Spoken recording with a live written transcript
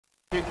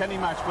Kilkenny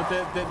match, but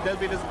they'll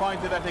be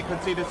disappointed that they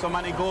conceded so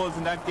many goals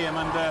in that game,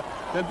 and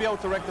they'll be out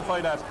to rectify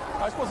that.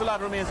 I suppose a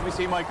lot remains to be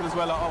seen, Michael, as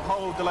well, of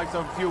how the likes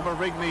of Hubert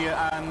Rigney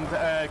and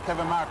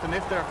Kevin Martin,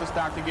 if they're to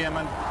start the game,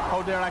 and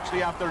how they're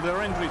actually after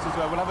their injuries as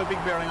well, will have a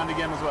big bearing on the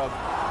game as well.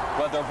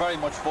 Well, they're very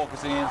much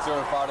focusing in, Sir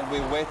Farden.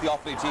 We'll wait the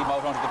Offaly team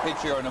out onto the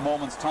pitch here in a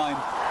moment's time.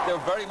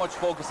 They're very much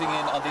focusing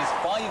in on these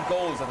 5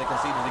 goals that they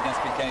conceded against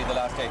Kilkenny the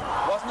last day.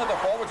 Wasn't it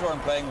their forwards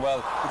weren't playing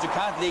well, but you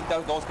can't leak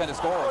out those kind of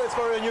scores. Oh, it's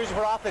very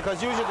unusual for Offaly,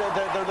 because usually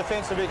their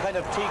defence will be kind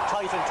of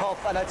tight and tough,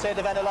 and I'd say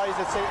they've analysed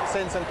it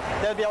since, and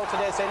they'll be out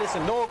today saying,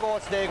 listen, no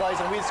goals today, guys,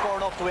 and we'll score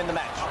enough to win the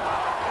match.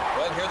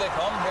 Well, here they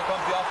come. Here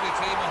comes the Offaly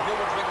team, and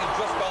Hubert Rigney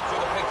just gone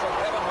through the picture.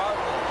 Kevin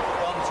Martin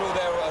gone through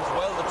there as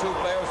well, the 2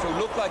 players who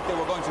looked like they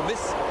were going to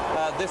miss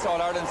this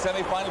All-Ireland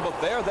semi-final, but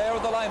they're there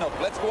in the lineup.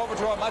 Let's go over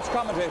to our match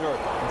commentator,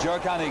 Ger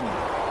Canning.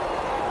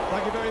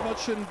 Thank you very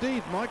much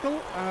indeed, Michael.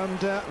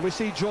 And we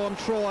see John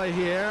Troy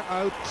here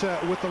out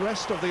with the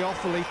rest of the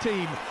Offaly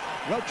team.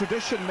 Well,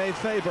 tradition may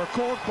favour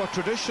Cork, but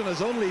tradition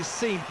has only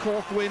seen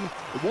Cork win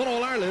 1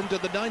 All-Ireland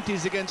in the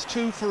 90s against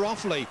 2 for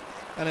Offaly.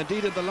 And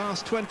indeed in the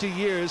last 20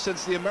 years,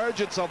 since the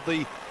emergence of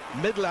the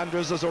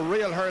Midlanders as a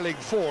real hurling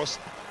force,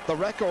 the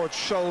record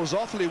shows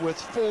Offaly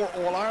with 4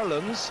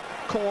 All-Irelands,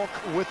 Cork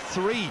with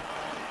 3.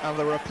 And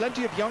there are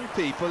plenty of young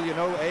people, you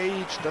know,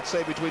 aged, let's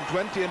say, between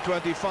 20 and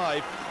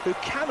 25, who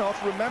cannot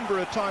remember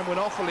a time when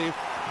Offaly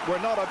were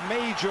not a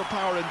major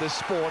power in this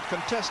sport,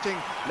 contesting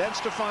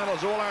Leinster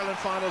finals, All-Ireland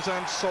finals,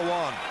 and so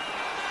on.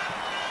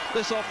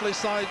 This Offaly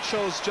side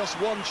shows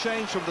just one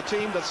change from the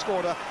team that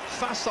scored a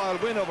facile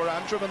win over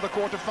Antrim in the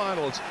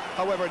quarter-finals.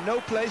 However, no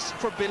place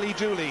for Billy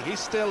Dooley. He's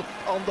still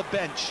on the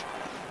bench.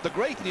 The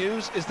great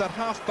news is that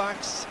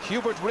half-backs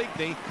Hubert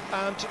Rigney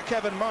and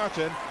Kevin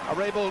Martin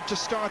are able to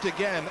start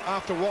again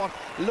after what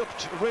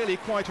looked really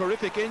quite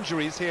horrific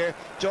injuries here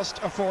just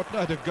a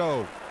fortnight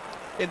ago.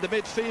 In the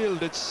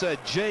midfield, it's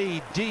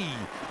JD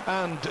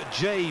and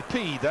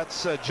JP.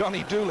 That's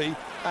Johnny Dooley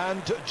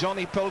and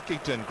Johnny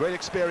Pilkington. Great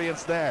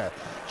experience there.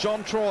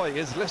 John Troy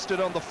is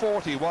listed on the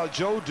 40, while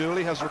Joe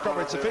Dooley has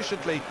recovered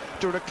sufficiently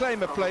to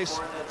reclaim a place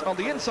on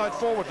the inside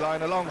forward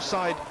line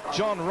alongside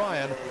John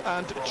Ryan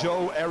and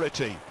Joe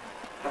Erity.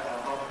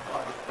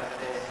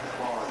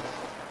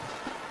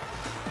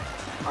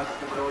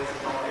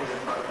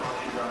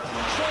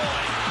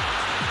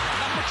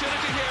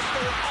 Opportunity here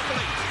for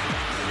Offaly.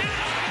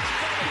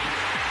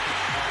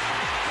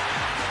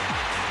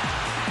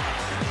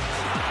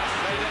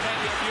 Played ahead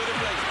here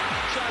beautifully.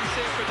 Chance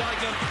here for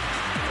Dygan.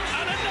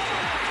 And another!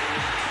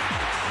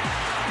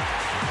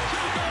 2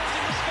 goals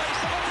in the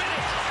space of a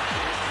minute.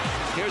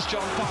 Here's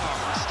John Parr,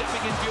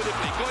 stepping in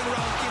beautifully, going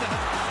around Keenan.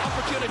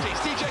 Opportunity,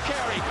 CJ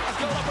Carey, a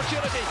goal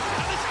opportunity,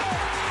 and a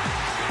score!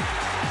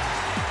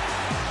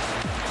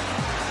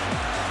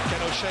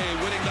 Ken O'Shea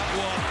winning that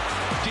one.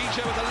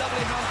 DJ with a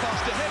lovely hand pass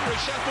to Henry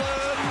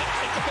Shefflin.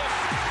 It's a goal.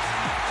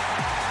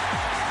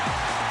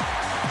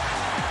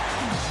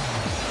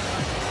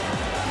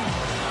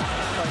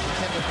 Quite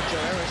intended for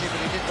Joe Erity, but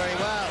he did very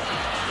well.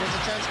 Here's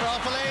a chance for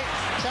Offaly.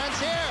 Chance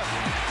here.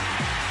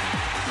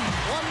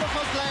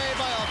 Wonderful play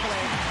by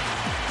Offaly.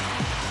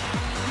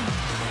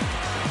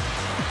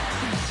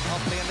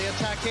 Offaly in the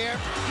attack here.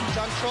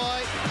 John Troy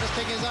just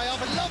taking his eye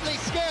off it. Lovely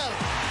skill.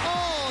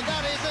 Oh,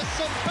 that is a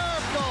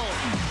superb goal.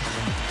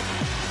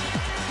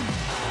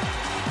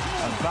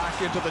 And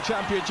back into the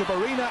championship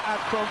arena at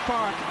Croke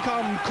Park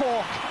come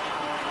Cork.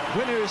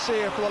 Winners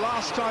here for the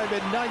last time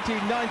in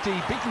 1990,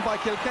 beaten by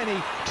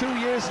Kilkenny 2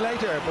 years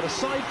later. But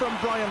aside from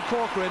Brian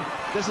Corcoran,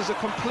 this is a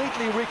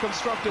completely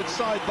reconstructed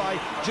side by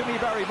Jimmy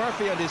Barry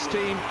Murphy and his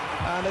team.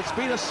 And it's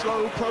been a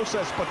slow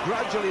process, but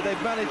gradually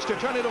they've managed to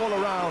turn it all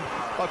around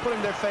by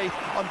putting their faith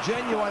on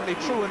genuinely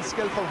true and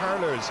skillful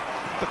hurlers.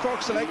 The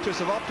Cork selectors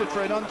have opted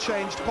for an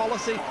unchanged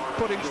policy,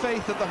 putting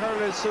faith in the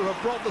hurlers who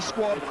have brought the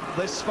squad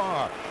this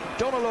far.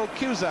 Donald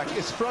Cusack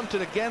is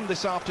fronted again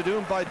this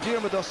afternoon by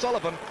Diarmuid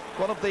O'Sullivan,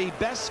 one of the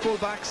best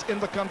full-backs in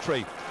the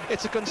country.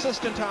 It's a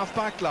consistent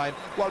half-back line,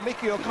 while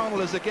Mickey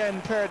O'Connell is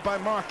again paired by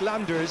Mark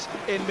Landers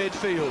in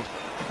midfield.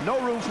 No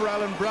room for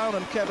Alan Brown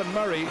and Kevin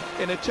Murray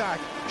in attack.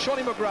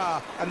 Shonny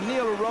McGrath and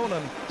Neil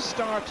Ronan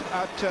start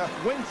at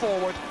wing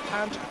forward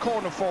and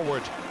corner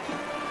forward.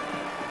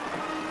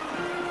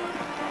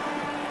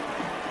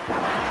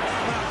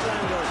 Mark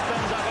Landers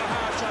fends off a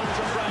hard challenge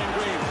from Brian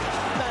Green.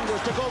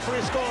 Landers to go for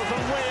his goal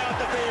from way out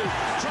the field.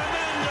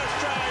 Tremendous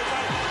drive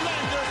by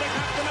Landers, the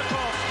captain of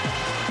Cork.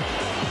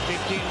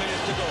 15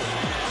 minutes to go.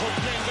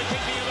 Coupling the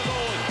kicking of the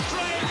goal.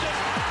 Drives it.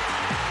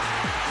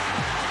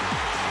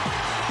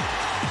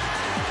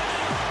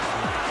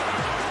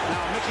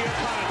 Now Mickey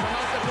O'Connell from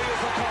out the field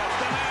for Cork.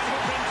 The man who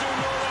can do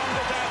no wrong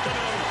this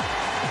afternoon.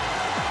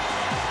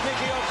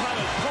 Mickey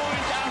O'Connell,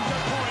 point after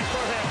point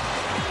for him.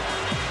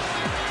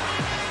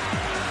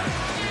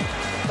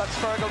 That's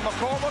Fergal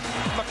McCormick.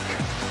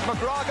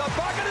 McGrath got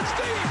back and it's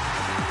deep.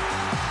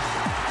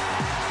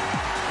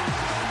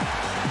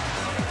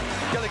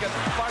 Gilligan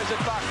fires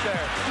it back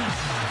there.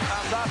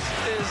 And that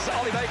is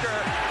Ollie Baker.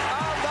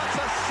 And that's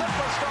a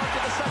simple start to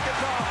the second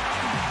half.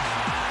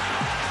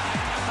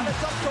 And a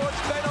It's up towards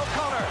Ben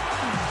O'Connor.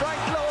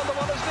 Frank Lowe, the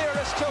one who's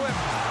nearest to him.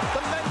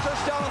 The mentors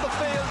down on the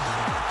field,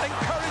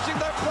 encouraging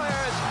their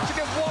players to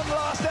give one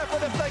last effort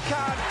if they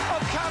can.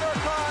 O'Connor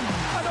can,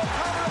 and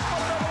O'Connor has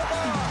put it over the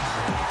bar.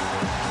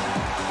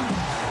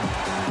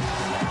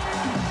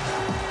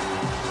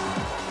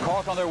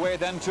 Cork on their way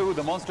then to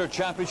the Munster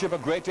Championship. A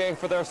great day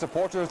for their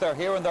supporters. They're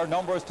here in their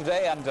numbers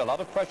today, and a lot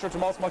of pressure to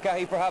Moss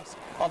McGahey perhaps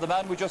on the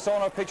man we just saw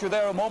in our picture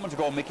there a moment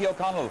ago, Mickey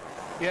O'Connell.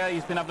 Yeah,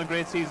 he's been having a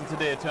great season to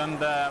date, and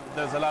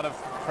there's a lot of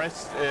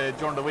press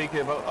during the week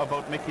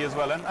about Mickey as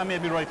well, and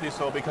maybe rightly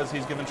so, because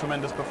he's given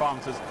tremendous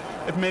performances.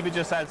 It maybe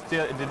just adds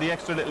the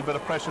extra little bit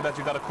of pressure that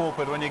you've got to cope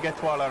with when you get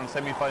to All-Ireland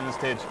semi-final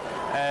stage.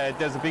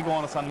 There's a big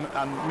onus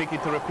on Mickey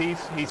to repeat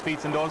his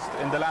feats in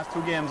the last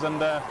two games,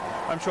 and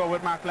I'm sure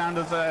with Mark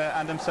Landers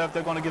and himself,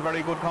 they're going to give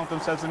very good count of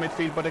themselves in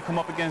midfield, but they come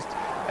up against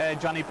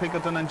Johnny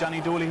Pickerton and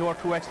Johnny Dooley, who are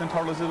two excellent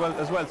hurlers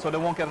as well, so they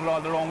won't get it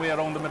all their own way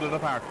around the middle of the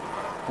park.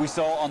 We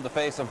saw on the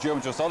face of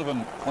Dermot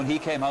O'Sullivan when he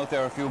came out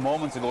there a few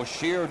moments ago,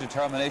 sheer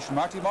determination.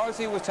 Marty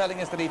Morrissey was telling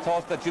us that he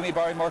thought that Jimmy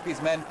Barry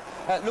Murphy's men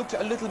looked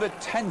a little bit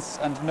tense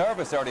and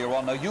nervous earlier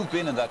on. Now, you've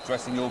been in that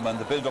dressing room and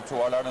the build-up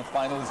to our Ireland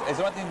finals. Is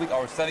there anything,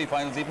 or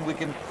semi-finals even,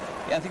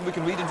 anything we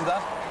can read into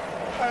that?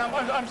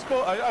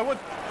 I would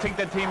think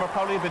the team are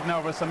probably a bit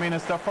nervous. I mean,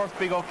 it's their first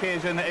big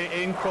occasion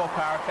in Croke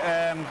Park.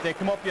 They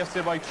come up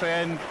yesterday by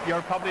train.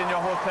 You're probably in your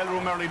hotel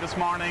room early this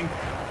morning,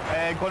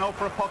 going out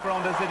for a puck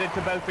round as they did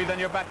to Belfield, then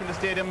you're back in the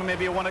stadium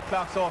maybe at 1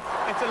 o'clock. So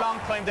it's a long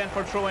time then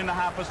for throw in the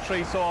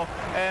 3:30. So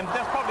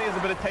there probably is a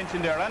bit of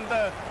tension there, and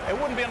it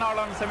wouldn't be an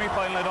All-Ireland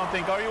semi-final, I don't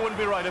think, or you wouldn't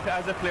be right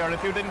as a player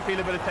if you didn't feel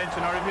a bit of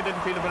tension, or if you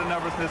didn't feel a bit of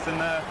nervousness,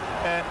 and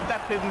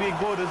that didn't be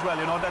good as well,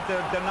 you know, that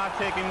they're not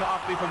taking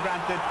Offaly for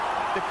granted.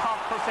 The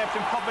Cork perception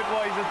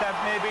public-wise is that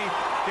maybe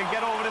they get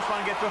over this one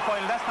and get to a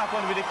final. That's not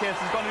going to be the case.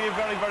 It's going to be a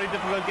very, very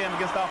difficult game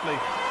against Offaly.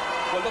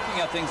 Well,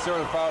 looking at things,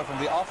 Cyril Farrell, from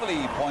the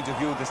Offaly point of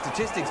view, the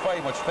statistics very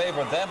much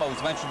favour them. I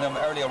was mentioning them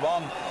earlier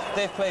on.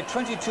 They've played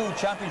 22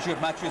 championship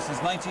matches since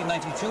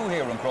 1992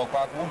 here in Croke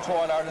Park, won 2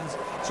 All-Irelands,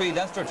 3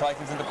 Leinster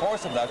titles in the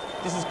course of that.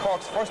 This is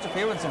Cork's first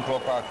appearance in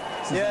Croke Park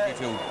since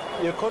 92.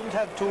 You couldn't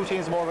have two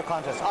teams more of a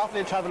contest.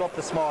 Offaly travel up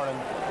this morning.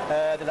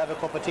 They'll have a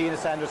cup of tea and a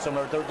sandwich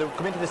somewhere. They'll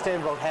come into the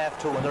stadium about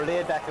 2:30 and they're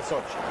laid back as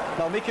such.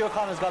 Now, Mickey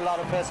O'Connell's got a lot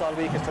of press all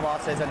week, as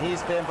Tomas says, and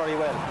he's playing very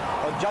well.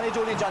 Johnny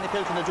Dooley and Johnny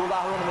Pilton will do a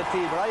lot of running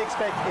midfield, but I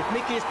expect if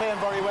Mickey is playing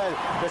very well,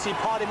 you'll see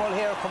Paddy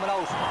Mulhare coming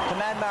out to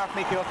man-mark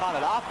Mickey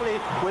O'Connell. Offaly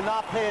will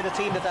not play the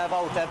team that they have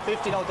out. They have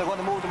 15 out, they're going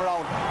to move them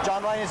around.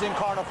 John Ryan's in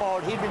corner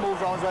forward, he'll be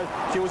moved around as well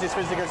to use his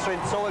physical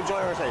strength, so will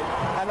Joyerty.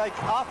 And like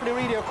Offaly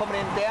really are coming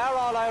in, they are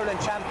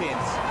All-Ireland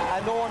champions,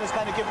 and no one is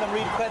kind of giving them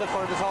real credit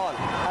for it at all.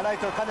 And like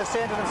they're kind of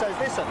saying to themselves,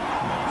 listen,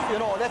 you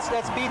know, let's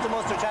beat the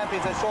Munster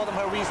champions and show them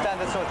where we stand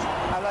as such.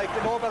 And like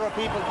no better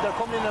people, they're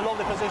coming in a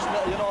lovely position,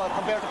 you know,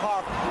 compared to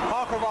Cork.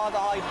 Cork are on the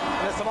height,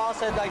 and as Tomas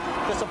said, like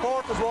the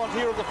supporters won't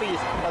hear defeat.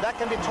 Now that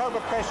can be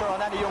terrible pressure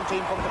on any young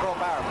team coming to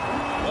Croke Park.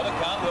 Well, it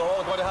can. We're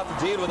all going to have to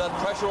deal with that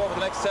pressure over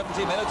the next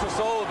 70 minutes or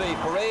so. The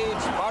parade,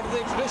 part of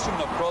the tradition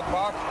of Croke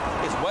Park,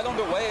 is well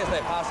underway as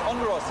they pass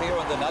under us here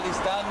on the Nally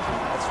stand.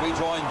 Let's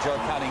rejoin Ger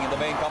Canning in the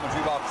main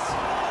commentary box.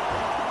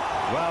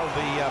 Well,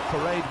 the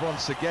parade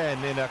once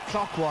again in a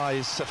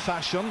clockwise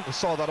fashion. We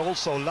saw that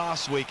also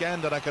last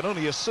weekend, and I can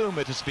only assume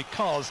it is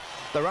because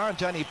there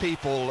aren't any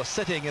people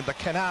sitting in the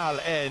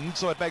canal end,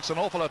 so it makes an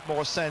awful lot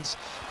more sense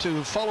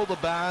to follow the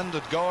band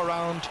and go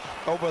around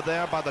over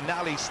there by the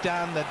Nally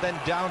stand and then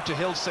down to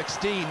Hill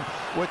 16,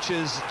 which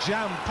is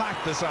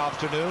jam-packed this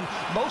afternoon,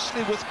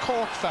 mostly with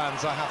Cork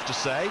fans, I have to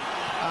say.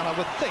 And I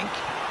would think,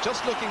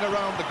 just looking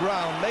around the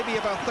ground, maybe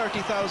about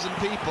 30,000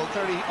 people,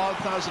 30-odd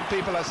thousand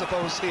people, I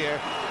suppose, here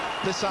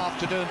this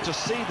afternoon to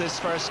see this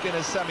first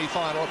Guinness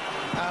semi-final,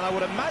 and I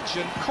would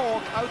imagine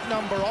Cork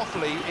outnumber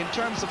Offaly in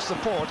terms of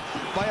support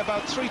by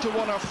about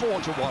 3-1 or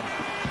 4-1.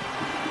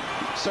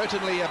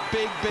 Certainly a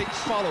big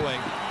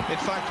following. In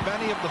fact,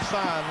 many of the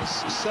fans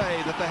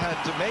say that they had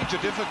major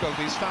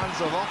difficulties, fans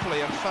of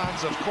Offaly and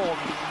fans of Cork,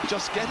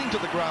 just getting to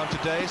the ground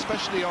today,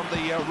 especially on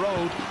the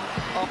road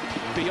up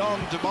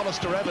beyond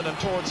Monasterevan and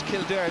towards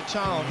Kildare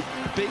town.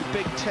 Big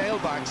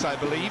tailbacks, I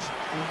believe.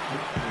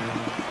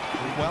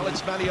 Well,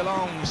 it's many a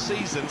long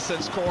season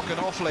since Cork and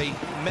Offaly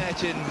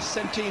met in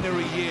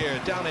centenary year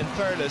down in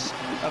Thurles,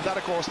 and that,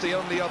 of course, the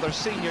only other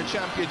senior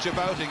championship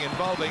outing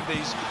involving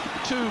these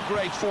two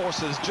great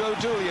forces. Joe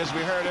Dooley, as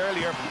we heard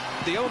earlier,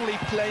 the only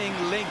playing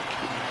link,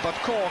 but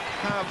Cork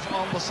have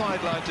on the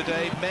sideline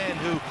today men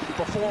who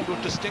performed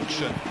with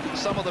distinction.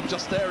 Some of them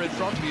just there in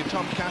front of you,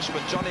 Tom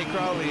Cashman, Johnny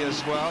Crowley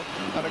as well,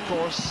 and of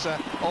course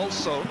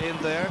also in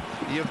there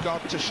you've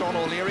got Sean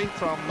O'Leary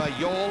from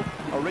Youghal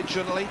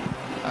originally,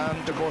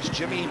 and of course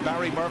Jimmy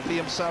Barry Murphy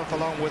himself,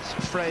 along with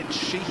Fred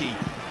Sheehy,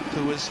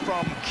 who is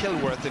from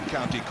Kilworth in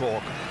County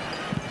Cork.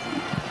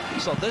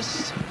 So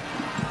this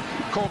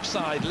Cork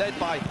side, led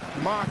by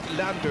Mark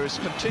Landers,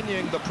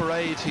 continuing the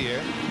parade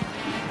here.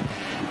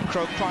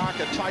 Croke Park,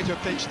 a tighter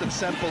pitch than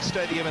Semple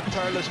Stadium in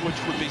Thurles, which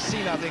would be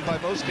seen, I think, by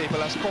most people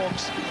as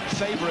Cork's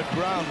favourite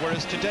ground,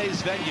 whereas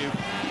today's venue,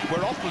 where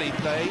Offaly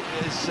play,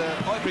 is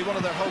every one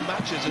of their home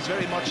matches is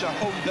very much a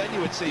home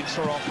venue, it seems,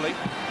 for Offaly.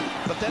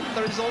 But then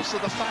there is also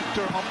the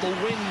factor of the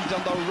wind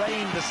and the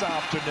rain this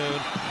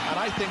afternoon, and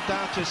I think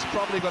that is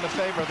probably going to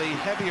favour the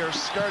heavier,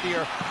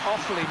 sturdier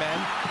Offaly men.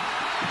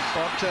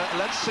 But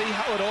let's see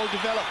how it all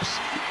develops.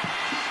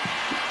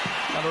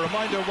 And a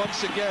reminder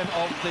once again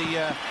of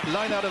the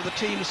line-out of the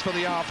teams for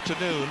the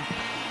afternoon.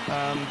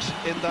 And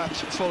in that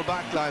full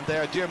back line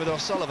there, Diarmuid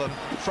O'Sullivan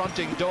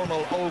fronting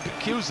Donal Og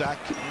Cusack,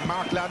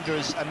 Mark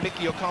Landers and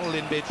Mickey O'Connell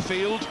in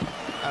midfield.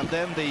 And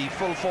then the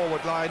full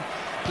forward line,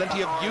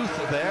 plenty of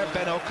youth there.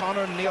 Ben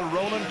O'Connor, Neil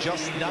Ronan,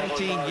 just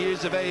 19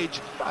 years of age.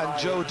 And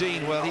Joe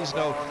Dean, well, he's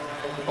no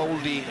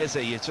oldie, is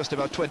he? It's just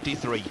about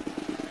 23.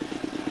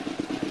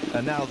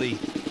 And now the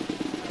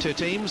two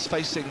teams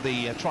facing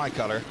the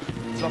tricolour,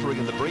 fluttering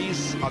in the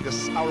breeze,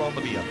 agus our on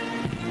the beer.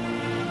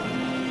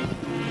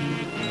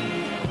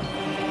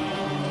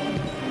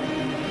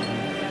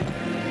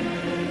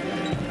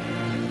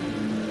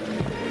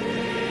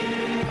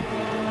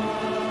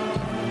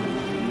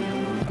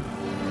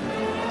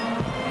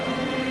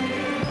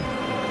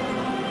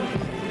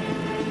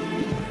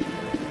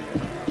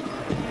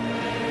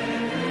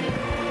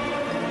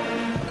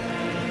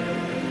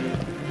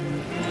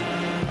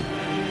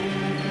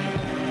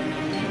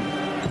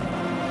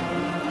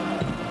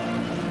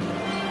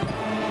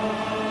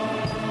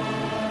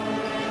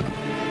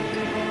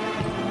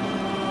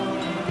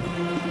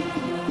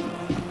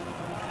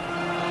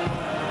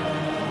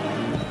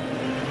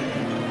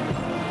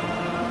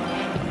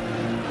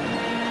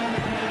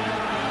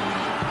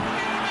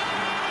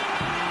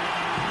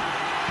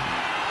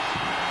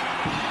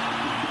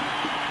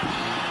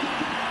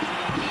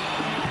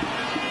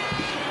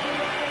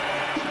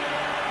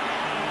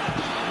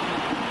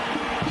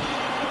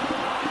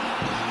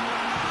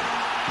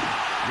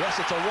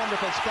 It's a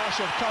wonderful splash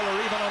of colour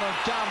even on a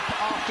damp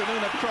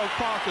afternoon at Croke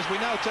Park, as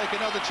we now take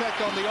another check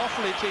on the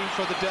Offaly team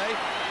for the day.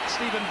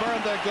 Stephen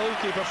Byrne, their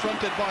goalkeeper,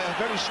 fronted by a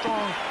very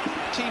strong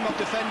team of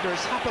defenders,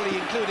 happily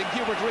including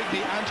Hubert Rigney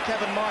and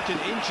Kevin Martin,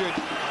 injured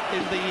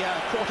in the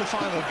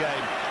quarter-final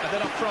game. And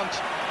then up front,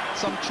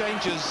 some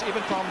changes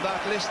even from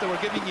that list that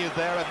we're giving you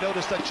there. I've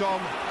noticed that John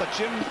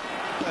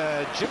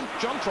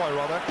Troy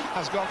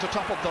has gone to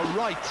top of the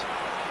right,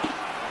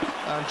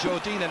 and Joe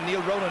Dean and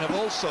Neil Ronan have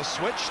also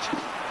switched.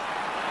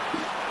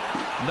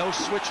 No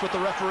switch with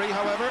the referee,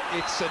 however.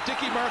 It's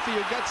Dickie Murphy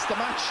who gets the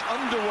match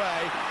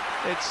underway.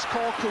 It's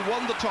Cork who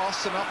won the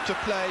toss and up to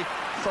play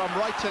from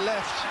right to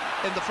left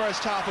in the first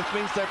half, which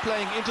means they're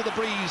playing into the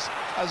breeze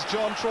as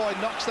John Troy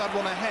knocks that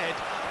one ahead.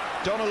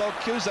 Donal Og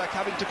Cusack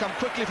having to come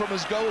quickly from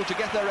his goal to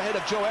get there ahead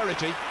of Joe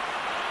Erity.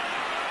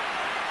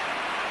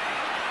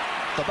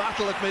 The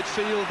battle at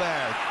midfield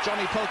there.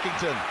 Johnny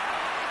Pilkington.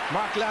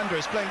 Mark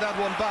Landers playing that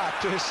one back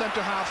to his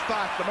centre-half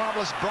back, the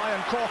marvellous Brian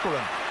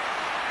Corcoran.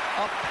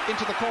 Up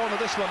into the corner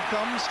this one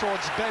comes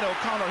towards Ben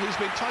O'Connor. He's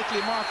been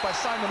tightly marked by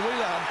Simon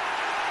Whelan.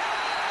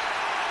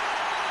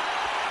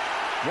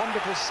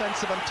 Wonderful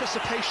sense of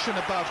anticipation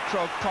about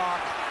Croke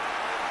Park.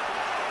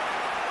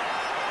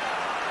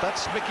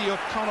 That's Mickey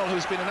O'Connell,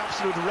 who's been an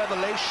absolute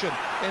revelation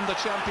in the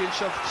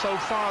championship so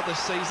far this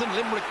season.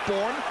 Limerick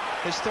born,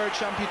 his third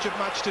championship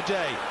match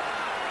today.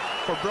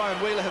 For Brian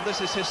Whelan,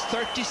 this is his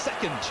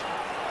 32nd.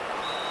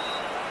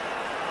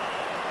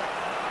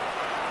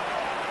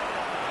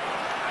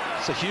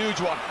 It's a huge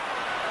one.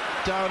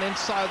 Down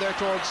inside there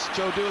towards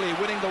Joe Dooley.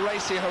 Winning the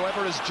race here,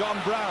 however, is John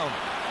Brown.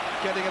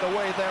 Getting it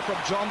away there from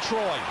John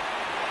Troy.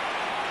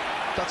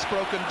 That's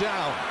broken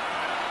down.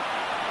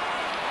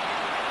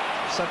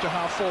 Centre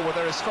half forward,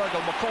 there is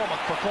Fergal McCormack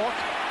for Cork.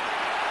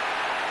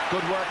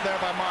 Good work there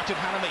by Martin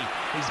Hannamy.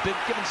 He's been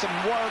given some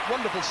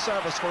wonderful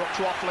service to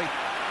Offaly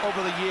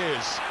over the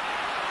years.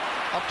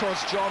 Up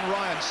towards John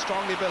Ryan,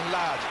 strongly built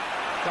lad.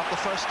 Got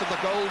the first of the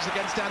goals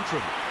against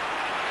Antrim.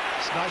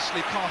 It's nicely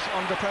caught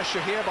under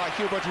pressure here by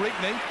Hubert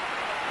Rigney.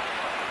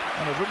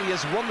 And it really is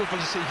wonderful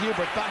to see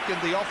Hubert back in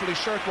the Offaly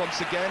shirt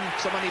once again.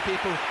 So many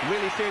people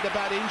really feared a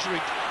bad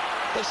injury.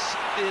 This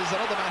is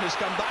another man who's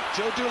come back,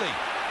 Joe Dooley.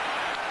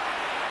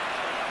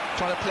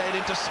 Trying to play it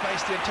into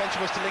space. The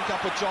intention was to link up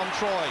with John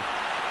Troy.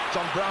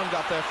 John Brown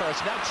got there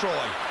first. Now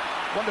Troy,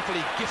 wonderfully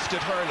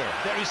gifted hurler,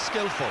 very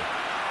skillful.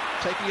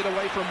 Taking it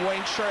away from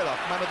Wayne Sherlock,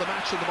 man of the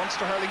match in the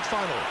Munster hurling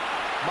final.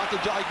 Michael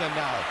Duignan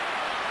now.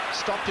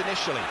 Stopped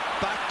initially,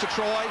 back to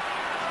Troy,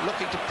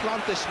 looking to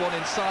plant this one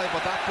inside,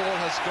 but that ball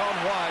has gone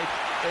wide.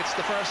 It's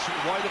the first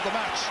wide of the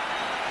match.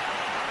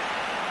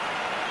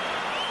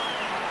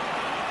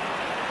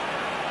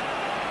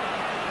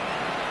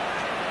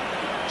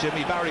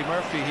 Jimmy Barry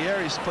Murphy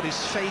here, he's put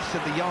his faith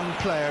in the young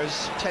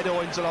players. Ted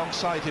Owens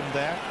alongside him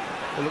there,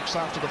 who looks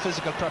after the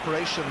physical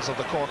preparations of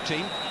the Cork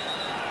team.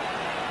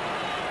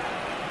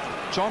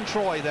 John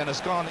Troy then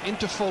has gone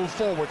into full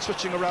forward,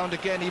 switching around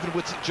again, even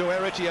with Joe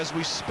Erity as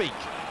we speak.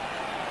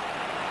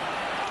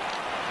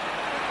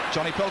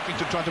 Johnny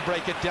Pilkington trying to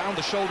break it down.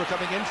 The shoulder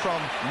coming in from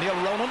Neil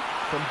Ronan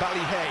from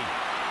Ballyhay.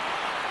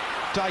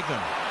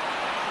 Duignan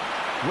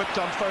Whipped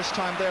on first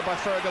time there by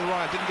Fergal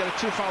Ryan. Didn't get it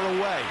too far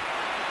away.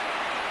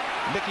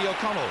 Mickey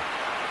O'Connell.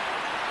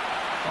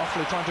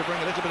 Offaly trying to bring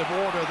a little bit of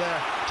order there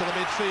to the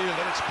midfield,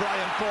 and it's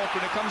Brian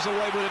Corcoran who comes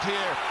away with it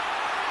here.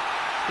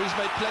 He's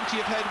made plenty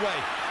of headway.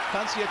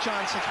 Fancy a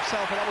chance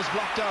himself, but that was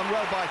blocked down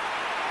well by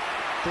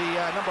the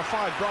number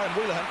 5, Brian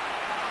Wheelahan.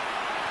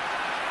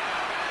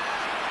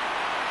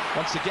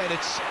 Once again,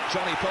 it's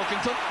Johnny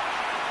Pilkington.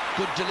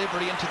 Good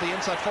delivery into the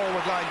inside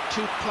forward line.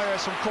 2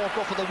 players from Cork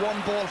go for the one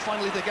ball.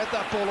 Finally, they get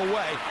that ball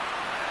away.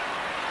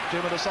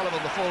 Dermot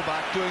O'Sullivan, the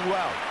fullback, doing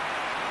well.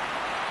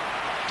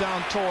 Down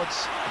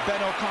towards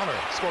Ben O'Connor.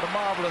 Scored a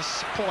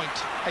marvellous point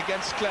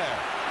against Clare.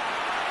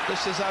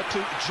 This is out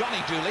to Johnny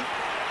Dooley.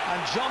 And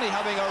Johnny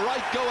having a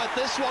right go at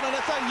this one, and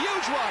it's a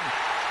huge one.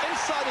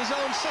 Inside his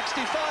own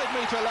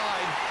 65-metre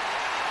line.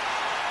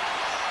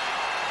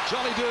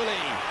 Johnny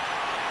Dooley.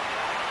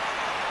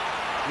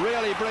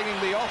 Really bringing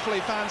the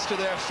Offaly fans to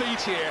their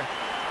feet here,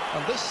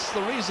 and this is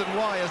the reason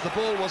why, as the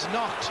ball was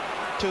knocked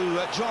to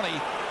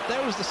Johnny,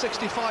 there was the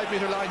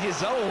 65-metre line,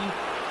 his own,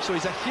 so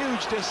he's a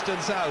huge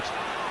distance out.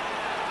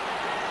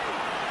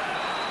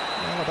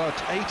 Well, about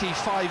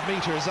 85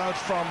 metres out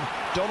from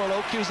Donald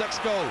O'Cusack's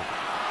goal.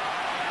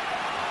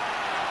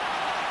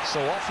 So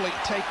Offaly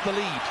take the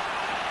lead.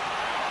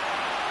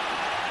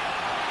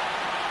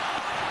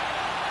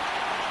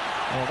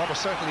 Well, that was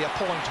certainly a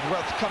point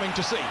worth coming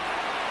to see.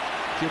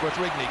 Hubert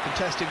Rigney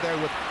contesting there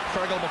with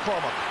Fergal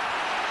McCormack.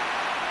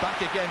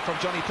 Back again from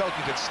Johnny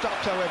Pilkington.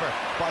 Stopped, however,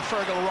 by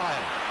Fergal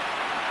Ryan.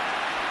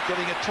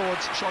 Giving it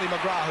towards Shawny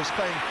McGrath, who's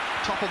playing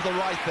top of the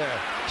right there.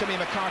 Timmy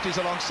McCarthy's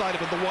alongside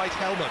him with the white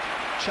helmet.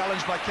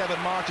 Challenged by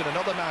Kevin Martin,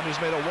 another man who's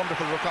made a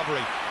wonderful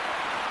recovery.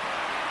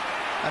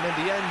 And in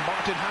the end,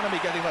 Martin Hannamy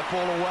getting that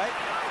ball away.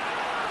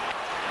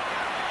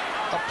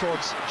 Up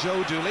towards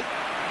Joe Dooley.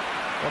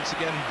 Once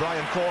again,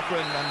 Brian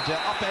Corcoran, and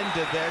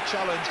upended there,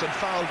 challenged and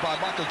fouled by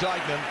Michael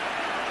Duignan.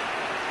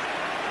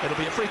 It'll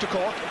be a free to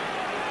Cork.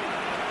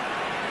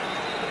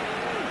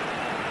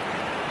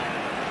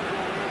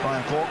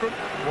 Brian Corcoran,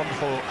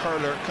 wonderful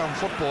hurler come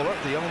footballer,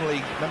 the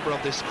only member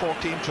of this Cork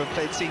team to have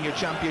played senior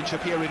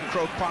championship here in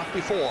Croke Park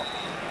before.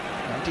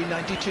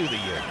 1992 the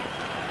year.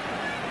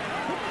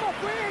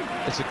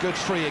 It's a good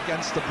free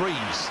against the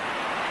breeze.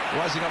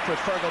 Rising up for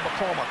it, Fergal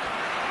McCormack.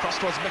 Cross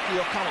towards Mickey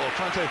O'Connell,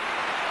 trying to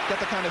get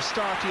the kind of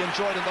start he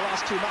enjoyed in the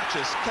last 2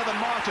 matches. Kevin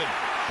Martin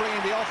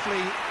bringing the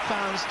Offaly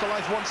fans to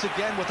life once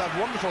again with that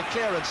wonderful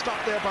clearance.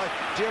 Stopped there by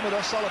Dermot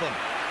O'Sullivan.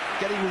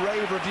 Getting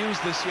rave reviews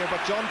this year,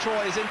 but John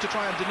Troy is in to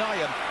try and deny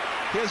him.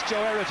 Here's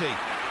Joe Erity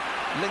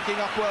linking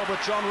up well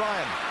with John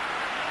Ryan.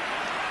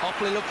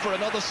 Offaly look for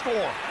another score,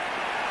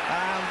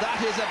 and that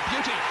is a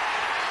beauty.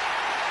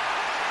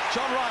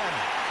 John Ryan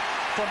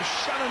from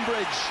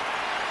Shannonbridge.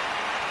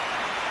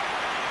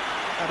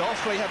 And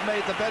Offaly have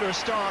made the better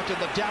start in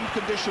the damp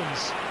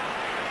conditions.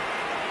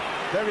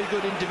 Very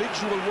good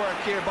individual work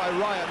here by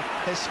Ryan,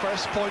 his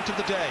first point of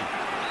the day.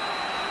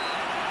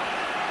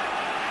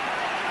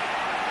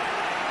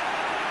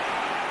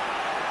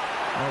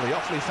 Well, the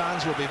Offaly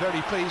fans will be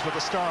very pleased with the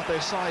start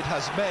their side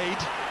has made.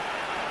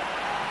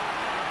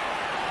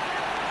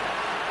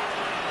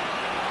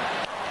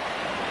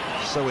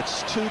 So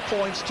it's 2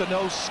 points to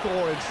no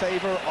score in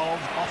favour of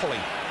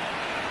Offaly.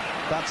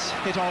 That's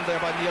hit on there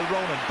by Neil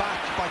Ronan, back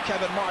by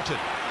Kevin Martin.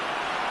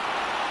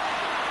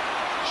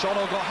 Sean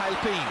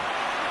O'Gallagher,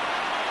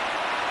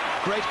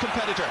 great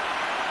competitor.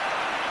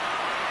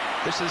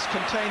 This is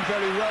contained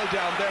very well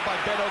down there by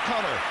Ben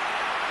O'Connor.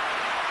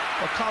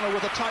 O'Connor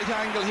with a tight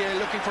angle here,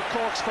 looking for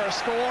Cork's first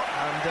score,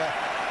 and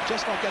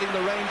just not getting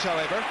the range,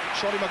 however.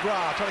 Shawny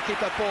McGrath trying to keep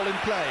that ball in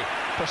play,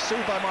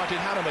 pursued by Martin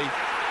Hannamy.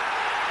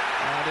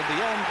 And in the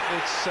end,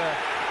 it's...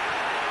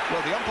 well,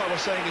 the umpire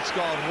was saying it's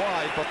gone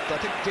wide, but I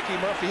think Dickie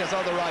Murphy has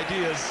other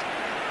ideas.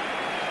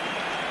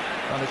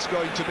 And it's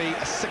going to be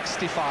a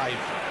 65.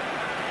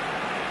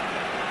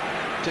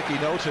 Dickie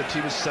noted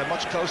he was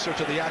much closer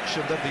to the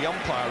action than the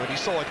umpire, and he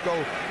saw it go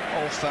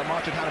off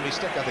Martin Hannamy's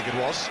stick, I think it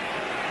was.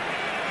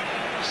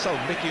 So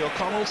Mickey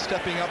O'Connell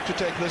stepping up to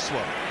take this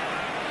one.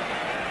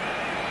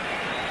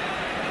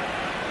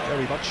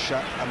 Very much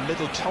a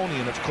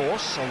Middletonian, of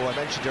course, although I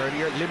mentioned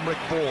earlier, Limerick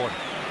born.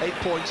 8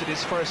 points in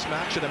his first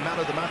match and a man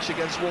of the match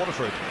against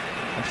Waterford,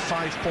 and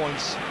 5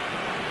 points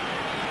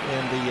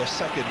in the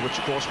second, which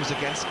of course was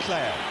against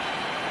Clare.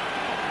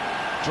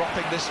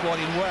 Dropping this one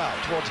in well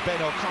towards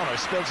Ben O'Connor,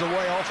 spills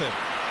away off him.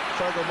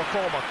 Fergal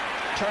McCormack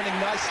turning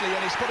nicely,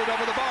 and he's put it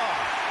over the bar.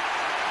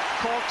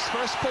 Cork's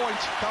first point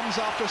comes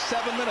after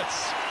 7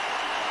 minutes,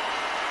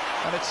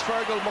 and it's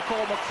Fergal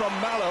McCormack from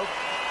Mallow.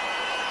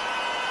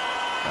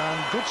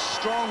 And good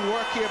strong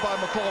work here by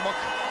McCormack,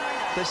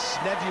 this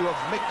nephew of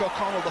Mick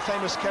O'Connell, the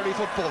famous Kerry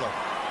footballer.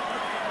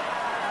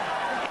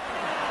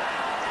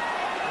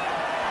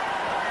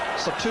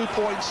 So 2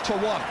 points to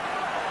 1.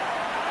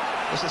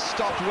 This is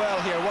stopped well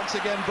here. Once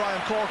again,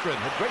 Brian Corcoran,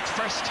 a great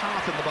first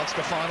half in the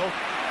Munster final.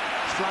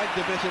 Flagged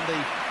a bit in the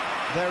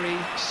very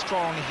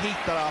strong heat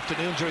that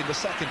afternoon during the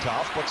second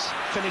half, but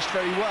finished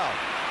very well.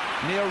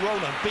 Neil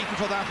Rowland beaten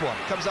for that one.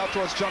 Comes out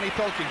towards Johnny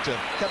Pilkington.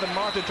 Kevin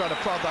Martin trying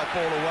to prod that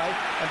ball away,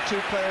 and 2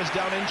 players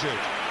down injured.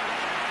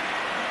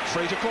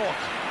 Free to Cork.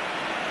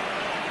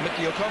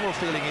 Mickey O'Connell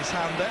feeling his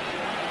hand there.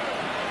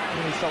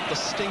 Really felt the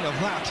sting of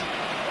that.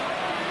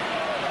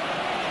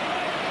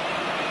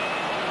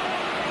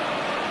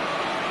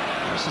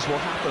 This is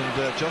what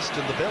happened just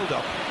in the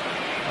build-up,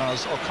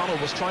 as O'Connell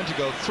was trying to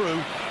go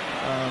through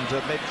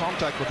and made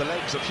contact with the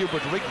legs of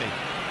Hubert Rigney.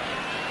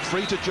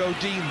 Free to Joe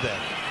Dean then.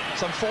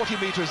 Some 40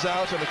 metres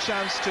out and a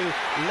chance to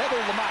level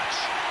the match.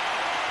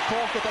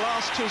 Cork with the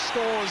last 2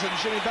 scores, and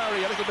Jimmy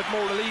Barry a little bit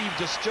more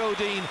relieved as Joe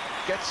Dean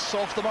gets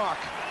off the mark.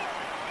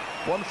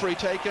 1 free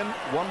taken,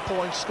 1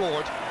 point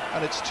scored,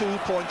 and it's 2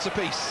 points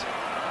apiece.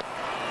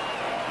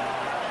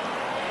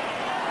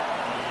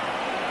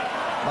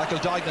 Michael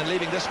Dignan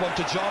leaving this one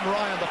to John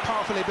Ryan, the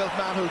powerfully built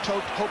man who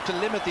hoped to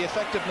limit the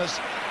effectiveness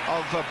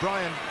of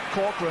Brian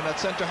Corcoran at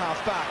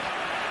centre-half back.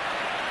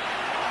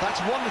 That's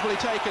wonderfully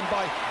taken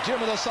by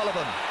Diarmuid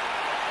O'Sullivan.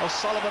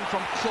 O'Sullivan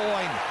from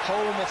Cloyne,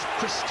 home of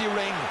Christy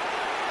Ring.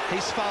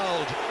 He's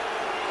fouled.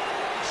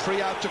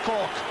 Free out to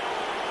Cork.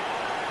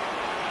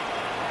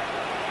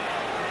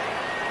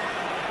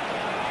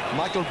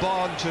 Michael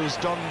Bond, who's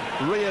done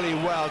really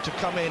well to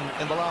come in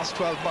the last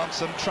 12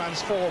 months and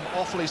transform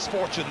Offaly's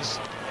fortunes.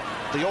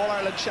 The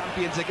All-Ireland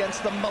champions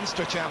against the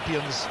Munster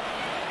champions.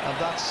 And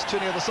that's too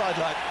near the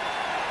sideline.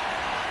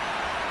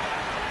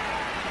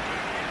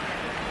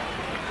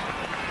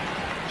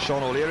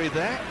 Sean O'Leary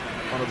there,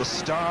 one of the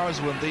stars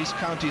when these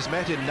counties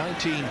met in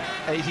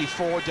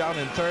 1984 down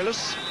in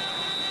Thurles.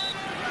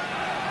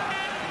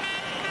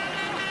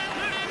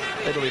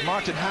 It'll be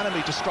Martin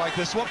Hannamy to strike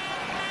this one.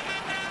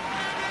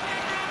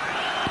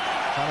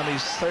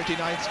 Hanamy's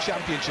 39th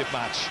championship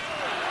match.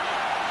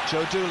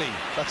 Joe Dooley,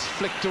 that's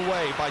flicked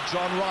away by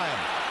John Ryan.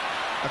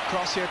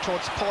 Across here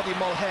towards Paddy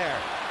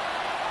Mulhare.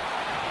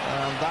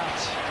 And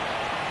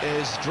that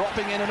is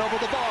dropping in and over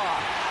the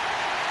bar.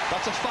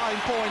 That's a fine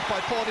point by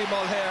Paddy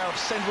Mulhare of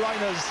St.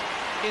 Rynagh's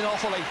in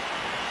Offaly.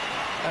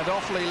 And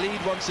Offaly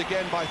lead once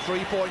again by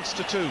 3 points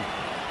to 2.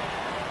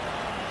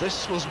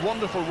 This was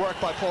wonderful work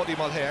by Paddy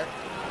Mulhare.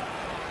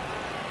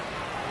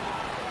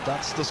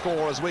 That's the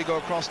score as we go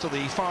across to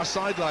the far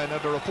sideline,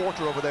 and a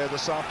reporter over there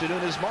this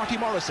afternoon is Marty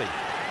Morrissey.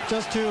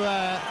 Just to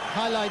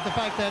highlight the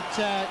fact that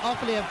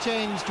Offaly have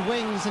changed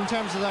wings in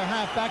terms of their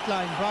half-back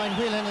line. Brian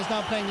Whelan is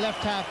now playing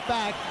left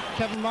half-back,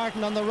 Kevin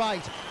Martin on the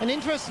right. And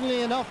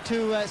interestingly enough,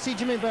 to see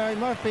Jimmy Barry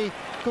Murphy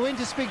go in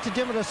to speak to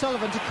Diarmuid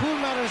O'Sullivan to cool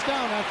matters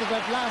down after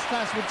that last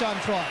clash with John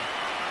Troy.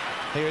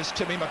 Here's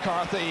Timmy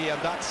McCarthy,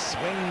 and that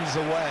swings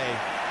away.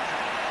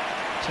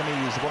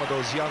 Timmy is one of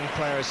those young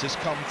players who's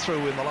come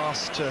through in the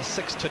last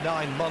 6 to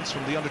 9 months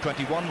from the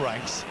under-21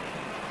 ranks.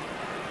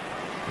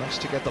 Loves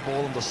to get the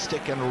ball on the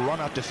stick and run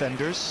at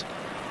defenders.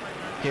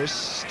 Here's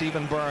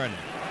Stephen Byrne.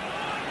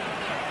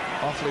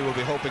 Offaly will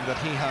be hoping that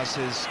he has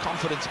his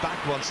confidence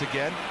back once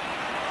again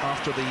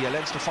after the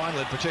Leinster final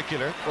in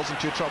particular. Wasn't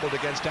too troubled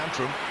against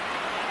Antrim.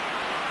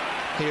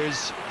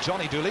 Here's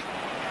Johnny Dooley.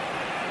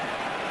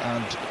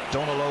 And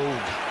Donal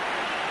Óg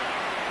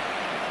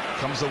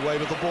comes away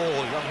with the ball.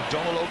 Young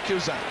Donal Óg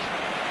Cusack.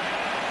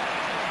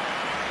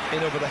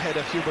 In over the head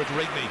of Hubert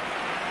Rigney.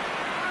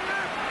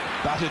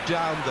 Batted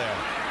down there.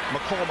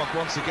 McCormack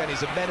once again,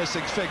 he's a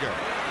menacing figure.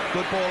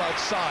 Good ball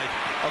outside.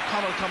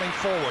 O'Connell coming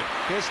forward.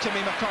 Here's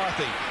Timmy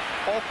McCarthy.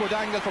 Awkward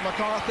angle for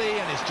McCarthy,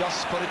 and he's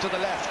just put it to the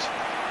left.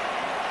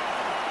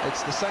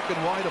 It's the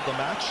second wide of the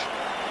match.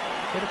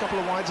 Hit a couple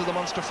of wides of the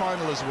Munster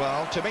final as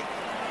well, Timmy.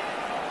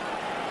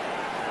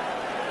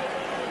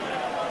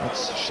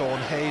 That's Sean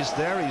Hayes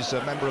there. He's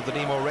a member of the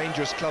Nemo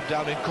Rangers club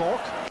down in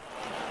Cork.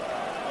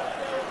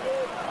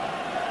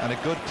 And a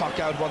good puck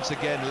out once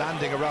again,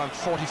 landing around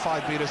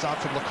 45 metres out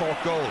from the Cork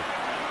goal.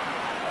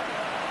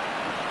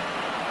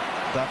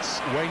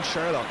 That's Wayne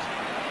Sherlock,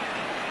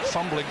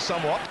 fumbling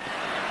somewhat,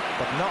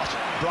 but not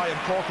Brian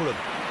Corcoran.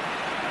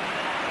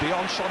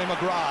 Beyond Shawnee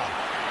McGrath.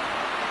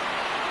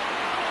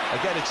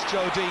 Again, it's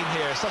Joe Dean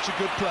here, such a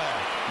good player.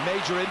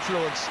 Major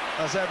influence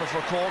as ever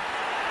for Cork,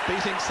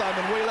 beating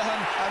Simon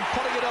Wheelahan and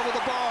putting it over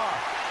the bar.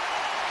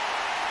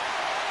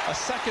 A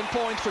second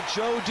point for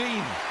Joe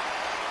Dean.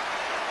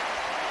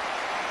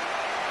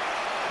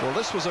 Well,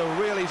 this was a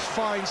really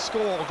fine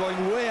score,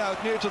 going way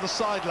out near to the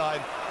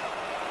sideline.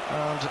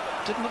 And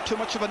didn't look too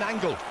much of an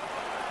angle.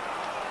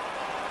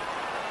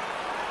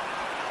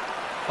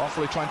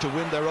 Offaly trying to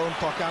win their own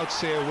puck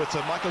outs here with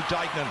Michael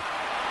Dignan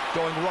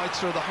going right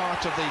through the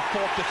heart of the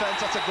Cork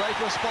defence. That's a great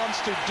response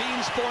to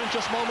Dean's point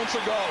just moments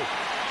ago.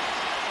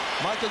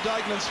 Michael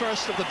Dignan's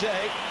first of the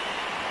day.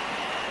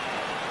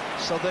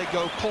 So they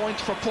go point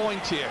for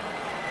point here.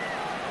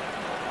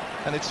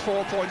 And it's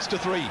 4 points to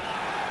 3.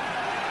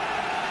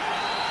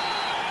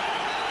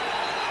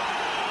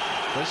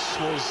 This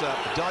was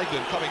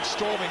Dignan coming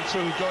storming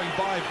through, going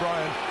by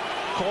Brian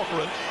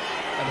Corcoran,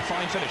 and a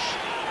fine finish.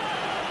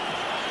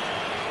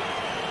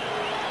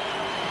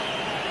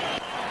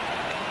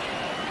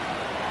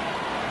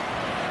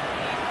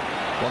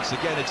 Once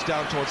again, it's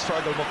down towards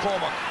Fergal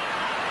McCormack.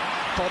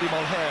 Paddy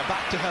Mulhare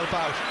back to help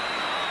out.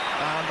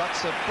 And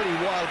that's a pretty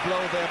wild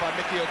blow there by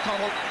Mickey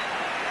O'Connell.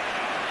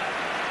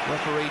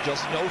 Referee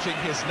just noting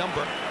his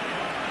number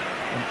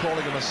and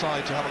calling him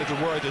aside to have a little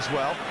word as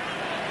well.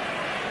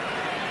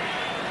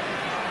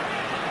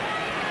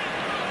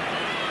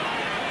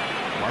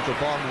 Michael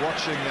Bond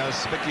watching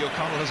as Mickey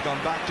O'Connell has gone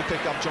back to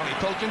pick up Johnny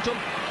Pilkington,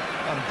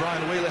 and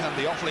Brian Wheelahan,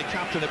 the Offaly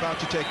captain, about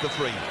to take the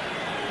free.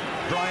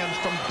 Brian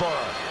from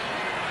Burr.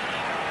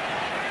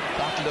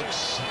 That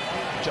looks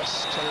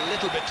just a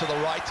little bit to the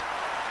right.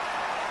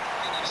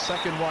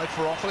 Second wide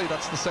for Offaly.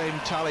 That's the same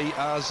tally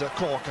as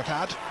Cork have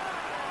had.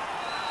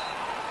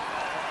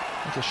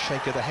 Little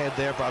shake of the head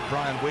there by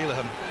Brian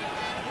Wheelahan.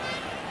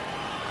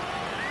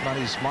 Man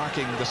he's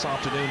marking this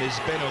afternoon is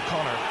Ben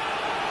O'Connor.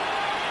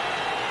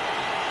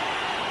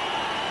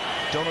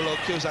 Donald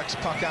Cusac's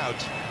puck out.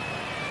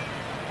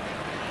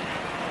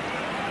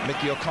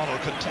 Mickey O'Connell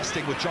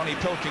contesting with Johnny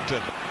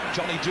Pilkington.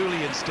 Johnny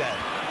Dooley instead.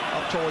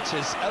 Up towards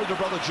his elder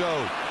brother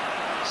Joe.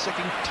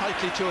 Sticking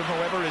tightly to him,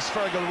 however, is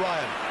Fergal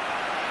Ryan.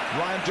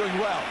 Ryan doing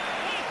well.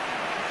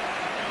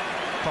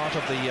 Part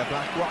of the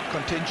Black Rock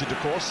contingent, of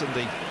course, in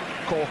the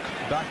Cork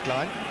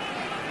backline.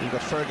 You've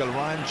got Fergal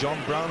Ryan,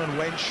 John Brown and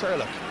Wayne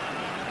Sherlock.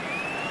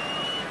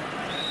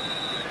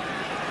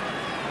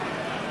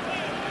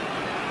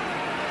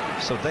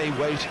 So they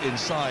wait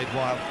inside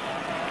while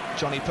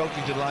Johnny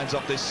Pilkington lines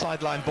up this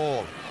sideline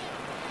ball.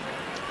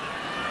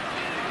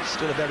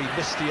 Still a very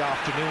misty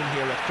afternoon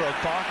here at Croke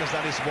Park, as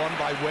that is won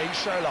by Wayne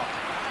Sherlock.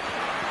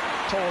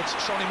 Towards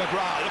Shawnee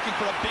McGrath, looking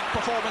for a big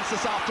performance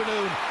this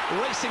afternoon.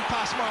 Racing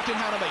past Martin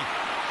Hannamy.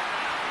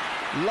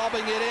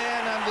 Lobbing it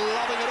in and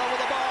lobbing it over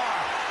the bar.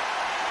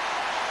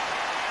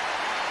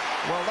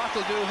 Well,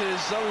 that'll do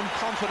his own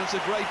confidence a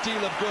great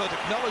deal of good,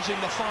 acknowledging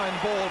the fine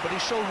ball, but he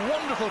showed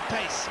wonderful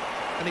pace,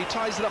 and he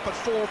ties it up at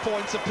 4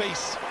 points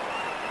apiece.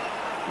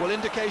 Well,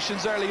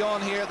 indications early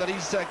on here that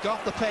he's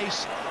got the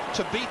pace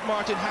to beat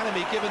Martin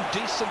Hannamy, given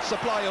decent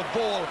supply of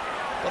ball,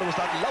 but it was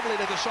that lovely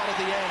little shot at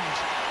the end.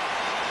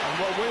 And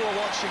while we were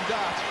watching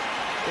that,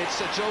 it's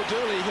Joe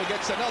Dooley who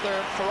gets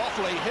another for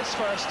Offaly, his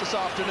first this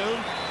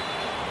afternoon.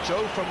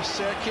 Joe from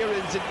Sir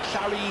Kieran's in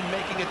Clarine,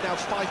 making it now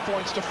 5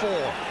 points to 4.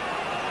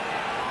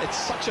 It's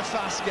such a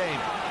fast game.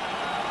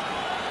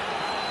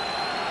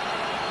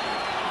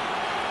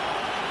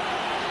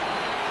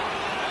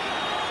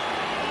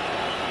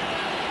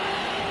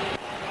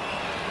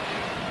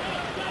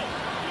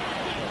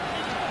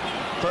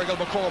 Fergal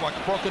McCormack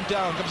broken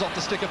down, comes off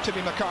the stick of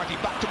Timmy McCarthy.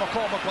 Back to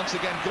McCormack once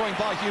again, going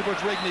by Hubert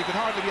Rigney. He could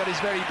hardly be at his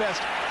very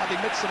best,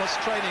 having missed some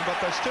training, but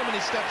there's too many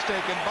steps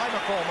taken by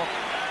McCormack.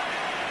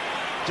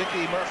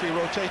 Dickie Murphy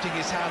rotating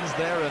his hands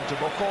there, and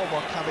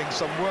McCormack having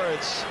some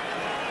words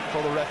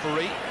for the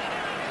referee.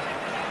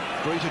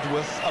 Greeted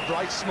with a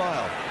bright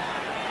smile,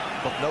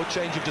 but no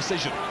change of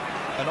decision.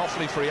 An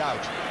Offaly free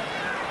out.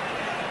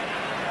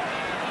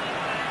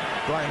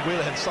 Brian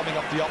Wheelahan summing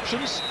up the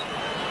options.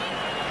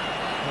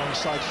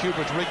 Alongside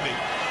Hubert Rigney.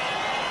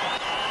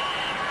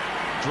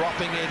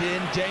 Dropping it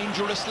in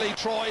dangerously.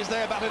 Troy's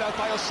there, batted out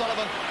by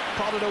O'Sullivan.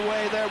 Prodded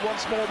away there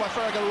once more by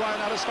Fergal Ryan,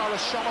 out as far as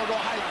Seomar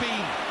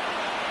O'Halpine,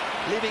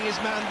 leaving his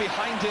man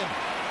behind him.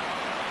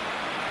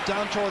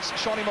 Down towards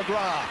Shawnee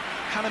McGrath.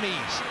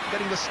 Hannamy's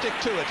getting the stick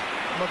to it.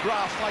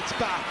 McGrath fights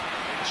back.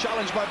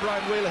 Challenged by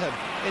Brian Wheelahan.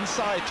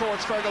 Inside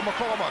towards Fergal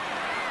McCormack.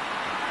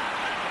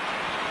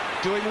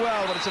 Doing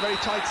well, but it's a very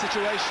tight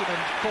situation, and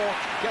Cork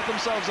get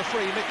themselves a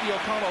free. Mickey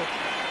O'Connell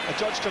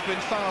adjudged to have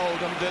been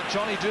fouled, and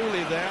Johnny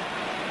Dooley there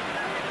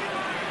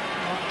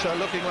not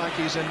looking like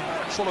he's in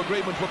full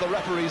agreement with the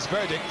referee's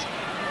verdict.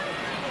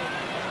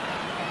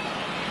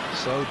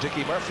 So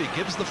Dickie Murphy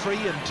gives the free,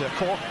 and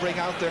Cork bring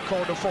out their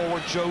corner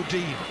forward Joe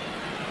Dean.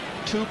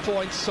 2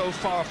 points so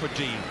far for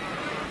Dean,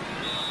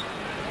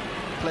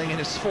 playing in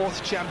his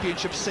 4th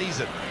championship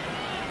season.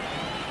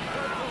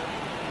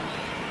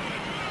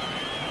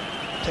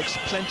 Takes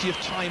plenty of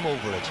time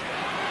over it,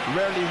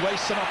 rarely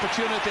wastes an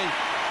opportunity,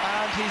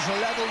 and he's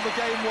leveled the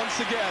game once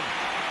again.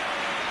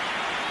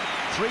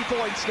 3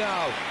 points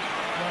now.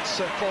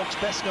 That's Cork's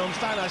best known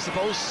fan, I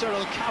suppose,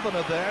 Cyril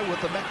Kavanagh there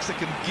with the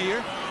Mexican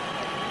gear,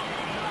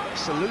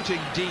 saluting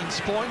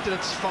Dean's point, and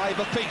it's 5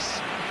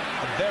 apiece.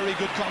 A very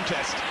good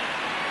contest.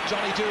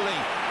 Johnny Dooley,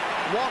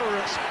 what a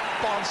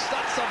response.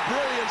 That's a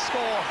brilliant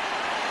score.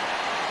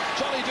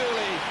 Johnny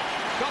Dooley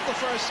got the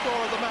first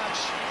score of the match.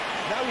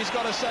 Now he's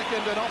got a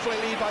second, and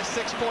Offaly lead by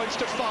 6 points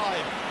to 5.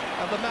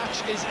 And the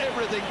match is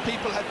everything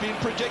people had been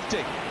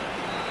predicting.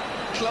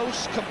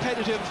 Close,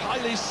 competitive,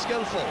 highly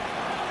skillful.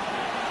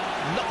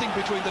 Nothing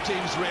between the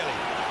teams, really.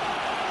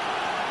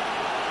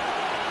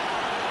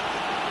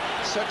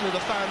 Certainly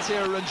the fans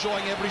here are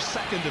enjoying every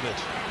second of it.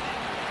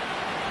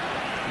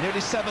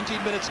 Nearly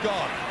 17 minutes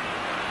gone.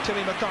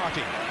 Timmy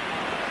McCarthy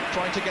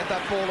trying to get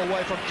that ball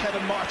away from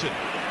Kevin Martin.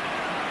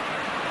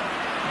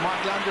 Mark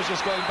Landers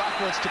was going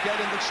backwards to get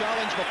in the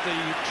challenge, but the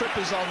trip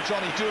is on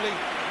Johnny Dooley.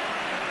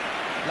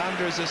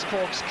 Landers is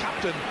Cork's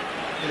captain.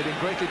 He'll have been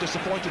greatly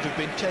disappointed to have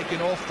been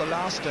taken off the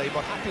last day,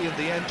 but happy in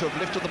the end to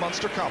have lifted the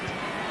Munster Cup.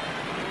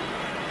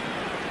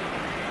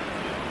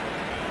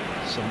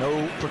 So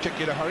no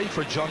particular hurry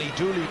for Johnny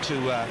Dooley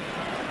to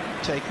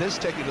take this,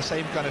 taking the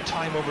same kind of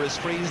time over his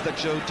frees that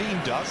Joe Dean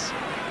does.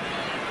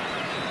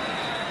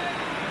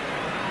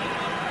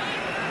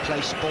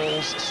 Place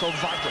balls so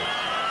vital.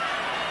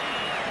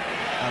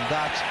 And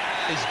that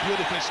is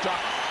beautifully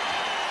struck.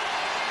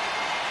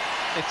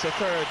 It's a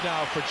third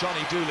now for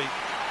Johnny Dooley.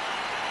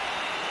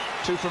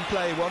 2 from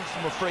play, 1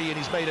 from a free, and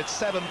he's made it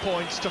 7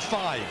 points to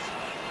 5.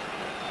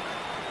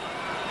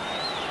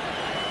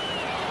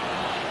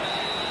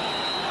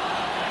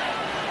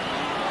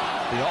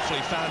 The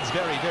Offaly fans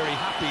very, very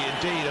happy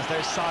indeed as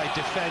their side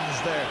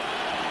defends their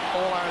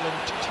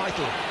All-Ireland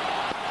title.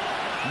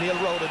 Neil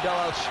Roda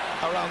now out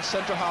around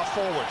centre-half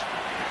forward.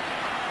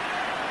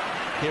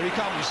 Here he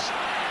comes.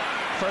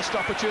 First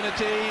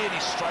opportunity, and he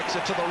strikes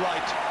it to the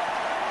right.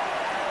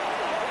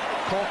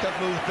 Cork have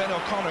moved Ben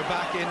O'Connor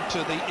back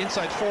into the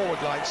inside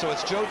forward line, so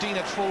it's Joe Dean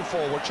at full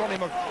forward, Johnny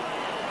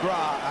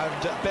McGrath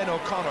and Ben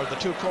O'Connor, the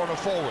 2 corner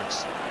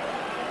forwards.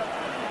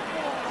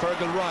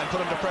 Fergal Ryan put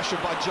under pressure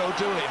by Joe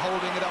Dooley,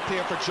 holding it up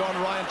here for John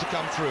Ryan to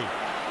come through.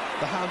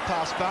 The hand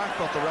pass back,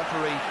 but the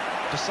referee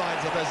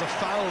decides that there's a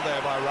foul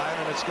there by Ryan,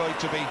 and it's going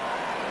to be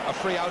a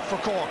free out for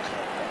Cork.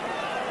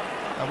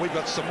 And we've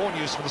got some more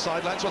news from the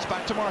sidelines, so it's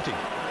back to Marty.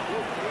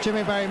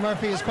 Jimmy Barry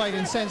Murphy is quite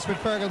incensed with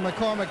Fergal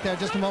McCormick there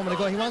just a moment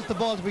ago. He wants the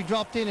ball to be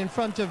dropped in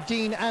front of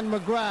Dean and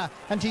McGrath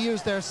and to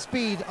use their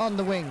speed on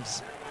the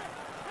wings.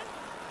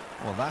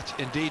 Well, that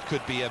indeed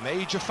could be a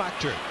major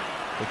factor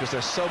because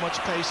there's so much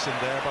pace in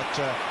there, but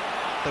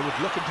they would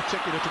look in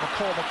particular to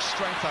McCormick's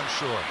strength, I'm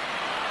sure.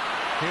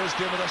 Here's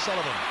Dermot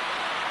O'Sullivan.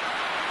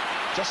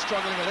 Just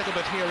struggling a little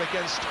bit here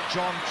against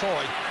John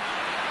Troy.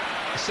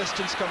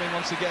 Assistance coming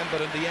once again, but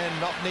in the end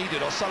not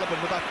needed.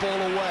 O'Sullivan with that ball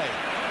away.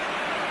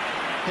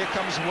 Here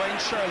comes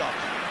Wayne Sherlock.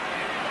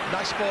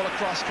 Nice ball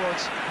across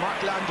towards Mark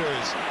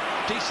Landers.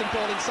 Decent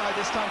ball inside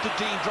this time to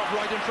Dean. Drop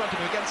right in front of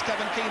him against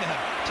Kevin Keenahan.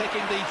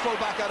 Taking the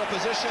fullback out of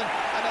position.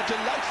 And a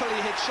delightfully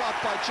hit shot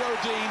by Joe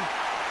Dean.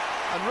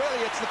 And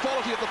really it's the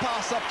quality of the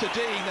pass up to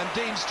Dean and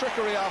Dean's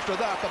trickery after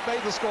that that made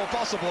the score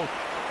possible.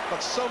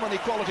 But so many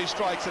quality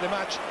strikes in a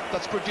match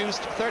that's produced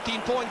 13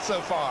 points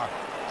so far.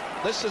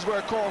 This is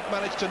where Cork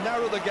managed to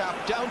narrow the gap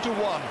down to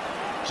 1.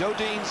 Joe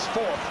Dean's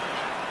 4th.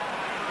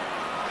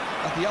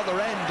 At the other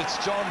end, it's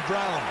John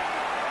Brown.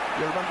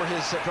 You remember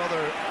his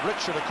brother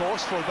Richard, of course,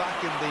 full back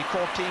in the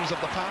Cork teams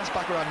of the past,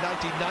 back around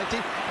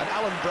 1990. And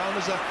Alan Brown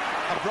is a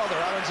brother.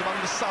 Alan's among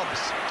the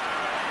subs.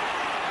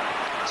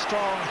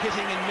 Strong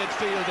hitting in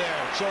midfield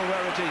there. Joe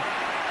Rarity,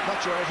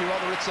 not Joe Rarity,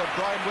 rather it's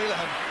Brian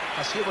Wheelahan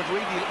as Hubert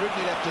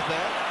Rigney left it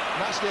there.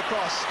 Nicely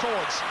across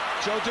towards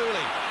Joe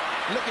Dooley.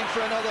 Looking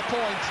for another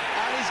point.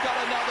 And he's got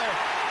another.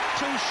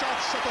 2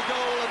 shots at the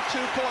goal and 2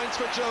 points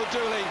for Joe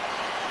Dooley.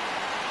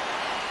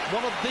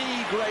 One of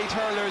the great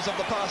hurlers of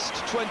the past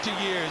 20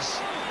 years.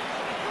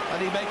 And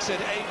he makes it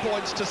 8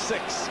 points to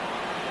 6.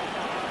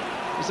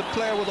 He's a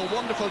player with a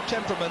wonderful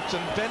temperament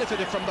and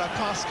benefited from that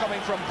pass coming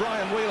from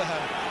Brian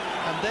Wheelahan.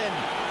 And then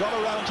got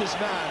around his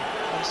man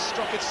and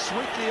struck it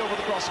sweetly over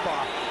the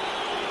crossbar.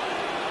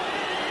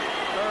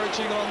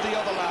 Urging on the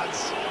other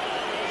lads.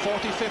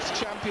 45th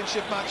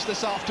championship match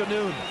this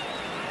afternoon.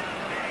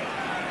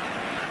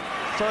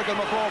 Fergal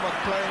McCormick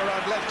playing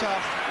around left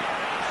half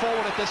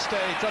forward at this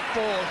stage. That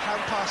ball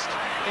hand passed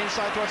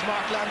inside towards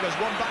Mark Landers,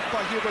 won back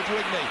by Hubert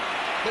Rigney.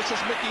 This is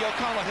Mickey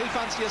O'Connell. He'll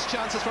fancy his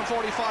chances from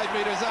 45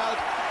 metres out,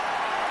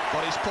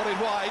 but he's put it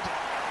wide.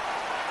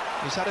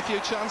 He's had a few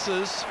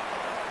chances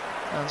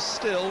and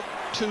still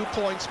 2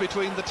 points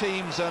between the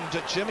teams, and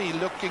Jimmy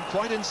looking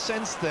quite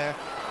incensed there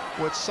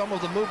with some of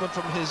the movement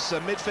from his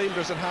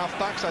midfielders and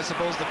half-backs, I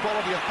suppose, the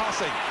quality of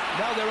passing.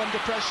 Now they're under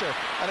pressure,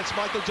 and it's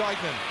Michael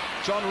Duignan.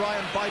 John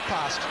Ryan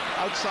bypassed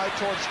outside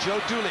towards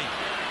Joe Dooley.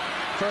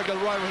 Fergal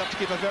Ryan will have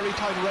to keep a very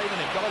tight rein on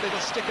him. Got a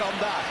little stick on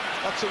that.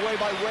 That's away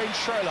by Wayne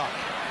Sherlock.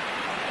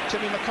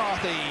 Timmy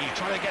McCarthy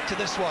trying to get to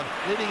this one,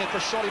 leaving it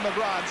for Shorty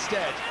McGrath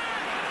instead.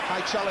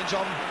 High challenge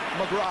on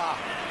McGrath,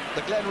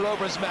 the Glen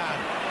Rovers man,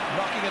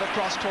 knocking it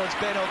across towards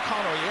Ben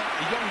O'Connor,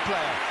 a young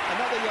player.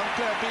 Another young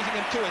player beating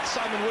him to it,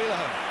 Simon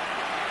Wheelahan.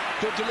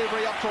 Good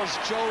delivery up towards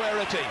Joe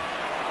Rarity.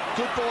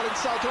 Good ball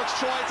inside towards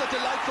Troy. It's a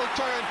delightful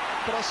turn,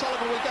 but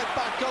O'Sullivan will get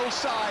back goal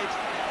side.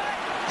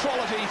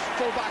 Quality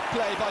full-back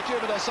play by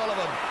Dermot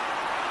O'Sullivan.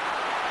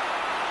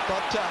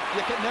 But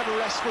you can never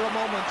rest for a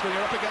moment when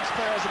you're up against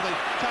players of the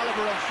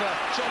calibre of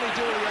Johnny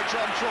Dooley or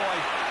John Troy.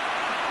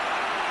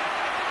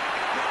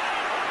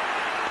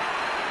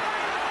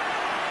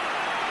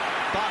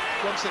 Back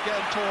once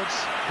again towards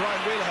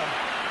Brian Wheelahan.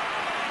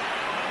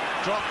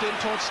 Dropped in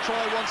towards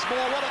Troy once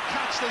more. What a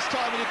catch this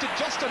time, and he did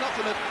just enough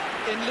in it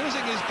in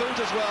losing his boot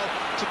as well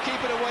to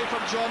keep it away from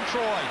John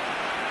Troy.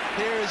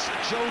 Here's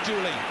Joe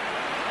Dooley.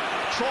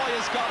 Troy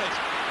has got it,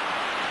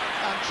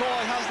 and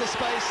Troy has the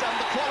space and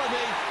the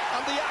quality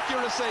and the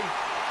accuracy.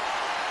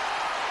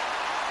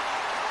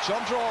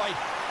 John Troy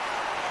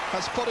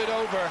has put it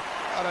over,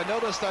 and I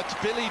noticed that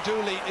Billy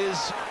Dooley is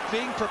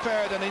being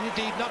prepared, and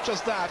indeed not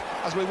just that,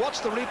 as we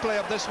watch the replay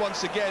of this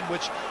once again,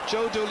 which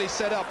Joe Dooley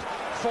set up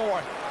for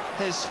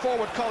his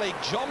forward colleague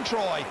John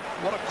Troy.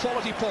 What a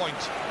quality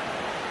point.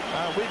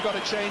 We've got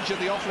a change in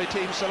the Offaly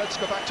team, so let's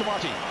go back to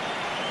Marty.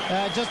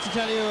 Just to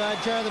tell you,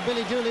 Ger, that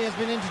Billy Dooley has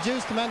been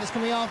introduced. The man that's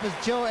coming off is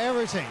Joe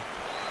Erity.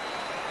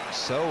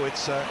 So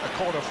it's a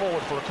corner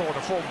forward for a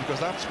corner forward, because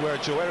that's where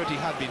Joe Erity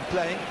had been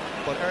playing,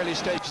 but early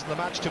stages in the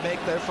match to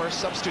make their first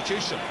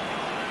substitution.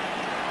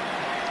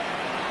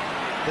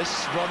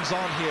 This runs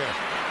on here.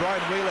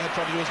 Brian Wheelahan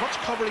trying to do as much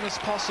covering as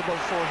possible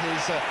for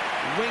his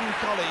wing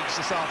colleagues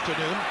this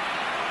afternoon.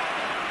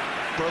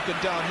 Broken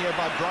down here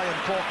by Brian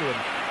Corcoran.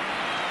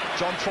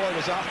 John Troy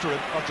was after him,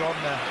 or John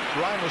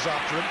Ryan was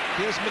after him.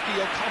 Here's Mickey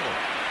O'Connell.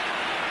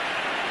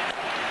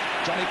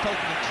 Johnny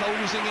Poulton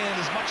closing in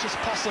as much as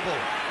possible.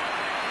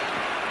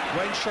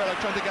 Wayne Sherlock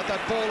trying to get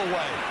that ball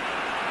away.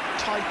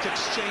 Tight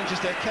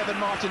exchanges there. Kevin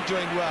Martin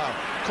doing well.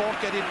 Cork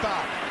get it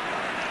back.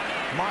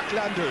 Mark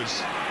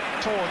Landers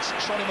towards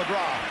Shonny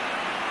McGrath.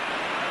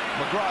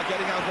 McGrath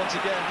getting out once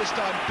again, this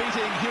time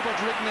beating Hubert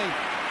Rigney.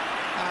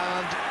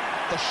 And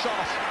the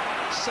shot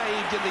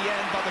saved in the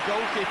end by the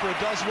goalkeeper. It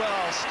does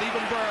well.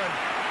 Stephen Byrne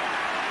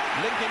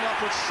linking up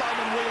with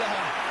Simon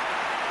Wheelahan.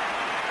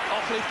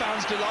 Offaly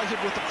fans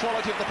delighted with the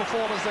quality of the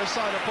performance their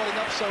side are putting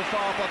up so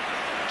far, but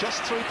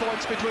just 3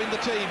 points between the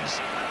teams.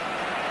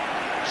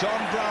 John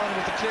Brown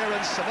with the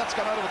clearance, and that's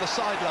gone out over the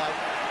sideline.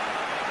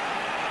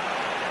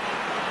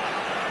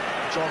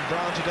 John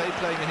Brown today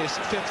playing in his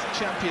 5th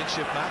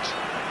championship match.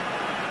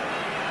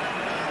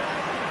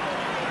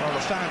 Well,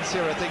 the fans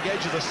here at the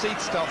edge of the seat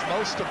stuff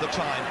most of the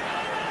time,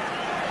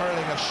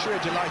 hurling of sheer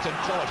delight and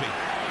quality.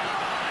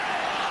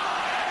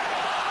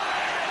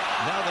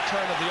 Now the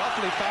turn of the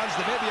Offaly fans.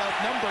 They may be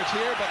outnumbered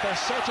here, but they're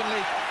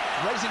certainly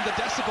raising the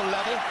decibel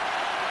level.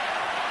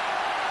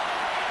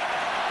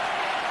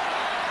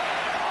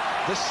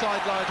 This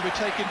sideline to be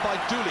taken by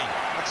Dooley.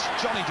 That's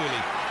Johnny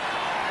Dooley.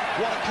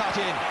 What a cut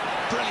in.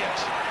 Brilliant.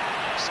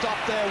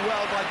 Stopped there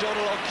well by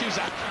Donal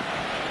O'Cusack.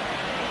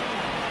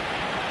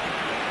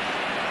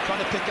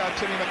 Trying to pick out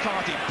Timmy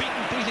McCarthy.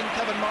 Beating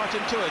Kevin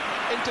Martin to it.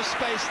 Into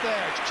space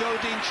there. It's Joe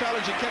Dean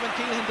challenging. Kevin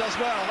Keelan does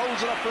well.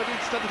 Holds it up for a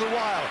little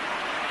while.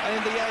 And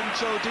in the end,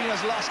 Joe Dean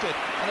has lost it.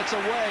 And it's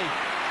away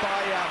by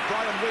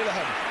Brian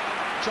Wheelahan.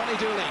 Johnny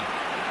Dooley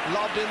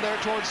lobbed in there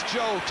towards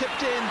Joe. Tipped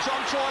in. John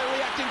Troy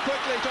reacting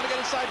quickly. Trying to get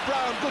inside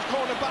Brown. Good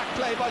corner back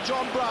play by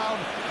John Brown.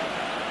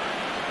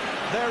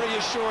 Very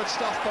assured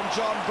stuff from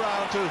John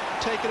Brown to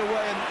take it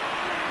away. And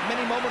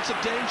many moments of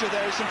danger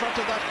there. He's in front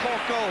of that Cork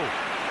goal.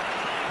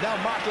 Now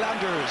Mark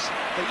Landers,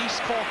 the East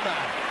Cork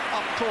man,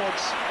 up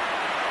towards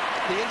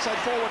the inside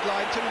forward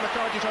line. Timmy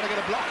McCarthy trying to get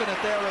a block in it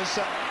there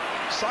as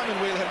Simon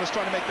Wheelahan was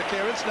trying to make the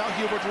clearance. Now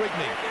Hubert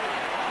Rigney.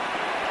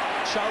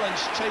 Challenge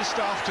chased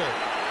after.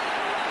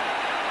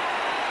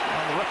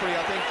 And the referee,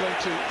 I think, going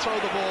to throw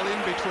the ball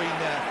in between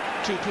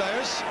two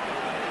players.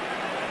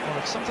 Well,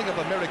 it's something of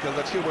a miracle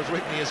that Hubert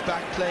Rigney is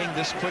back playing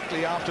this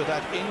quickly after that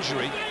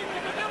injury,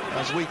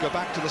 as we go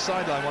back to the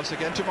sideline once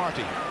again to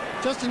Marty.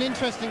 Just an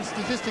interesting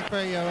statistic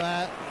for you.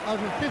 Out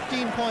of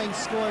 15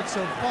 points scored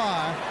so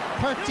far,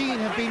 13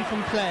 have been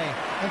from play.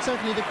 And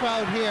certainly the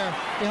crowd here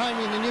behind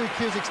me in the new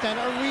Cusack stand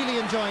are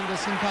really enjoying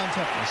this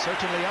encounter. They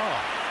certainly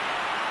are.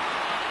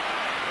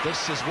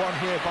 This is won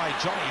here by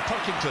Johnny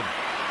Pilkington.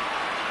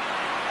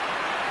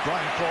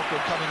 Brian Corcoran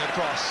coming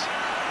across.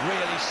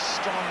 Really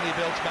strongly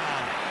built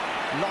man.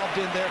 Lobbed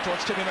in there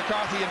towards Timmy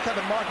McCarthy, and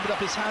Kevin Martin put up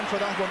his hand for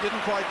that one.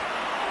 Didn't quite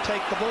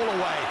take the ball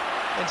away.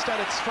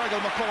 Instead, it's Fergal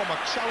McCormack,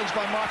 challenged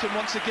by Martin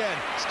once again.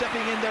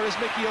 Stepping in there is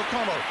Mickey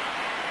O'Connell,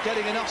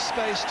 getting enough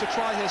space to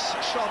try his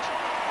shot,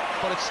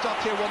 but it's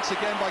stopped here once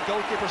again by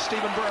goalkeeper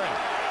Stephen Byrne.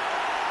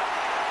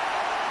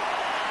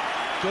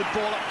 Good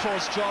ball up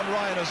towards John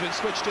Ryan, has been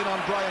switched in on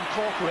Brian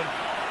Corcoran.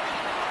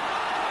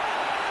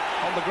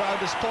 On the ground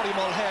is Paddy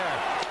Mulhare.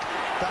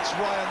 That's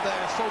Ryan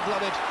there,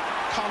 full-blooded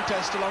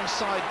contest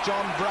alongside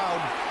John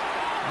Brown.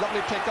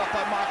 Lovely pick up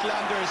by Mark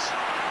Landers.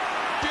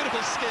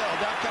 Beautiful skill.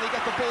 Now can he get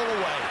the ball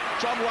away?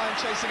 John Ryan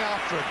chasing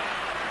after him.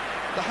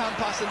 The hand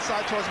pass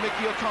inside towards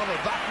Mickey O'Connell.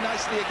 Back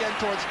nicely again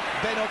towards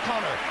Ben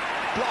O'Connor.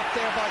 Blocked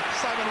there by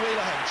Simon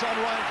Wheelahan. John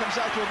Ryan comes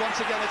out to it once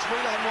again. It's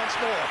Wheelahan once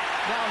more.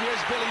 Now here's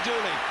Billy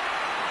Dooley.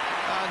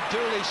 And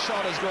Dooley's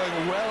shot is going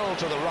well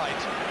to the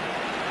right.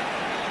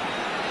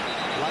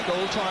 Like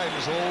old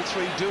times, all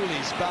three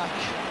Dooleys back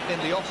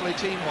in the Offaly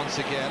team once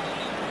again.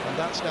 And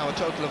that's now a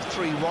total of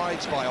 3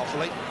 wides by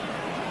Offaly.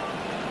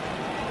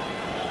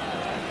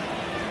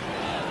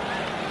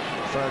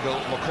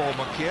 Fergal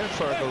McCormack here,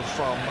 Fergal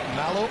from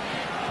Mallow.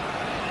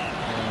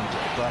 And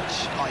that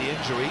eye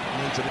injury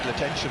needs a little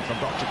attention from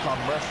Dr. Con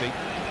Murphy.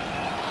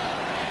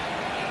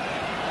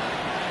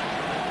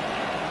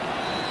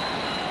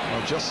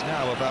 Well, just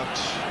now about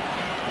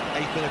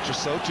 8 minutes or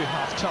so to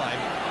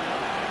half-time,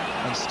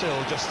 and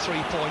still just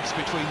 3 points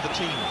between the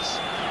teams.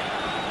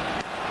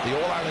 The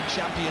All-Ireland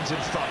champions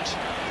in front.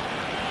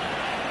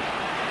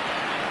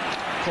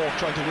 Cork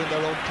trying to win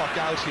their own puck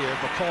out here.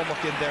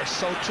 McCormack in there,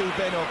 so too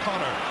Ben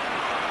O'Connor.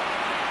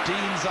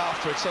 Dean's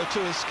after it, so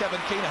too is Kevin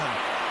Keenan.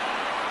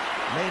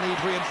 May need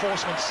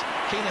reinforcements.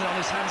 Keenan on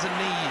his hands and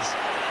knees.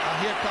 And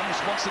here comes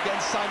once again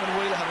Simon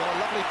Wheelahan. What a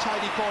lovely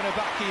tidy corner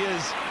back he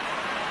is.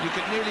 You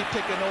could nearly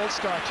pick an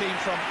all-star team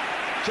from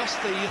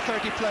just the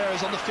 30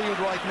 players on the field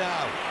right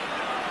now.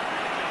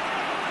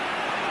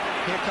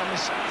 Here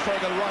comes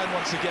Fergal Ryan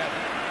once again.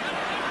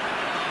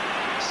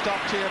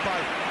 Stopped here by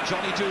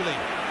Johnny Dooley.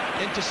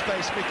 Into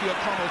space, Mickey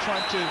O'Connell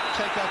trying to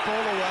take that ball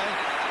away,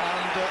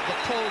 and the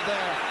pull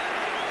there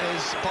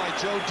is by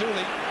Joe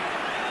Dooley.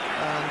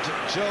 And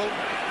Joe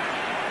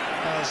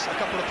has a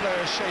couple of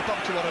players shape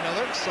up to one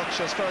another,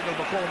 such as Fergal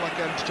McCormack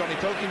and Johnny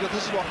Pilkington.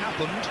 This is what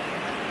happened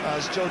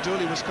as Joe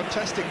Dooley was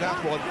contesting that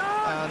one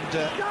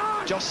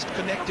and just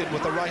connected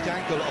with the right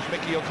ankle of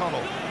Mickey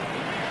O'Connell.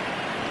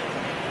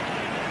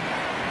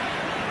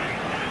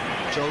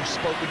 Joe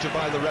spoken to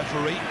by the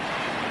referee.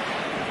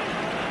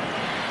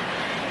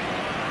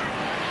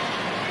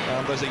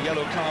 And there's a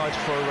yellow card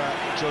for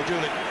Joe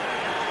Dooley.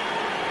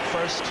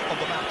 First of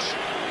the match.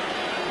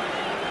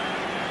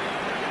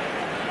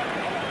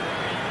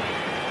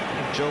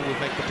 Joe would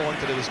make the point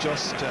that it was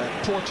just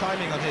poor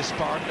timing on his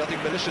part, nothing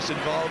malicious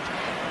involved,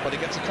 but he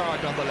gets a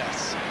card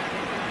nonetheless.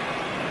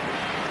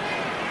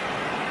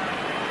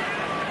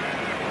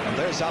 And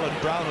there's Alan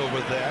Brown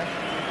over there,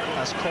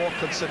 as Cork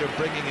considered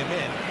bringing him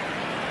in.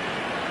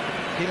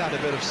 He'll add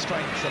a bit of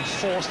strength and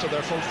force to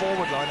their full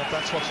forward line if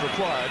that's what's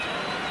required.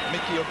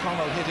 Mickey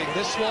O'Connell hitting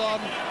this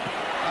one,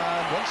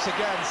 and once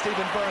again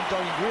Stephen Byrne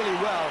doing really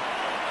well.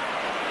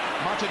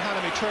 Martin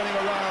Hannamy turning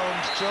around,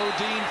 Joe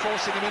Dean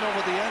forcing him in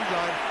over the end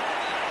line,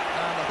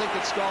 and I think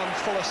it's gone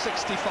full of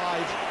 65.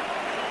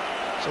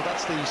 So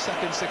that's the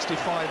second 65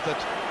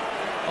 that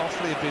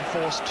Offaly have been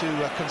forced to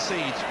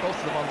concede, both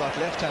of them on that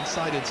left-hand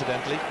side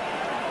incidentally.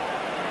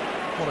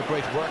 What a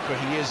great worker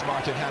he is,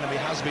 Martin Hannamy,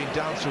 has been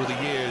down through the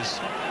years.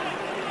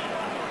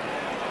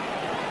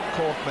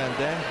 Cork men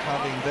then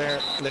having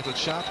their little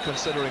chat,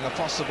 considering a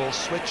possible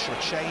switch or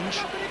change.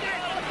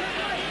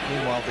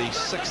 Meanwhile, the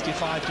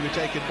 65 to be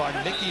taken by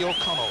Mickey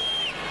O'Connell.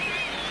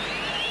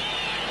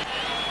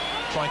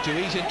 Trying to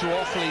eat into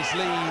Offaly's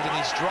lead, and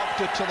he's dropped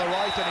it to the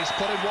right and he's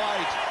put it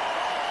wide.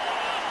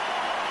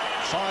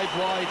 5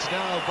 wides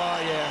now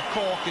by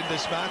Cork in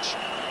this match,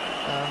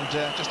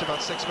 and just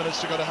about 6 minutes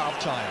to go to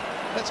half-time.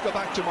 Let's go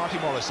back to Marty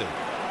Morrissey.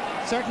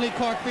 Certainly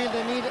Cork feel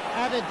they need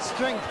added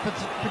strength,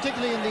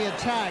 particularly in the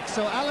attack.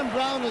 So Alan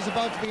Brown is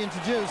about to be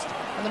introduced,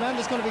 and the man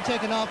that's going to be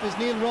taken off is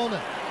Neil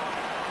Ronan.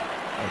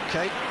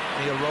 Okay,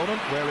 Neil Ronan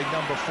wearing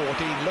number 14.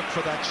 Look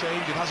for that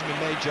change. It hasn't been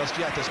made just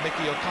yet as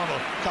Mickey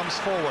O'Connell comes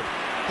forward.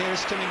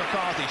 Here's Timmy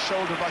McCarthy,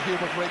 shouldered by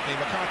Hubert Rigney.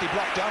 McCarthy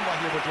blocked down by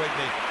Hubert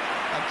Rigney.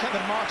 And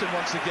Kevin Martin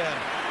once again.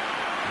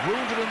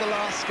 Wounded in the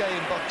last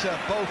game, but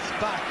both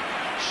back,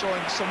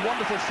 showing some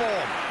wonderful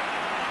form.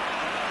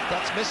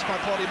 That's missed by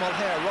Paddy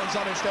Mulhare, runs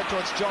on instead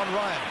towards John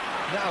Ryan.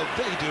 Now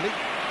Billy Dooley.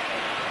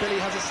 Billy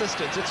has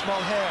assistance, it's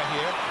Mulhare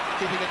here.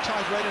 Keeping it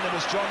tight right in, it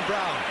was John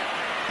Brown.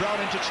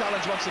 Brown into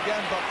challenge once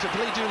again, but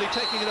Billy Dooley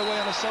taking it away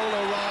on a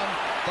solo run.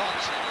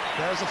 But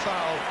there's a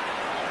foul.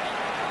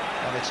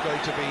 And it's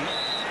going to be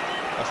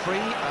a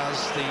free as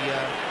the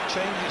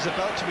change is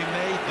about to be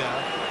made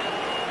now.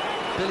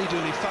 Billy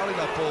Dooley fouling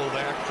that ball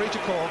there, free to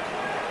Cork.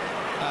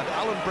 And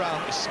Alan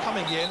Brown is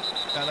coming in,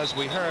 and as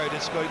we heard,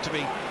 it's going to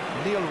be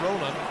Neil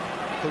Ronan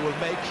who will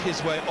make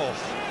his way off.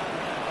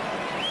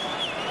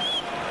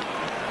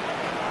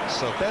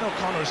 So Ben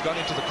O'Connor's gone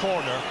into the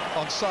corner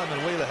on Simon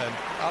Wheelahan.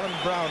 Alan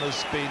Brown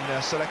has been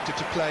selected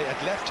to play at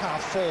left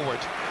half forward.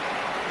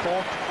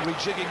 Cork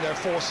rejigging their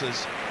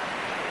forces,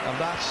 and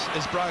that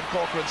is Brian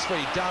Corcoran's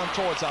free down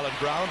towards Alan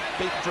Brown,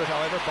 beaten for it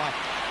however by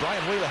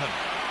Brian Wheelahan.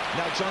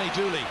 Now Johnny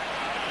Dooley,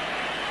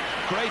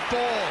 great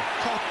ball,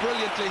 caught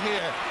brilliantly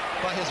here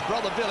by his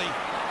brother Billy.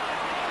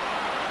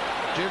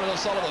 Jimmy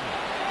O'Sullivan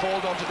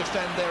called on to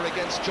defend there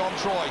against John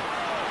Troy.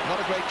 Not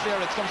a great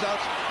clearance, comes out,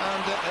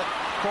 and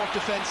Cork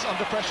defence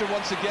under pressure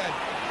once again.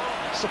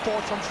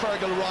 Support from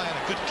Fergal Ryan,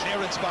 a good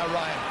clearance by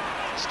Ryan.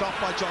 Stopped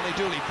by Johnny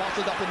Dooley,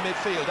 bottled up in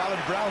midfield. Alan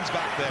Brown's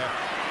back there.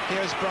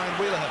 Here's Brian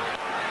Wheelahan.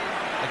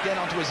 Again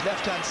onto his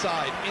left-hand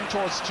side, in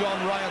towards John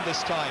Ryan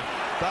this time.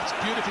 That's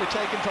beautifully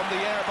taken from the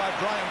air by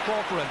Brian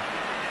Corcoran.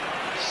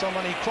 So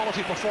many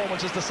quality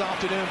performances this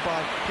afternoon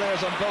by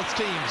players on both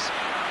teams.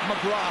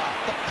 McGrath,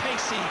 the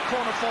pacey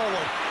corner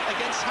forward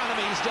against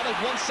Hannamy. He's done it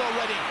once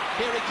already.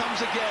 Here he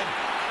comes again.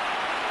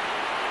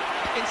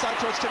 Inside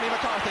towards Timmy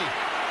McCarthy.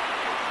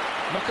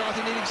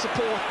 McCarthy needing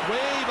support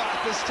way back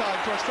this time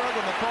towards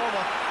Fergal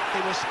McCormack.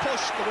 He was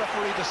pushed, the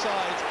referee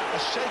decides. A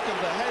shake of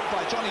the head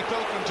by Johnny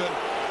Pilkington.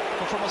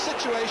 But from a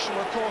situation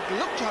where Cork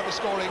looked to have a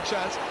scoring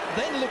chance,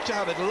 then looked to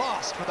have it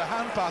lost with a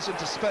hand pass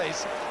into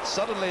space,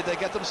 suddenly they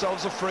get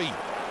themselves a free.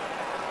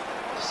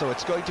 So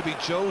it's going to be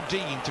Joe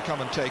Dean to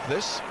come and take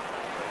this.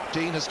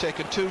 Dean has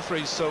taken 2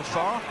 frees so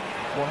far,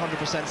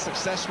 100%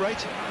 success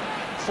rate,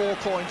 4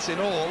 points in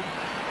all.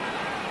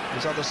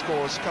 His other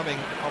scores coming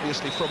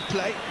obviously from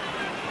play.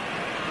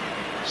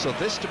 So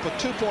this to put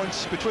 2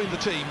 points between the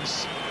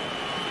teams,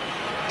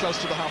 close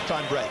to the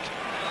half-time break.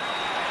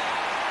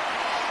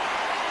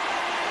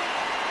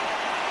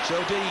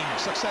 Joe Dean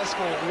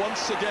successful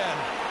once again.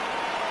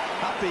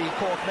 Happy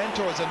Cork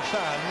mentors and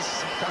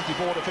fans. County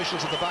board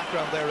officials in the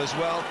background there as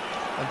well.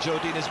 And Joe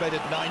Dean has made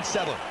it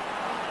 9-7.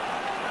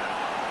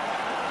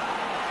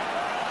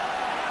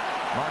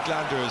 Mark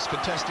Landers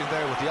contesting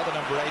there with the other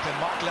number 8, and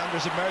Mark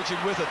Landers emerging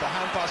with it. The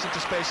hand pass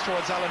into space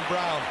towards Alan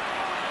Brown.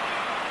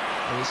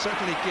 It will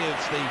certainly give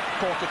the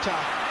Cork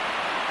attack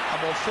a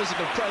more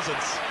physical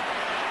presence.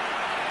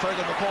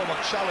 Fergal McCormack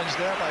challenged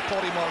there by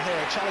Paddy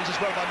Mulhare, challenged as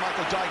well by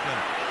Michael Dykeman.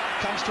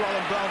 Comes to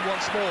Alan Brown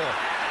once more.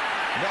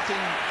 Nothing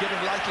given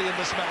lightly in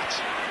this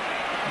match.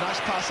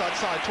 Nice pass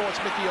outside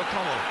towards Mickey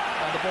O'Connell,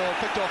 and the ball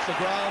picked off the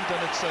ground, and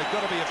it's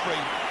going to be a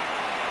free.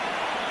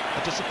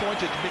 A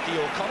disappointed Mickey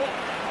O'Connell.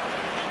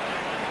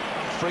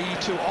 Free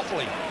to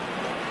Offaly.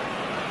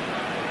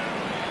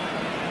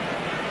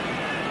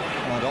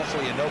 And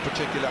Offaly in no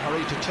particular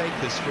hurry to take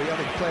this free. I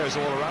think players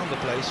all around the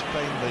place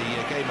playing the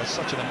game at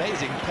such an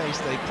amazing pace,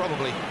 they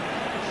probably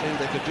feel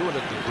they could do a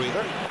little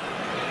breather.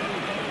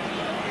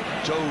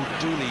 Joe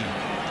Dooley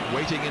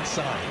waiting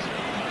inside.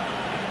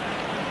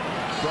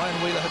 Brian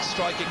Wheelahan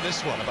striking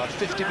this one about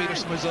 50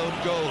 metres from his own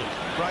goal.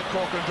 Brian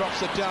Corcoran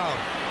drops it down.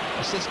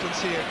 Assistance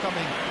here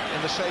coming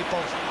in the shape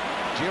of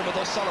Diarmuid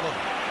O'Sullivan.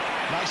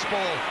 Nice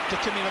ball to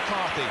Timmy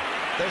McCarthy.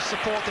 There's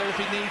support there if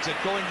he needs it.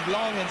 Going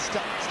long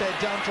instead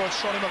down towards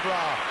Shawnee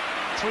McGrath.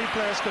 3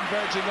 players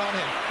converging on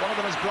him. One of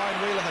them is Brian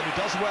Wheelahan, who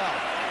does well.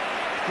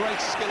 Great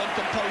skill and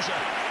composure.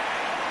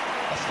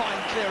 A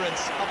fine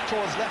clearance up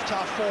towards left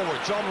half forward.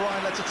 John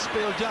Ryan lets it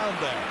spill down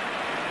there.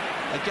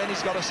 Again,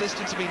 he's got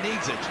assistance if he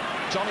needs it.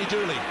 Johnny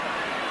Dooley,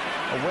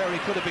 where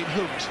he could have been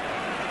hooked.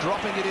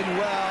 Dropping it in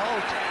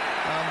well.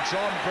 And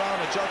John Brown,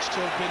 adjudged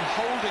to have been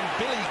holding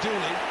Billy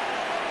Dooley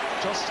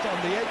just on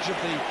the edge of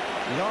the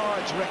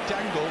large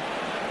rectangle.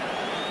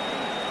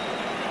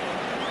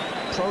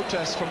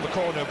 Protest from the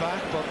corner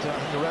back, but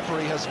the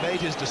referee has made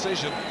his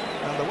decision,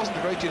 and there wasn't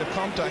a great deal of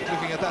contact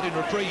looking at that in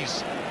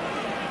reprise.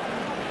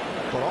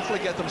 But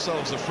Offaly get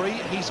themselves a free.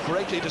 He's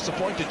greatly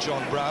disappointed,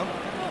 John Brown.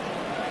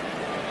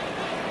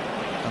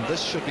 And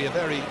this should be a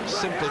very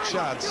simple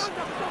chance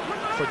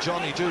for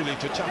Johnny Dooley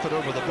to tap it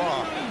over the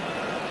bar.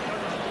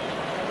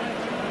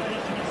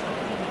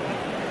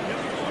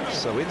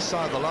 So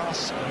inside the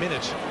last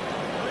minute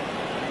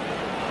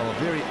of a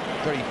very,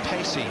 very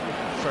pacey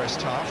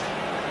first half.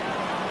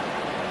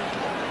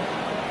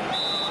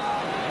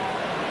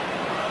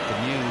 The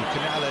new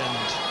canal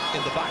end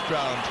in the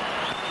background,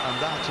 and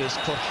that is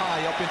put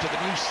high up into the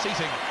new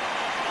seating.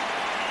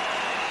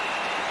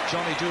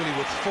 Johnny Dooley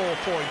with 4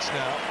 points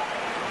now,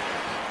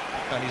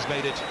 and he's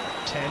made it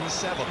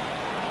 10-7.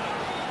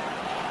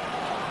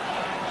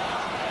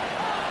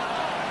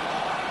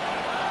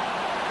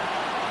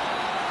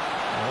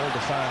 All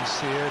the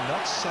fans here,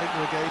 not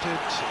segregated.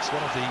 It's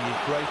one of the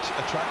great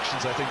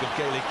attractions, I think, of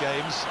Gaelic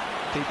games.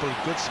 People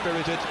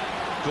good-spirited,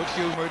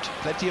 good-humoured,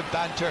 plenty of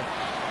banter,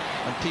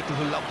 and people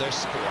who love their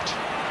sport.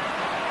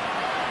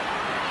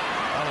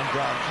 Alan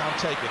Brown can't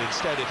take it.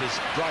 Instead, it is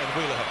Brian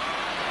Wheelahan.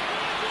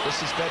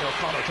 This is Ben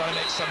O'Connor trying to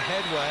make some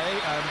headway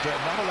and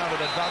not allowed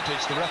an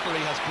advantage. The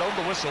referee has blown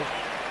the whistle,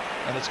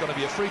 and it's going to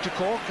be a free to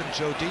Cork, and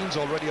Joe Dean's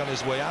already on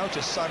his way out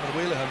as Simon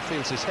Wheelahan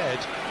feels his head.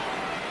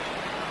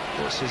 Of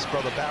course, his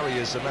brother Barry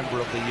is a member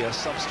of the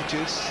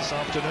substitutes this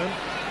afternoon.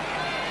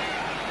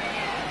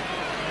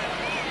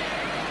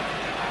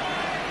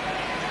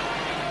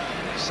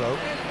 So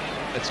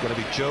it's going to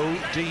be Joe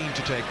Dean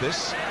to take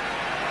this.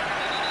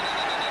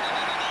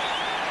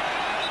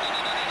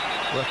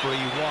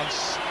 Referee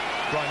wants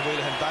Brian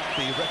Wheelahan back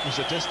the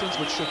requisite distance,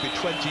 which should be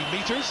 20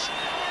 metres.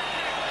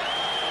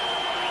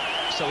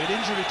 So in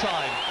injury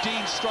time,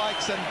 Dean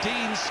strikes and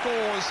Dean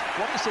scores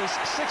what is his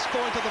 6th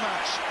point of the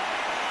match.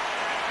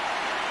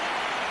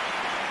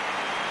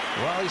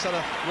 Well, he's had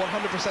a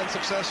 100%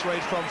 success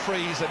rate from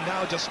frees, and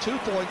now just 2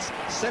 points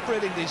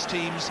separating these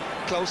teams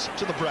close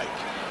to the break.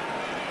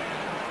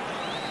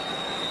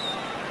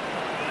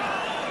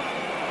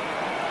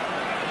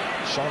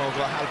 Sean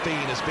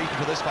O'Halpine is beaten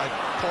for this by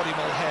Paddy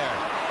Mulhare,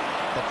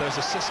 but there's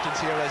assistance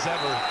here as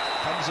ever.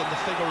 Comes in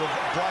the figure of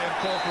Brian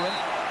Corcoran,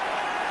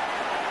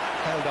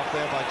 held up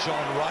there by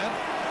John Ryan.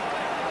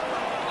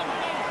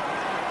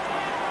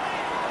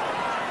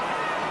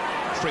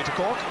 Free to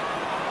Cork.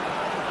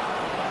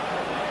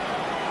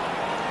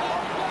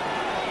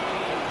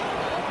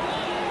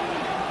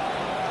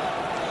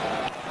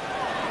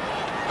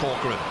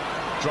 Corcoran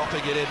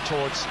dropping it in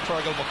towards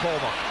Fergal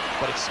McCormack,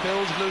 but it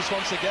spills loose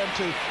once again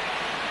to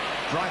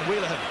Brian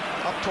Wheelahan,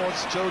 up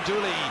towards Joe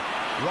Dooley.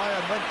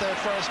 Ryan went there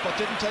first but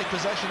didn't take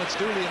possession. It's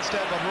Dooley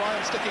instead, but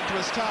Ryan sticking to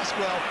his task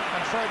well,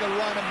 and Fergal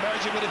Ryan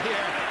emerging with it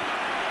here.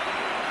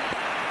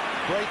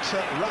 Great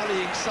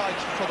rallying sight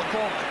for the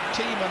Cork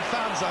team and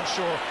fans, I'm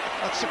sure.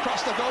 That's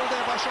across the goal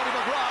there by Shawnee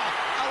McGrath.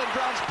 Alan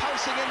Brown's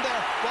pouncing in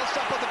there, well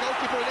stopped by the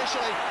goalkeeper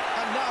initially,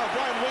 and now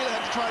Brian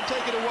Wheelahan to try and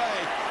take it away.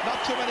 Not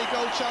too many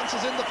goal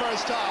chances in the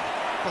first half,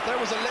 but there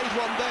was a late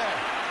one there.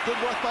 Good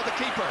work by the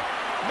keeper.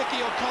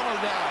 Mickey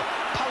O'Connell now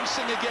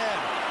pouncing again,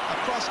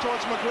 across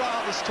towards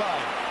McGrath this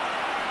time.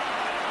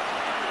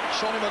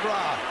 Shawnee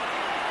McGrath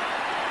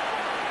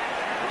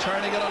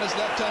turning it on his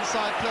left-hand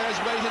side. Players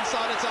wait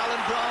inside. It's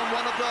Alan Brown,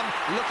 one of them,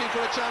 looking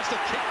for a chance to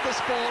kick this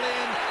ball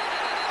in.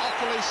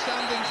 Offaly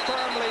standing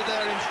firmly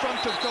there in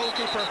front of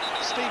goalkeeper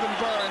Stephen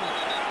Byrne,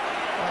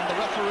 and the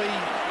referee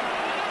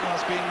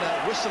has been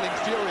whistling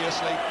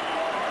furiously.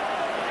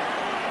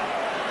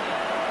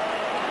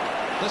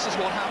 This is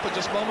what happened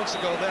just moments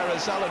ago there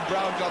as Alan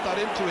Brown got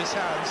that into his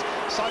hands.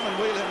 Simon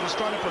Whelan was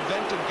trying to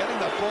prevent him getting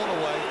that ball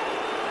away.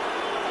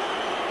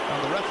 And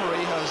the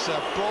referee has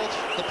brought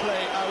the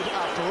play out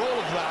after all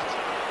of that.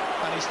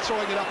 And he's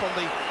throwing it up on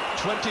the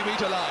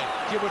 20-metre line.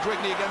 Hubert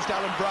Rigney against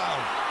Alan Brown.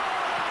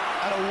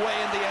 And away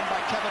in the end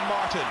by Kevin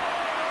Martin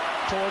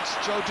towards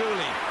Joe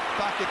Dooley.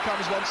 Back it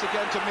comes once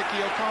again to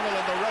Mickey O'Connell,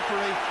 and the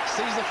referee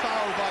sees a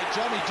foul by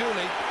Johnny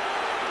Dooley.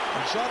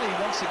 And Johnny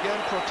once again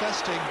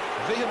protesting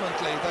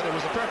vehemently that it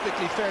was a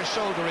perfectly fair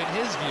shoulder in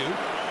his view.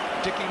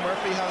 Dickie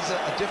Murphy has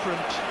a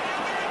different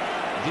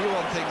view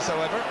on things,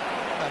 however,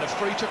 and a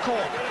free to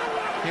Cork.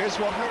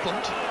 Here's what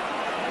happened.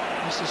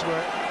 This is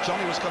where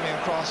Johnny was coming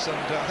across, and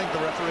I think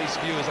the referee's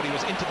view is that he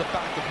was into the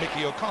back of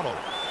Mickey O'Connell.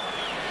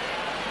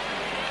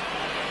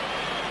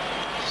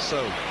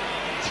 So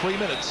 3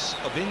 minutes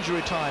of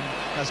injury time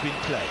has been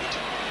played.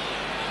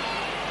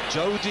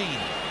 Joe Dean.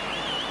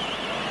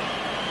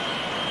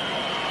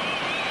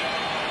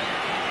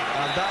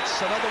 And that's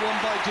another one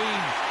by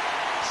Dean.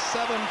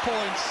 7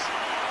 points,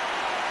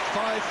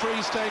 5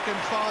 frees taken,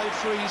 5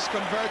 frees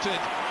converted.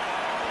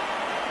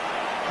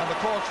 And the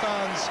Cork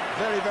fans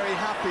very, very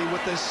happy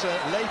with this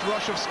late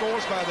rush of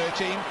scores by their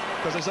team,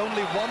 because there's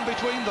only one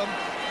between them.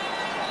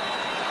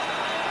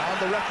 And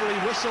the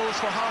referee whistles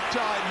for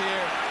half-time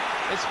here.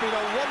 It's been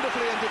a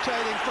wonderfully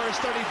entertaining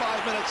first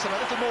 35 minutes and a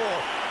little more.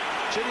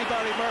 Jimmy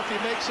Barry Murphy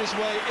makes his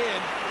way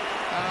in.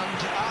 And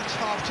at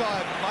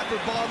half-time,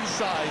 Michael Bond's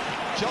side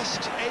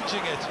just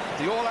edging it.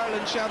 The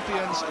All-Ireland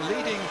champions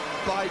leading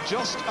by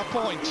just a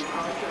point.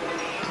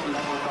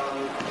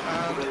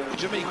 And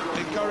Jimmy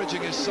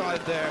encouraging his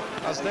side there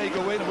as they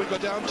go in, and we'll go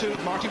down to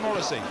Marty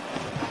Morrissey.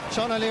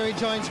 Sean O'Leary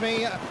joins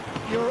me.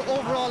 Your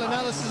overall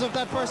analysis of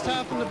that first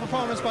half and the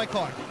performance by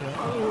Cork.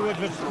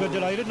 We're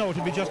delighted now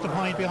to be just a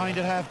point behind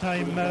at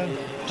half-time.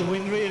 The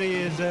win really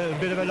is a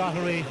bit of a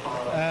lottery.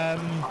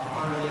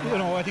 You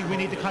know, I think we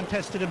need to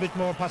contest it a bit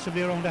more,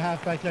 possibly around the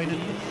half-back line,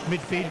 and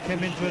midfield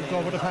came into it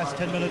over the past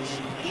 10 minutes.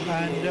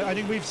 And I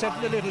think we've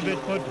settled a little bit,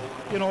 but,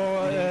 you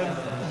know,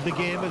 the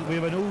game, we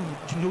have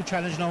a new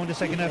challenge now in the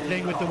second half,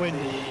 playing with the wind,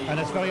 and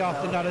it's very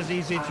often not as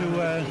easy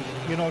to,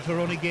 you know, to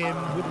run a game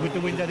with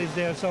the wind that is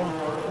there. So,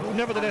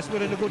 nevertheless,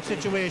 we're in a good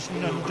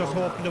situation and just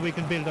hoping that we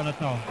can build on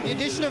it now. The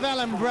addition of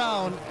Alan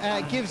Brown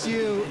gives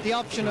you the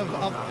option of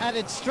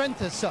added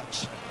strength as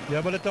such.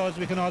 Yeah, well, it does.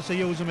 We can also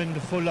use him in the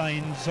full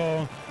line,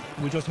 so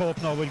we just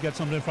hope now we'll get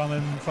something from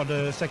him for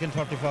the second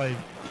 35.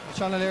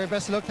 Sean O'Leary,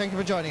 best of luck. Thank you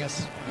for joining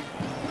us.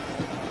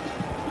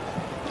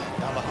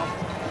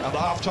 And the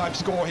half-time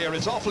score here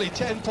is Offaly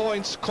 10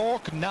 points,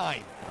 Cork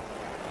 9.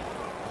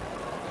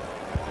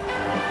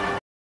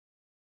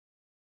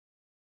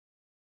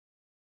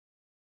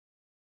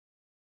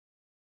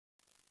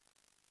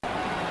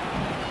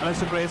 And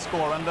it's a great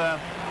score, and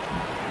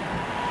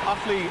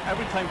Offaly,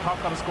 every time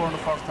Cork got a score in the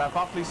first half,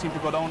 Offaly seemed to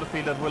go down the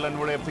field at will and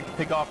were able to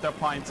pick off their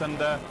points,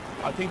 and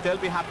I think they'll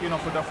be happy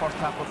enough with their first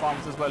half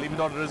performance as well, even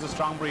though there is a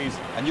strong breeze.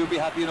 And you'll be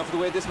happy enough with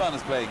the way this man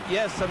is playing?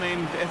 Yes, I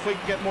mean, if we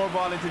can get more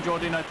ball into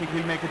Jodine, I think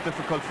he'll make it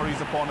difficult for his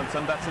opponents,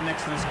 and that's an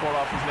excellent score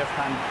off his left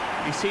hand.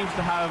 He seems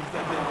to have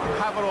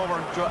it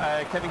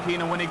over Kevin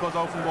Keenan when he goes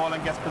out from ball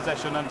and gets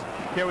possession, and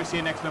here we see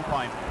an excellent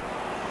point.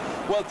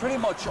 Well, pretty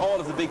much all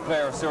of the big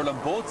players, Cyril, on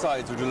both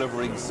sides are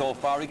delivering so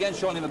far. Again,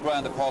 Sean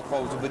McGrath, the Cork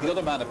forwards, but the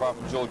other man apart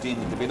from Joe Dean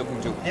to be looking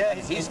to. Yeah,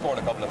 he's scored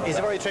a couple of them. He's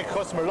a very tricky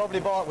customer.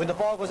 Lovely ball. When the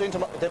ball goes into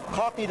the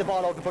Cork need the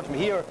ball out in front of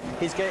him. Here,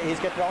 he's getting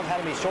around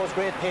hand him. He shows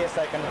great pace,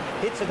 like, and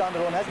hits it on the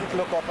run, has to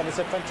look up, and it's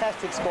a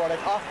fantastic score.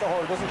 Like off the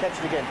hole, doesn't catch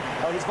it again.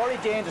 Now he's very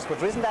dangerous, but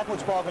there isn't that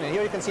much ball going in.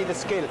 Here you can see the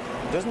skill.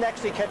 Doesn't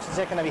actually catch the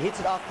second time. He hits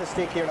it off the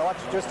stick here. Now watch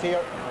just here.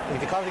 If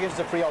he comes against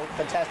a free out,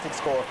 fantastic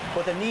score.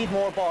 But they need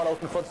more ball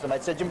out in front of them.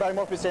 I'd say Jim Barry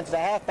Murphy sent to the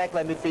half back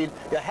line midfield.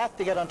 You have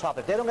to get on top.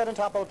 If they don't get on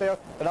top out there,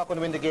 they're not going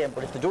to win the game.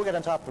 But if they do get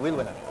on top, they will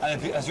win it.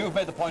 And as you've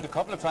made the point a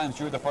couple of times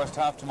during the first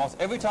half, Tomas,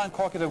 every time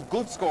Cork had a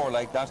good score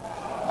like that,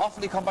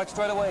 Offaly come back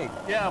straight away.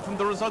 Yeah, from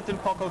the resulting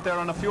puck out there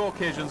on a few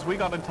occasions, we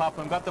got on top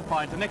and got the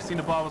point. The next thing,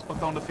 the ball was put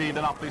down the field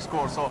and Offaly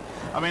scored. So,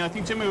 I mean, I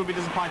think Jimmy will be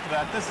disappointed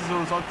that this is a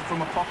result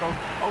from a puck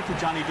out to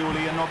Johnny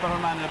Dooley, and no better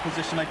man in a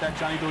position like that,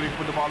 Johnny Dooley, to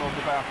put the ball over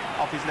the bar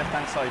off his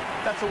left-hand side.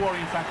 That's a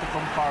worrying factor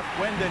from Cork.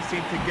 When they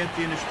seem to get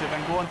the initiative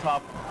and go on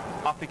top,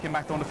 Offaly came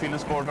back down the field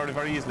and scored very,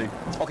 very easily.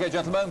 OK,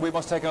 gentlemen, we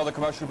must take another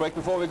commercial break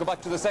before we go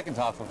back to the second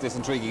half of this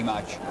intriguing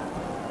match.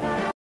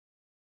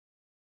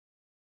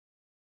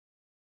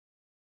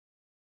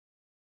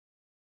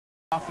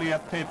 Offaly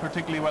have played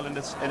particularly well in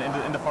the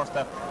first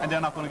half, and they're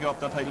not going to give up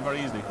their title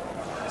very easily.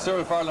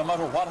 Cyril Farrell, no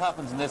matter what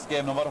happens in this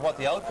game, no matter what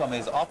the outcome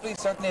is, Offaly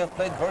certainly have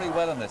played very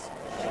well in this.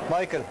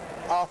 Michael,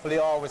 Offaly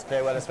always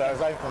play well as far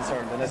as I'm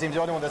concerned, and I seem the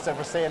only one that's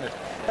ever saying it.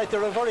 Like,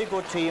 they're a very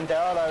good team, they're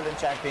All-Ireland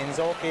champions.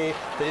 OK,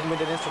 they didn't win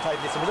the Leinster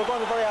title, but they're going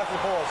to be very hard to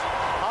oppose.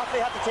 Offaly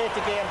have to take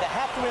the game. They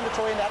have to win the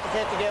throw-in. They have to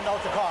take the game now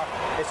to Cork.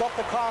 It's up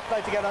to Cork now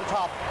to get on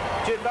top.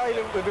 Barry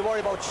will be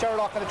worried about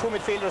Sherlock and the two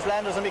midfielders,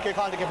 Landers and Mickey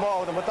O'Connell, to get more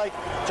out of them. But like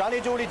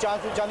Johnny Dooley,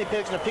 Johnny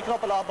Pilkington are picking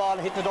up a lot of ball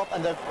and hitting it up,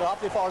 and the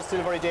Offaly forward is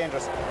still very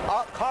dangerous.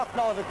 Cork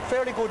now have a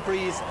fairly good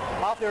breeze.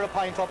 Offaly are a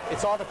pint up.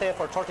 It's all to play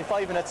for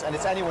 35 minutes, and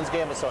it's anyone's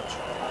game as such.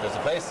 There's a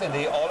place in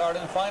the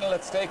All-Ireland final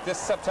at stake this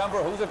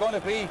September. Who's it going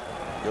to be?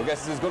 Your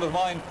guess is as good as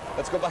mine.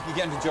 Let's go back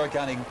again to Joy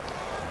Canning.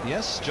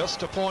 Yes,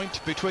 just a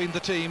point between the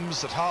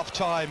teams at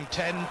half-time,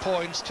 10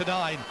 points to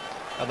 9.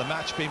 And the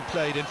match being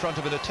played in front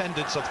of an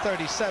attendance of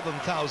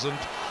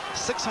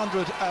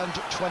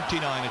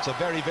 37,629. It's a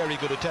very, very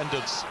good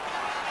attendance.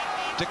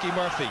 Dickie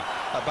Murphy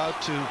about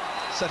to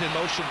set in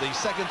motion the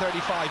second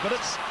 35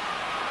 minutes.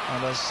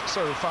 And as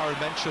Cyril Farrell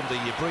mentioned,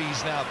 the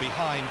breeze now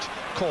behind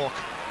Cork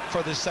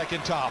for the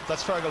second half.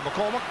 That's Fergal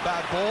McCormack,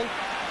 bad ball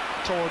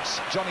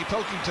towards Johnny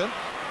Pilkington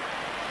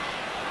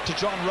to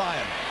John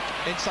Ryan.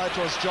 Inside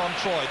towards John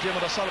Troy.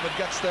 Diarmuid O'Sullivan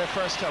gets there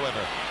first,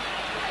 however.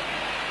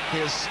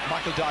 Here's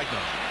Michael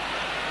Dignam.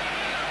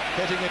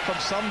 Hitting it from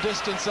some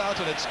distance out,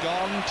 and it's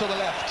gone to the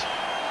left.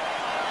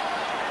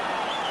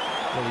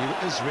 Well, he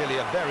is really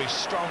a very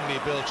strongly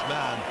built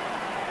man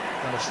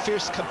and a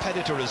fierce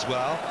competitor as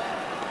well.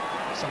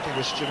 Something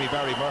which Jimmy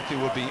Barry Murphy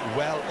would be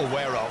well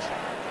aware of.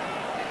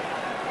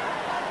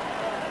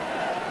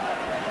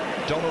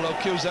 Donald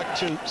O'Cusack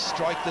to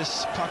strike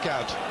this puck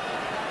out.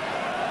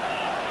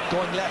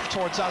 Going left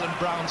towards Alan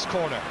Brown's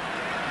corner.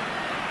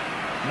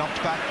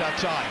 Knocked back that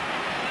time.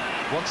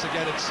 Once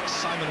again, it's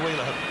Simon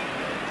Wheelahan.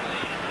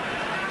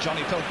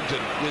 Johnny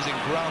Pilkington using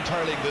ground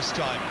hurling this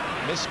time.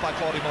 Missed by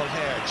Paudie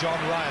Mulhare. John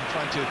Ryan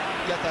trying to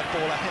get that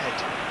ball ahead.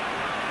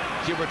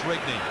 Hubert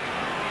Rigney.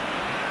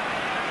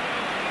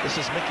 This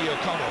is Mickey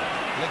O'Connell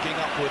linking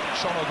up with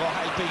Sean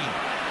O'Gorhalpine.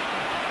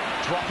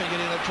 Dropping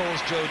it in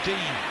towards Joe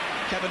Dean.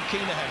 Kevin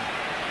Keenahan.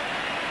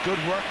 Good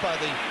work by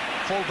the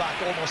fullback,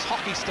 almost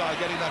hockey style,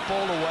 getting that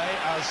ball away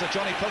as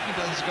Johnny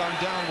Pilkington has gone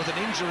down with an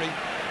injury.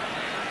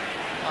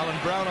 Alan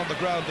Brown on the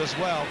ground as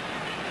well.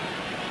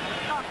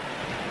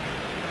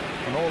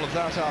 And all of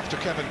that after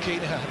Kevin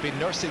Keenahan had been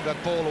nursing that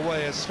ball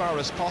away as far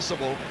as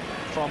possible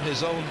from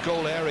his own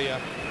goal area.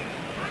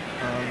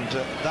 And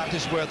that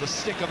is where the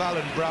stick of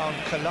Alan Brown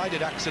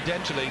collided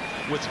accidentally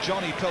with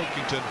Johnny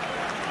Pilkington.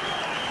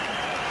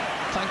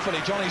 Thankfully,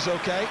 Johnny's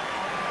okay.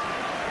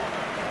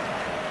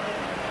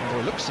 Although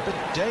he looks a bit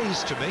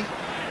dazed to me.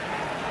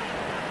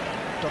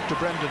 Dr.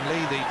 Brendan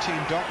Lee, the team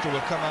doctor,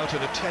 will come out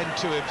and attend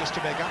to him just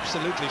to make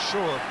absolutely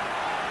sure.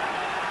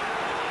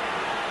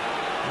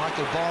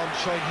 Michael Bond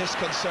showing his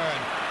concern.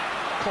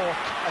 Cork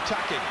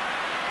attacking.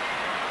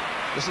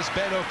 This is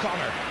Ben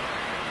O'Connor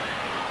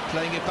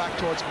playing it back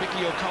towards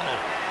Mickey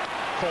O'Connell.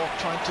 Cork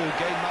trying to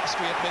gain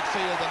mastery at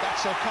midfield, and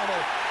that's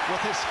O'Connell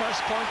with his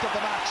first point of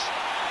the match.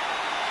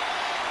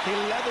 He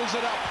levels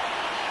it up.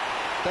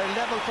 They're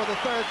level for the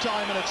third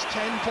time, and it's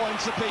 10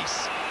 points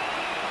apiece.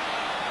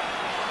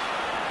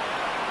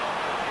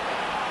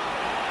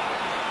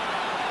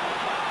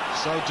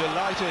 So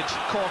delighted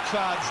Cork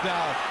fans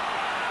now.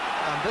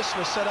 And this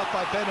was set up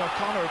by Ben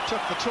O'Connor.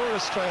 Took the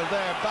tourist trail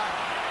there back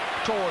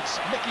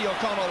towards Mickey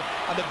O'Connell,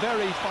 and a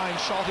very fine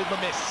shot in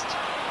the mist.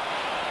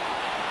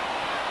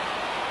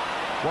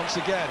 Once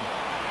again,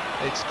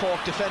 it's Cork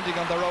defending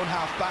on their own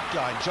half-back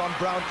line. John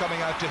Brown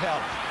coming out to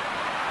help.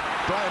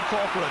 Brian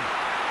Corcoran.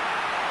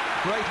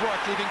 Great work,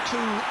 leaving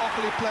two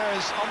Offaly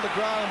players on the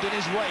ground in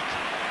his wake.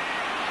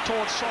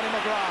 Towards Shawnee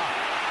McGrath.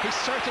 He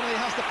certainly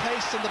has the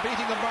pace and the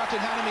beating of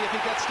Martin Hannamy if he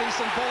gets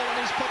decent ball, and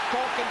he's put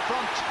Cork in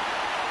front.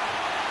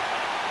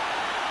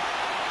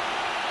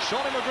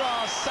 Shawnee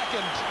McGrath's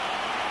second.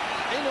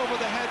 In over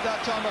the head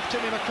that time of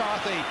Timmy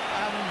McCarthy,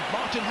 and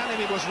Martin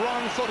Hannamy was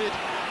wrong-footed,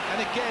 and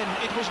again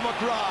it was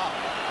McGrath,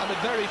 and a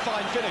very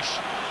fine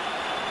finish.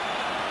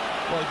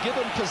 Well,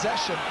 given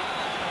possession,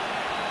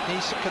 he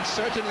can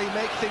certainly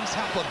make things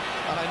happen,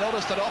 and I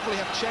noticed that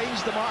Offaly have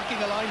changed the marking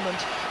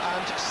alignment,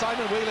 and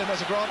Simon Whelan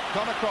has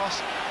gone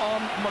across on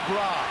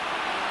McGrath.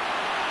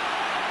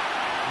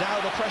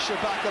 Now the pressure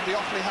back on the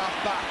Offaly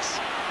half-backs.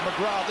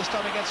 McGrath this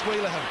time against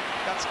Wheelahan.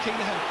 That's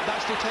Keenahan,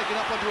 nicely taken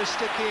up onto his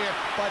stick here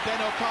by Ben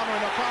O'Connor,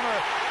 and O'Connor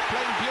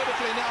playing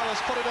beautifully now has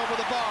put it over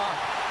the bar.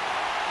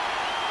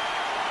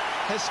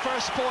 His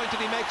first point,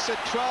 and he makes it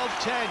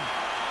 12-10.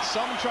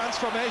 Some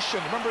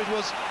transformation. Remember, it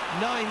was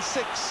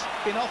 9-6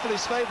 in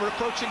Offaly's favour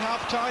approaching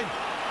half-time.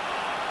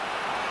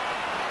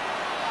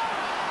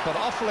 But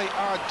Offaly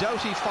are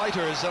doughty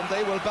fighters, and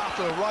they will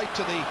battle right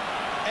to the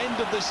end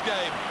of this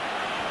game.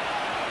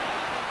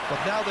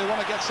 But now they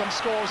want to get some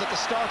scores at the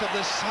start of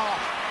this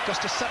half, just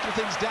to settle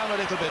things down a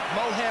little bit.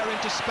 Mulhare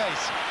into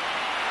space.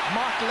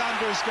 Mark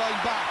Landers going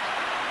back.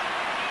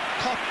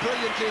 Cut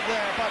brilliantly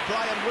there by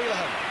Brian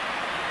Wheelahan.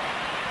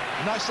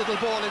 Nice little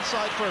ball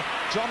inside for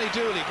Johnny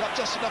Dooley. Got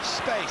just enough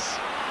space.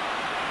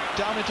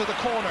 Down into the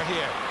corner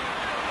here.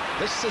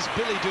 This is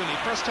Billy Dooley,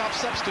 first half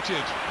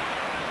substitute.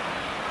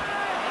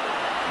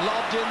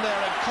 Lobbed in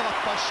there and caught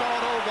by Sean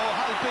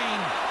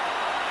O'Gorhalpine.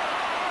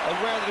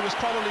 Aware that he was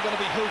probably going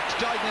to be hooked.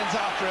 Dignan's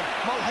after him.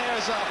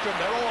 Mulhare's after him.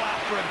 They're all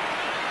after him.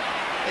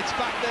 It's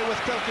back there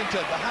with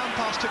Pilkington. The hand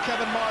pass to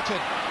Kevin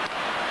Martin.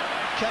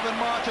 Kevin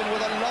Martin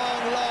with a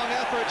long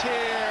effort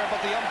here,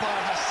 but the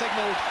umpire has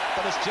signalled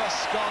that it's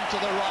just gone to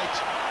the right.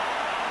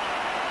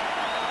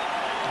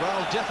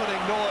 Well,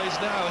 deafening noise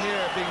now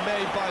here being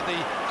made by the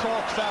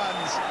Cork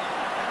fans.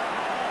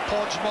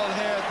 Podge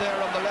Mulher there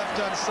on the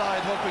left-hand side,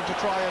 hoping to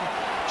try and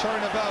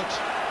turn about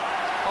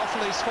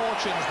Offaly's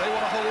fortunes. They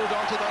want to hold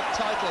on to that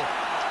title.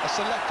 A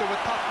selector with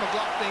Pat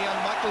McLaughlin and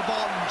Michael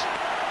Bond.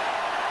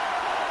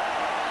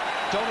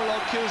 Donald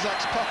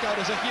O'Cusack's puck out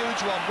is a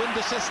huge one, wind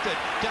assisted,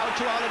 down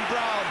to Alan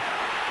Brown,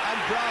 and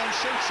Brown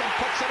shoots and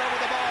puts it over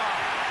the bar.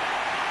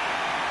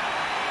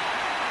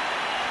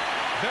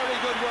 Very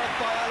good work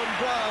by Alan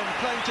Brown,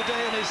 playing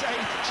today in his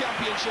 8th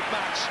championship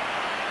match.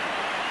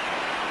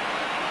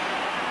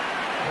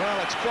 Well,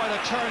 it's quite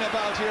a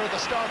turnabout here at the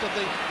start of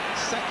the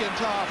second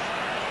half.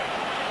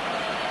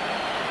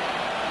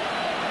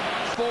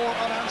 4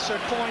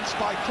 unanswered points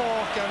by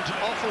Cork, and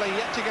Offaly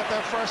yet to get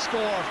their first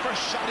score,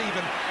 first shot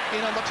even,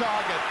 in on the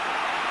target.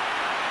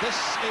 This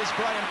is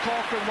Brian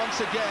Corcoran once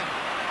again,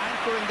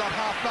 anchoring that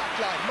half-back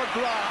line.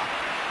 McGrath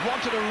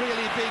wanted a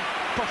really big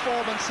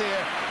performance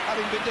here,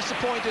 having been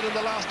disappointed in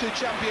the last 2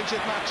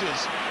 championship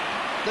matches.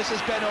 This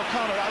is Ben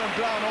O'Connor, Alan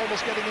Brown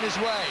almost getting in his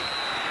way.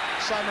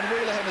 Simon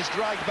Wheelahan is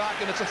dragged back,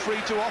 and it's a free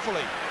to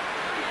Offaly.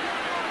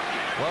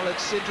 Well,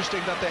 it's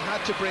interesting that they had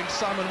to bring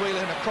Simon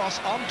Wheelahan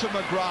across onto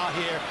McGrath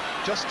here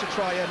just to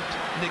try and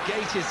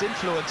negate his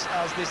influence,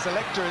 as the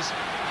selectors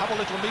have a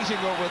little meeting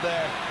over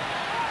there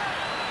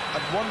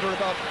and wonder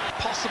about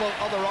possible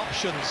other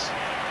options.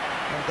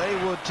 And they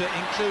would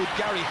include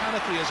Gary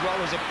Hanafy as well,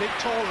 as a big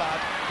tall lad,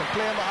 can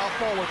play on the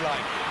half-forward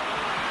line.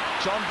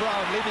 John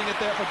Brown leaving it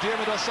there for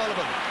Diarmuid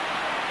O'Sullivan.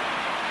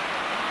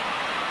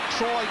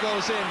 Troy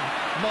goes in,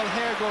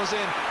 Mulher goes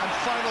in, and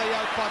finally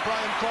out by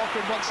Brian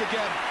Corcoran once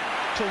again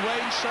to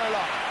Wayne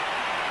Sherlock.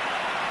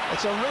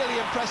 It's a really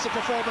impressive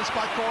performance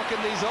by Cork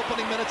in these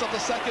opening minutes of the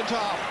second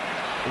half.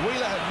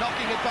 Wheelahan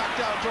knocking it back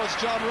down towards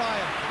John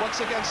Ryan, once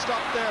again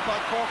stopped there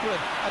by Corcoran,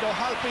 and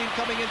O'Halpine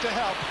coming in to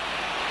help.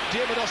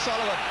 Diarmuid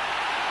O'Sullivan,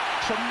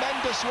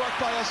 tremendous work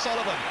by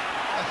O'Sullivan,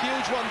 a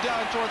huge one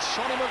down towards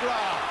Seanie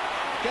McGrath,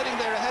 getting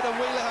there ahead of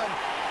Wheelahan,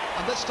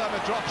 and this time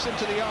it drops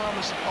into the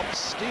arms of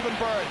Stephen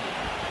Byrne.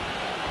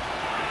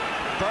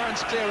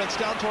 Byrne's clearance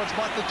down towards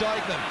Michael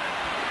Duignan.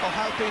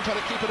 O'Halpine trying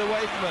to keep it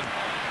away from him.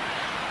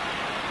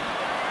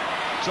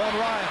 John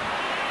Ryan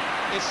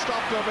is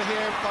stopped over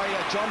here by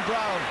John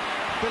Brown.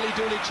 Billy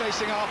Dooley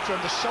chasing after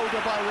him. The shoulder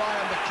by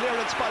Ryan, the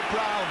clearance by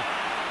Brown.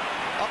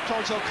 Up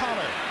towards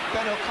O'Connor.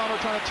 Ben O'Connor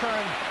trying to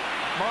turn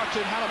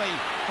Martin Hanamy.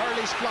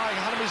 Hurley's flying.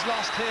 Hanamy's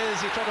lost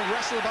his. He tried to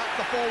wrestle back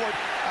the forward,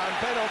 and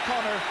Ben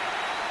O'Connor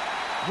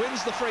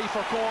wins the free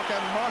for Cork,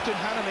 and Martin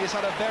Hanamy has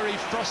had a very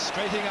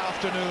frustrating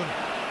afternoon.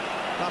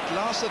 That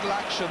last little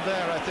action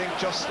there, I think,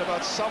 just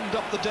about summed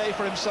up the day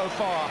for him so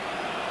far.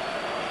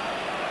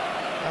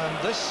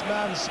 And this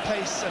man's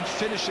pace and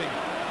finishing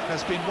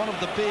has been one of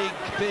the big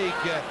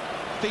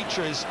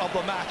features of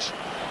the match.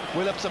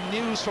 We'll have some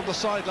news from the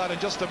sideline in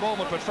just a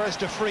moment, but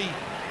first a free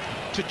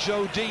to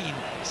Joe Dean.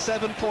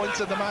 7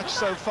 points in the match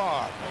so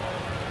far.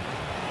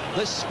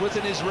 This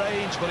within his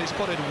range, but he's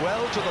put it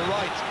well to the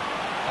right.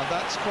 And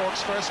that's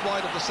Cork's first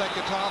wide of the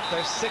second half.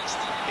 They're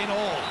 6th in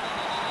all.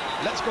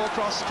 Let's go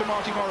across to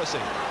Marty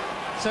Morrissey.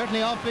 Certainly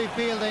Offaly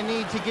feel they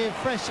need to give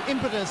fresh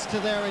impetus to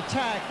their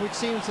attack, which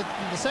seems in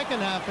the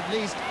second half at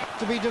least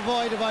to be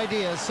devoid of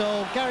ideas.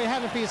 So Gary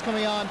Hanafy is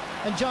coming on,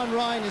 and John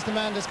Ryan is the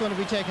man that's going to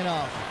be taken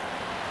off.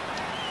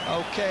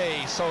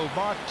 Okay, so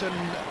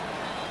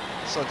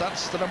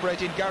that's the number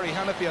 18, Gary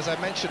Hanafy, as I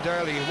mentioned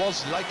earlier,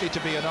 was likely to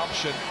be an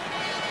option.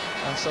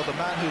 And so the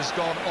man who's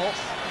gone off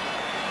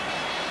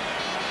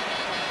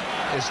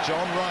is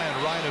John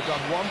Ryan. Ryan who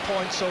got 1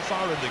 point so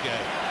far in the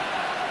game.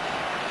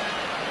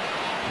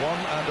 One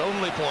and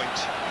only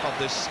point of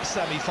this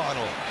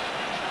semi-final.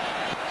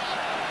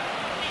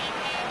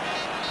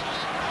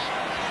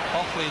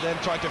 Offaly then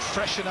tried to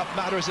freshen up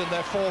matters in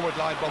their forward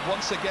line, but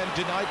once again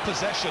denied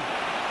possession.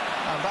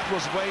 And that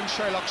was Wayne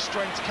Sherlock's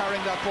strength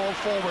carrying that ball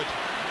forward.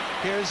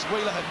 Here's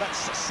Wheelahan,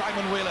 that's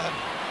Simon Wheelahan.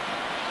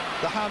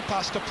 The hand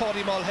pass to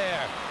Paddy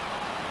Mulher.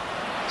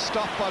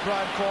 Stopped by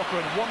Brian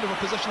Corcoran.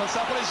 Wonderful positional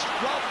set, but he's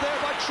robbed there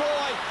by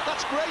Troy.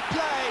 That's great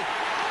play.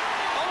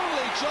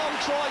 Only John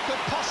Troy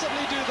could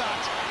possibly do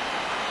that.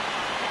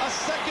 A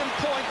second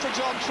point for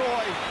John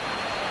Troy.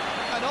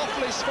 And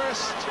Offaly's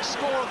first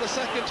score of the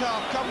second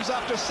half comes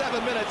after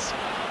 7 minutes,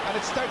 and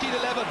it's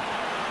 13-11.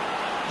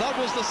 That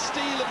was the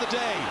steal of the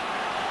day.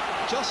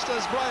 Just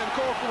as Brian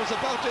Corcoran was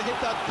about to hit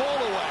that ball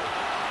away.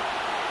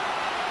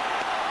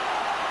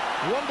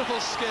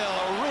 Wonderful skill,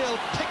 a real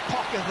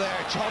pickpocket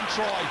there, John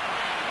Troy.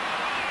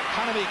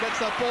 Hanamy gets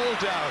that ball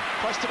down,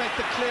 tries to make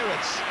the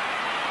clearance.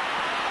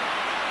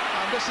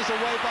 And this is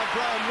away by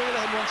Brian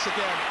Wheelahan once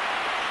again.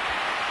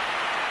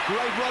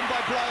 Great run by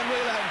Brian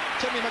Wheelahan.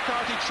 Timmy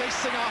McCarthy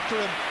chasing after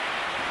him.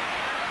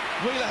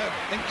 Wheelahan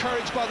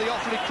encouraged by the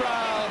Offaly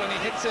crowd, and he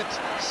hits it,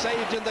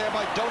 saved in there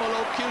by Donald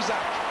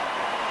O'Cusack.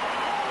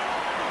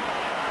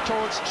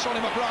 Towards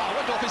Seanie McGrath,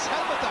 went off his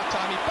helmet that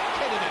time, he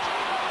backheaded it.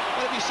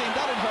 When have you seen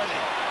that in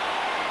hurling?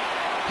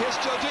 Here's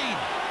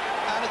Jodine,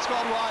 and it's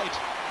gone wide.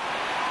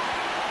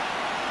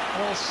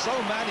 Oh, so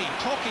many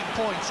talking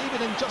points, even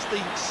in just the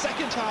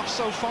second half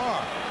so far.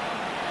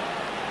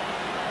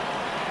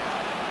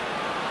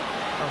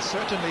 And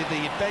certainly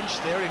the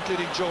bench there,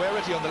 including Joe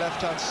Erity on the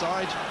left-hand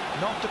side,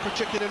 not a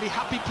particularly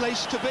happy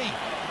place to be.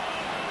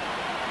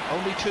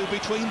 Only two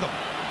between them.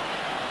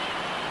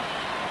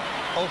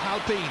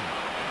 O'Halpine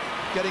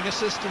getting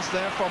assistance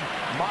there from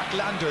Mark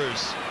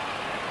Landers.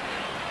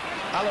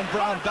 Alan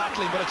Brown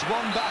battling, but it's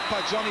won back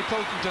by Johnny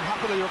Pilkington,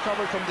 happily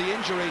recovered from the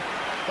injury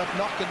that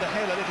knocked in the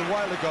head a little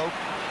while ago.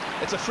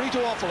 It's a free to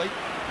Offaly.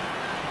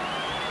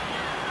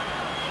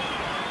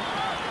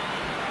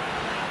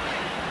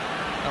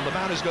 And the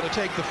man who's going to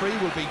take the free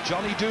will be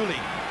Johnny Dooley.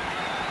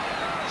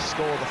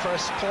 Score the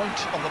first point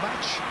of the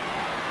match.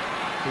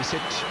 He's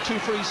hit 2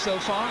 frees so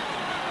far,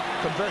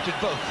 converted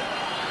both.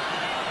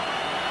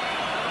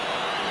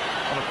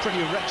 On a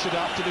pretty wretched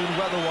afternoon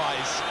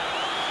weather-wise.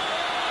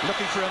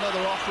 Looking for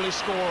another Offaly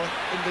score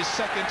in this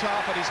second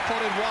half, and he's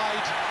put it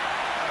wide.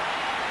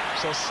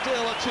 So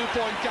still a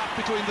 2-point gap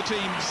between the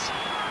teams.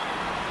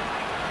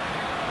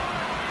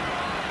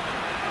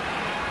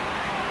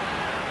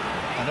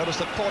 I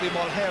notice that Paddy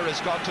Mulher has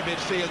gone to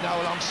midfield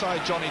now alongside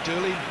Johnny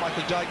Dooley.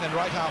 Michael Dignan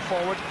right half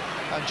forward,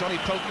 and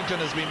Johnny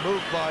Pilkington has been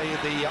moved by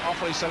the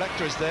Offaly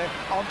selectors there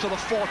onto the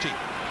 40.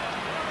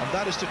 And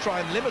that is to try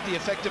and limit the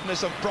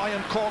effectiveness of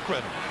Brian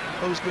Corcoran,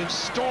 who's been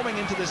storming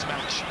into this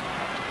match.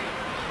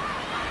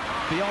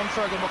 Beyond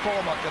Fergal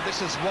McCormack, and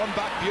this is won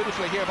back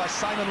beautifully here by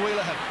Simon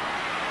Wheelahan.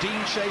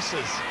 Dean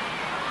chases.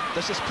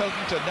 This is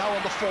Pilkington now on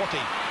the 40.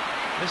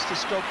 Missed the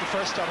stroke the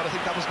first time, and I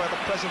think that was by the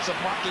presence of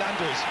Mark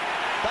Landers.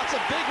 That's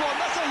a big one,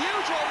 that's a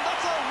huge one,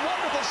 that's a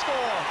wonderful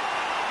score.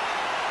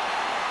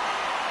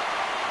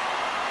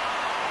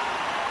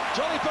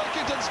 Johnny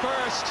Pilkington's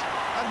first,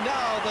 and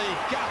now the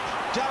gap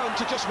down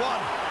to just one.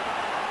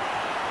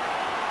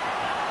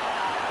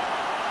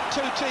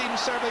 Two teams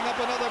serving up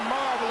another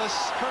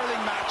marvellous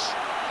hurling match.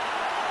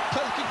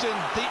 Pilkington,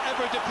 the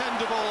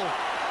ever-dependable.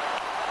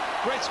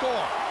 Great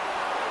score.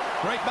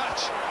 Great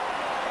match.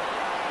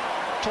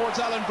 Towards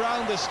Alan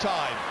Brown this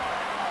time.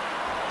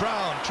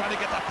 Brown trying to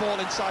get that ball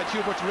inside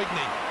Hubert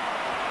Rigney.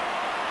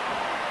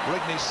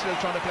 Rigney's still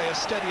trying to play as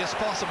steady as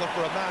possible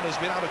for a man who's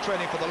been out of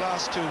training for the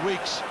last 2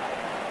 weeks.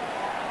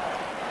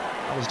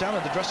 I was down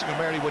in the dressing room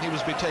area when he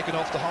was being taken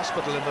off the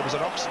hospital, and there was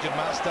an oxygen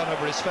mask down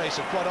over his face,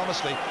 and quite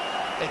honestly,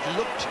 it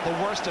looked the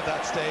worst at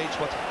that stage,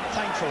 but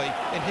thankfully,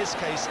 in his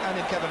case and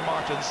in Kevin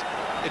Martin's,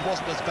 it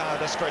wasn't as bad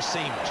as first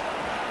seemed.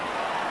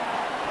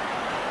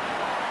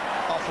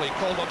 Offaly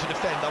called on to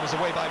defend. That was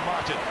away by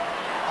Martin.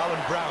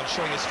 Alan Brown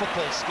showing his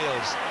football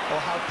skills.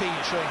 O'Halpine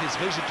showing his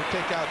vision to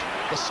pick out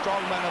the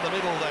strong man in the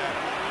middle there.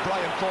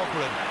 Brian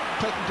Corcoran.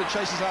 Pilkington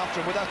chases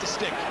after him without the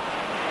stick.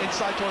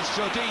 Inside towards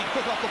Jodine,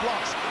 quick off the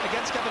blocks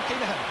against Kevin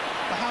Keenahan.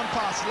 The hand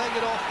pass, laying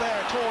it off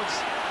there towards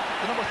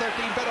the number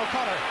 13, Ben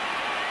O'Connor.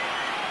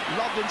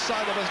 Lobbed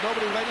inside, there was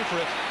nobody ready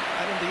for it,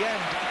 and in the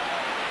end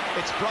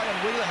it's Brian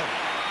Wheelahan,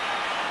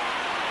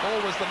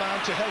 always the man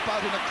to help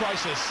out in a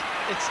crisis.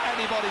 It's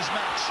anybody's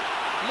match,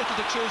 little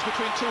to choose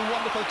between two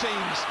wonderful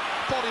teams.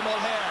 Paddy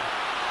Mulher,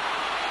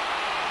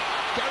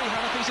 Gary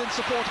Hanafy's in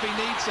support if he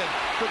needs him.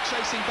 Good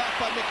chasing back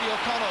by Mickey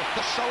O'Connell,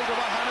 the shoulder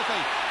by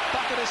Hanafy,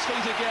 back at his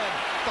feet again.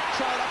 The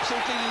crowd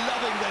absolutely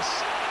loving this.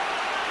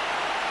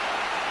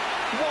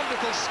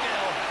 Wonderful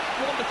skill,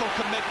 wonderful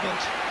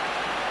commitment.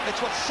 It's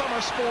what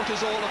summer sport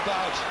is all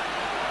about.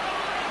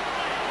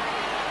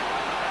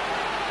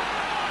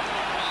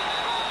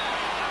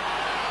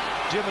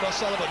 Jim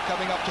O'Sullivan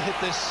coming up to hit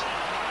this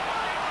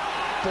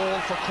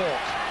ball for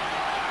Cork.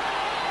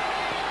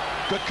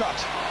 Good cut.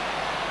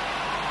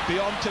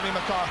 Beyond Timmy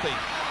McCarthy.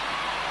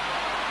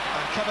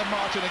 And Kevin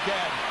Martin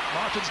again.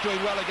 Martin's doing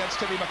well against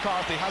Timmy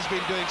McCarthy, has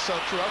been doing so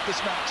throughout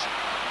this match.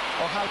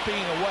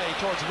 O'Halpine away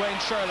towards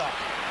Wayne Sherlock.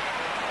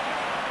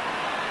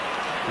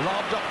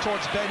 Lobbed up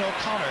towards Ben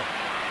O'Connor.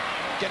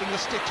 Getting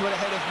the stick to it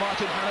ahead of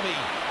Martin Hanamy.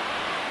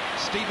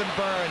 Stephen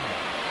Byrne.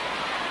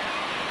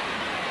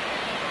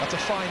 That's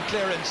a fine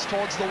clearance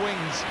towards the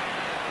wings.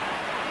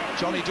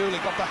 Johnny Dooley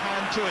got the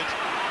hand to it.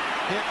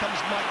 Here comes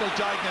Michael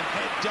Dignan,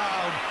 head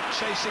down.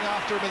 Chasing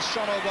after him is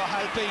Sean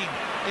O'Halpine.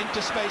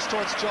 Into space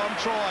towards John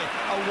Troy.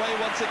 Away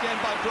once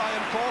again by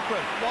Brian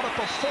Corcoran. What a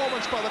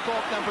performance by the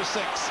Cork number 6.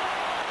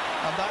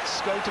 And that's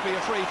going to be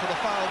a free for the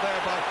foul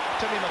there by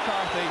Timmy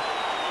McCarthy.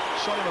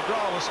 Shonny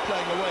McGraw was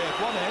playing away at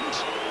one end.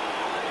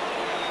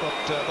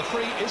 But the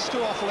free is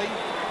to Offaly.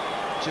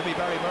 Jimmy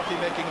Barry Murphy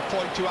making a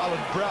point to Alan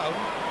Brown.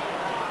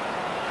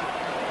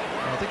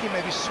 And I think he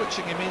may be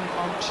switching him in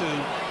onto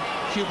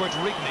Hubert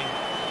Rigney.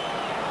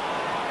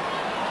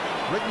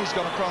 Rigney's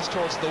gone across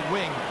towards the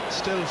wing,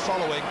 still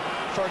following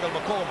Fergal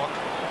McCormack,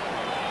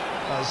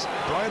 as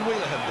Brian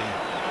Wheelahan, the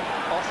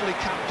Offaly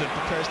captain,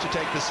 prepares to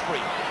take this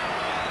free.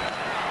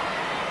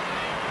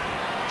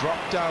 Drop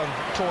down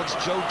towards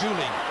Joe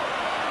Dooley.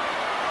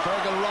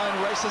 Fergal Ryan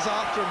races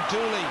after him.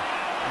 Dooley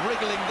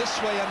wriggling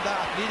this way and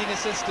that, needing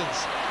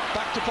assistance.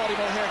 Back to Paddy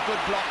Mulher, good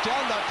block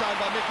down that time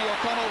by Mickey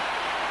O'Connell.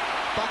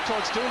 Back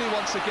towards Dooley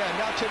once again.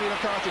 Now Timmy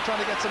McCarthy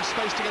trying to get some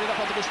space to get it up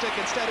onto the stick.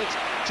 Instead it's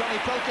Johnny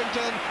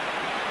Pilkington.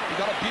 He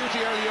got a beauty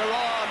earlier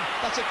on.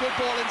 That's a good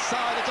ball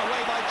inside. It's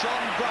away by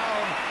John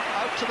Brown.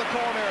 Out to the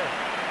corner.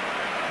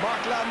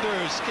 Mark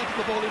Landers keeping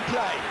the ball in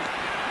play.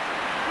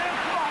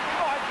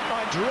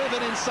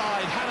 Driven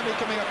inside. Hanamy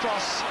coming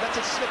across. Lets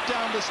it slip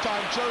down this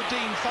time. Joe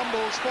Dean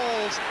fumbles,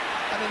 falls.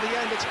 And in the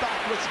end it's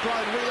back with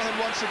Brian Wheelahan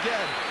once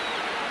again.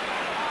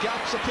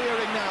 Gaps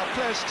appearing now,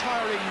 players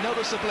tiring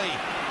noticeably.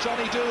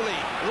 Johnny Dooley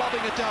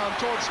lobbing it down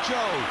towards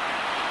Joe.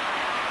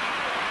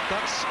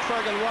 That's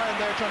Fergal Ryan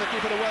there trying to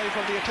keep it away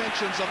from the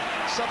attentions of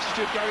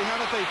substitute Gary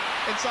Hanafy.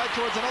 Inside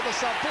towards another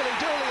side, Billy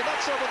Dooley, and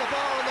that's over the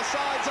bar, and the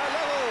sides are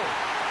level.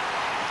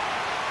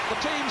 The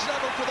team's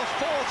level for the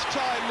 4th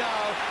time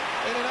now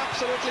in an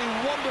absolutely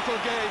wonderful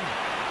game.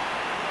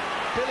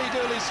 Billy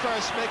Dooley's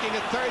first, making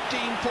it 13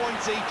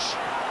 points each.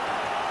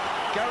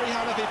 Gary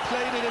Hanafy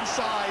played it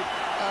inside,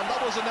 and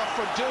that was enough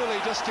for Dooley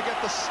just to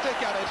get the stick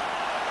at it,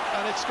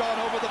 and it's gone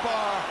over the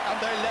bar, and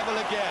they're level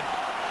again.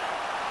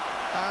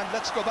 And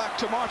let's go back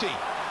to Marty.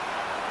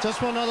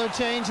 Just one other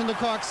change in the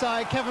Cork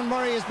side. Kevin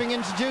Murray is being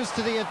introduced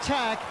to the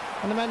attack,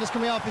 and the man that's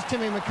coming off is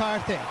Timmy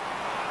McCarthy.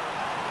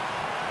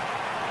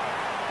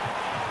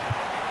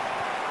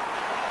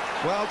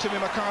 Well, Timmy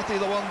McCarthy,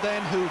 the one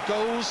then who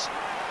goes,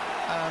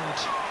 and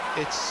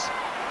it's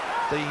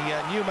the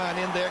new man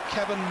in there,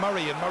 Kevin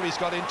Murray, and Murray's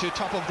got into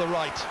top of the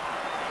right.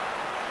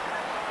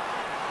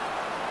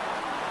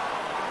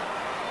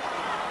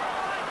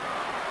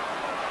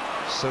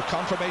 So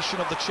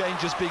confirmation of the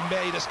changes being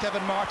made as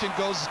Kevin Martin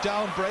goes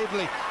down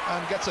bravely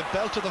and gets a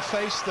belt to the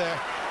face there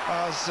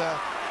as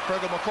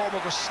Fergal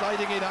McCormack was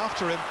sliding in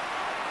after him.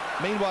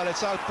 Meanwhile,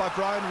 it's out by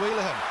Brian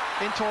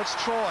Wheelahan in towards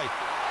Troy.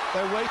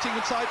 They're waiting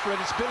inside for it.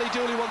 It's Billy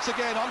Dooley once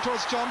again on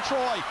towards John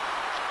Troy.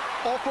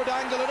 Awkward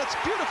angle, and it's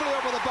beautifully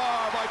over the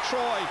bar by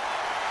Troy.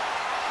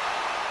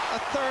 A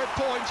 3rd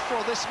point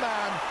for this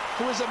man,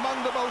 who is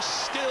among the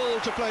most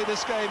skilled to play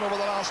this game over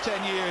the last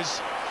 10 years.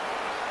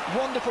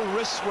 Wonderful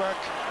wrist work,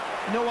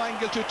 no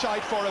angle too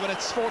tight for him, and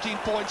it's 14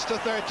 points to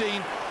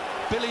 13.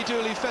 Billy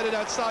Dooley fed it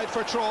outside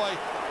for Troy,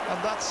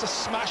 and that's a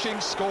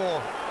smashing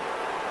score.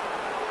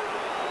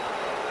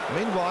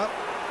 Meanwhile,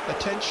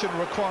 attention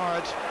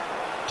required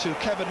to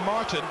Kevin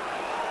Martin.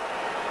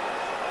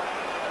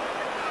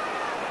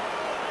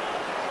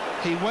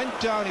 He went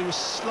down, he was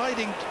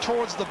sliding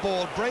towards the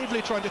ball,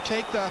 bravely trying to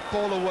take that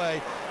ball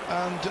away,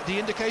 and the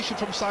indication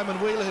from Simon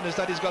Wheelahan is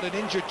that he's got an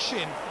injured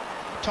shin.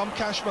 Tom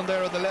Cashman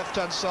there on the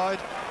left-hand side,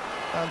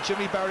 and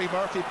Jimmy Barry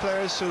Murphy,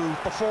 players who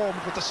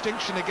performed with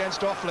distinction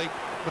against Offaly,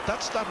 but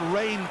that's that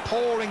rain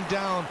pouring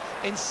down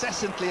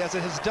incessantly as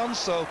it has done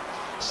so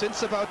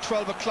since about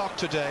 12 o'clock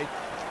today.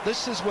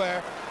 This is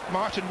where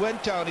Martin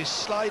went down, he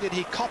slided,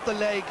 he caught the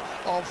leg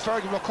of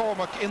Fergal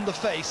McCormack in the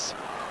face.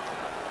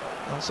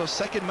 And so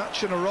 2nd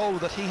match in a row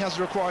that he has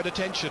required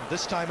attention.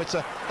 This time it's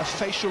a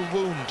facial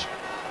wound.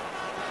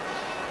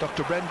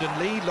 Dr. Brendan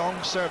Lee,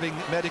 long-serving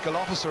medical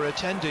officer,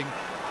 attending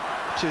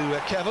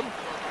to Kevin.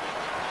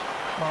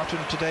 Martin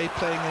today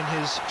playing in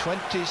his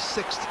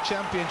 26th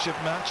championship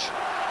match.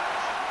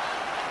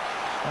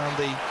 And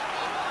the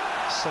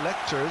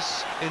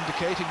selectors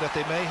indicating that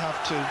they may have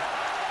to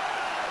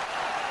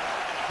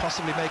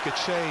possibly make a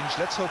change.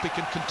 Let's hope he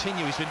can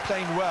continue. He's been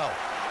playing well.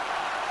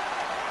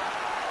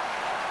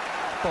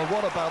 But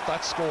what about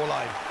that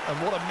scoreline? And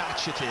what a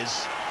match it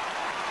is.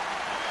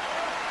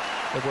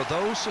 There were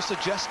those who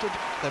suggested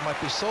there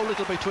might be so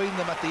little between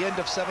them at the end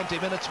of 70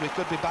 minutes we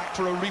could be back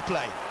for a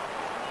replay.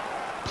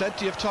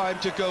 Plenty of time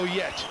to go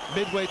yet,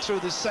 midway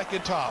through the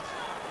 2nd half.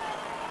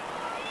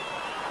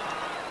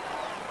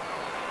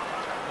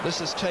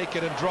 This is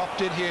taken and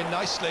dropped in here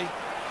nicely,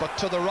 but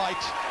to the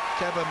right,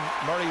 Kevin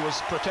Murray was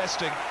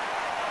protesting.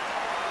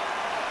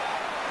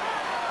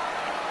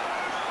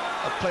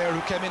 A player who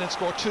came in and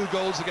scored 2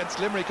 goals against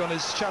Limerick on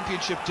his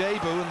championship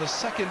debut in the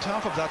 2nd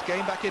half of that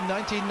game back in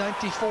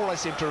 1994, I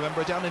seem to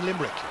remember, down in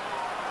Limerick.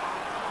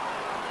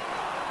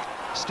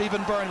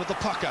 Stephen Byrne with the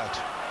puck out.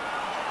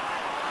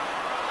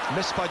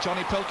 Missed by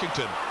Johnny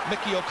Pilkington.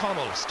 Mickey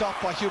O'Connell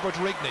stopped by Hubert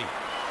Rigney.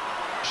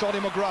 Shawnee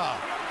McGrath.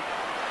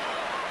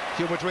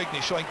 Hubert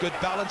Rigney showing good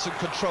balance and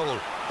control,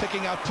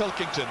 picking out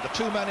Pilkington, the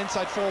 2-man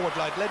inside forward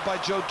line led by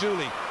Joe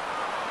Dooley.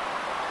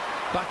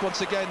 Back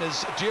once again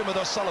is Diarmuid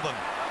O'Sullivan.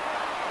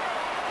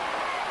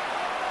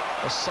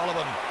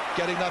 O'Sullivan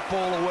getting that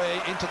ball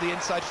away into the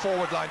inside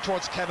forward line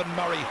towards Kevin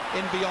Murray,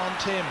 in beyond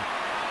Tim.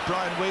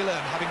 Brian Whelan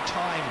having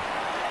time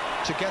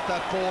to get that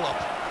ball up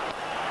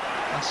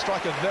and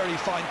strike a very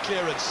fine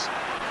clearance.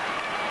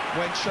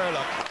 Wayne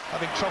Sherlock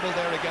having trouble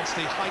there against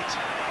the height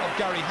of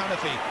Gary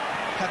Hanafy.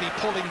 Heavy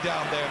pulling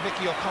down there.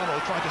 Mickey O'Connell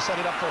trying to set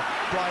it up for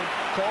Brian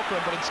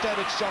Corcoran, but instead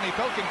it's Johnny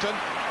Pilkington.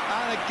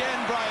 And again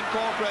Brian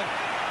Corcoran.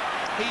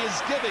 He is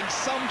giving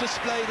some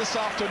display this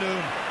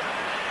afternoon.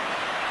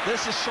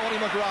 This is Shawnee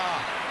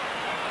McGrath.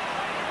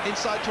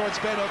 Inside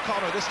towards Ben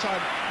O'Connor. This time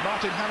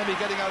Martin Hanamy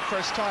getting out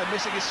first time,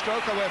 missing his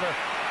stroke, however.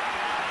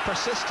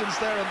 Persistence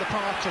there in the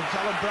part of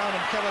Alan Brown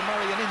and Kevin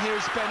Murray, and in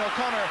here's Ben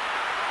O'Connor.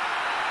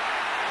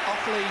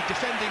 Offaly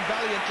defending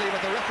valiantly,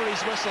 but the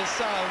referee's whistle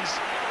sounds,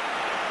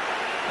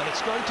 and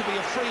it's going to be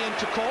a free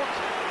into Cork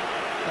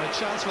and a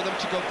chance for them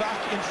to go back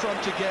in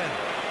front again.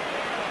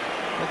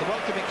 Well, the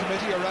welcoming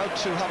committee are out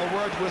to have a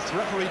word with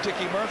referee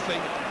Dickie Murphy,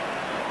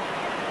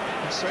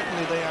 and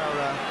certainly they are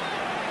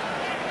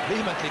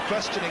vehemently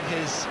questioning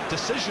his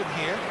decision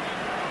here,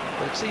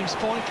 but it seems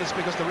pointless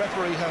because the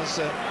referee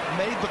has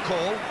made the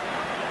call.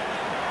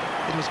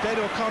 It was Ben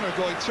O'Connor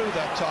going through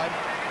that time.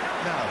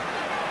 Now,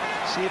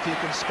 see if you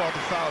can spot the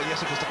foul.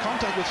 Yes, it was the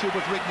contact with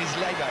Hubert Rigney's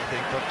leg, I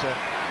think, but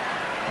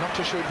not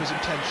too sure it was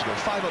intentional.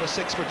 5 out of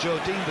 6 for Joe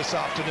Dean this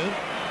afternoon.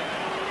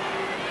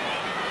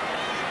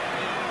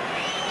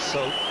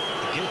 So,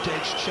 a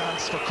gilt-edged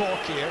chance for Cork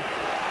here,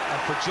 and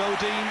for Joe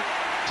Dean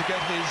to get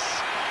his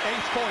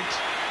 8th point.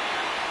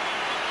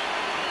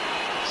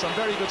 Some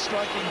very good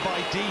striking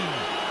by Dean.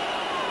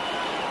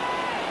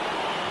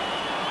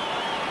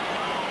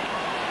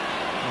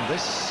 And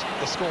this,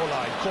 the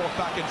scoreline. Cork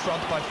back in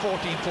front by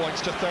 14 points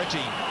to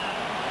 13.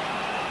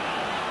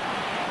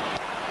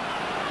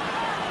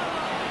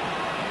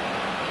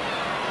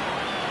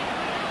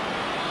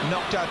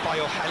 Knocked out by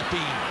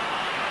O'Halpine.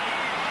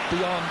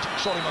 Beyond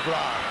Shorty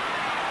McGrath.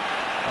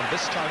 And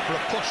this time for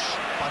a push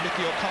by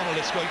Mickey O'Connell,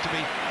 it's going to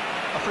be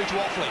a free to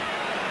Offaly.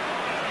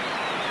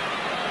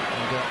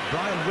 And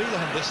Brian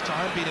Wheelahan this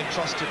time being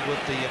entrusted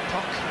with the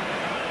puck.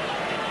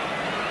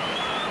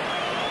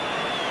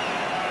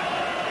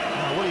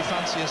 Now, will he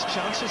fancy his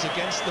chances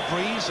against the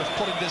breeze of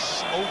putting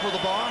this over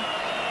the bar?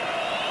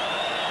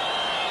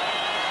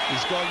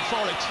 He's going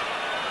for it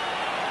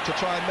to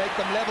try and make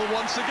them level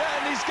once again.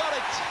 He's got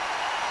it!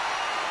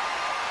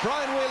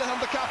 Brian Wheelahan,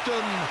 the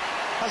captain,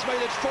 has made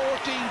it 14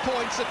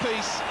 points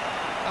apiece,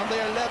 and they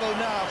are level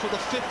now for the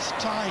 5th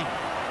time.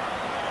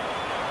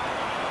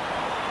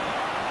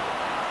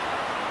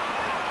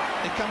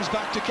 It comes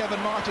back to Kevin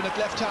Martin at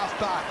left half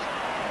back.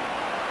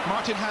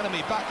 Martin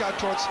Hannamy back out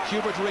towards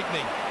Hubert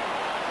Rigney.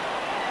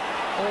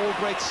 All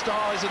great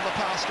stars in the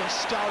past and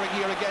starring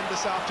here again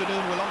this afternoon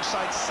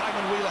alongside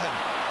Simon Wheelahan.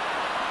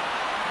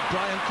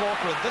 Brian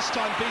Corcoran, this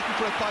time beaten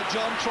for it by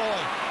John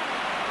Troy.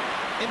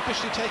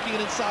 Impishly taking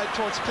it inside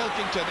towards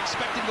Pilkington,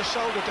 expecting the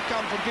shoulder to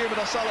come from Diarmuid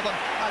O'Sullivan,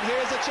 and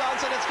here's a chance,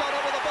 and it's gone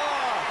over the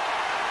bar.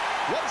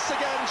 Once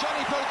again,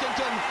 Johnny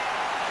Pilkington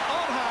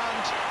on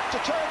hand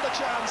to turn the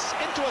chance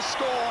into a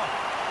score.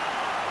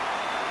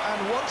 And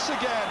once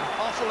again,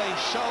 Offaly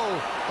show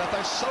that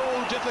they're so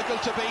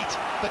difficult to beat.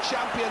 The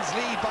champions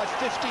lead by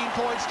 15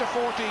 points to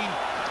 14.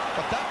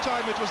 But that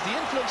time it was the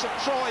influence of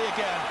Troy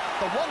again,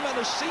 the one man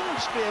who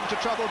seems to be able to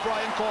trouble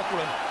Brian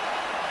Corcoran.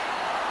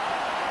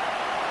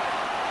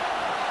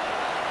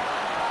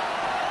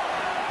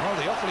 Well,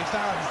 the Offaly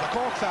fans, the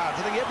Cork fans,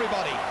 I think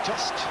everybody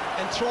just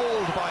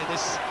enthralled by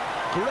this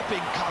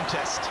gripping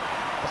contest,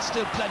 but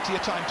still plenty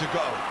of time to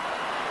go.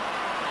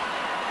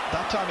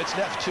 That time it's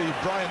left to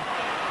Brian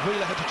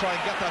Wheelahan to try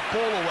and get that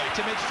ball away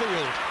to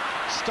midfield,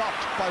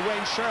 stopped by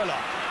Wayne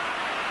Sherlock.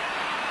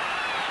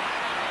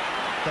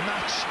 The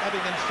match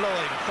ebbing and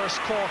flowing, first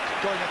Cork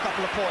going a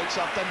couple of points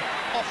up, then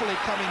Offaly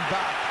coming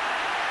back,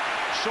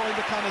 showing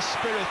the kind of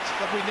spirit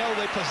that we know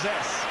they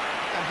possess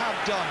and have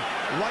done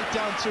right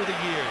down through the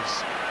years.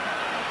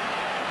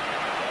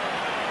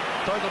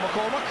 Fergal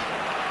McCormack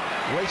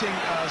waiting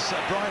as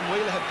Brian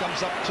Wheelahan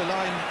comes up to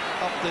line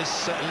up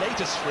this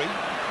latest free.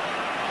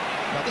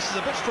 Now this is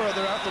a bit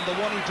further out than the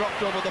one he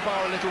dropped over the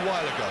bar a little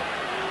while ago.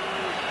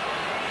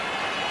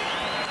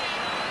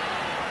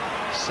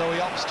 So he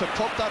opts to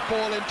put that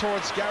ball in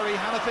towards Gary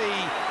Hannafy,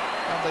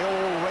 and they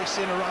all race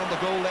in around the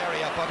goal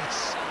area, but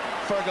it's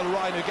Fergal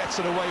Ryan who gets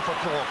it away for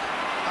Cork.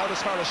 Out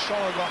as far as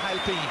Sean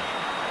O'Halpine.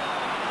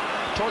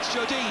 Towards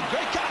Joe Dean,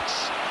 great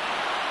catch!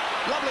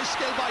 Lovely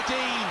skill by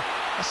Dean.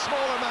 A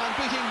smaller man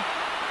beating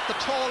the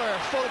taller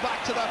full-back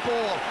to that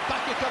ball.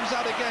 Back it comes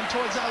out again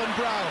towards Alan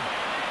Brown.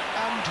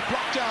 And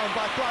blocked down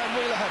by Brian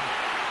Wheelahan.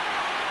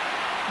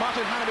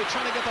 Martin Hannamy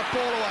trying to get that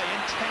ball away.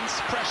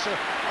 Intense pressure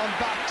on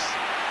backs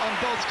on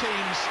both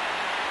teams.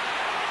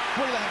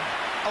 Wheelahan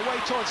away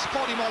towards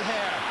Paddy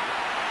Mulhare.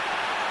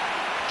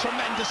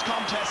 Tremendous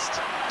contest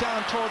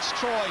down towards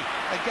Troy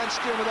against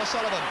Diarmuid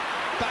O'Sullivan.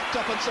 Backed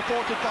up and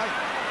supported by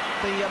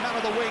the man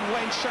of the wing,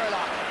 Wayne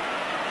Sherlock.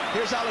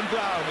 Here's Alan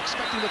Brown,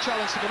 expecting the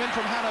challenge to come in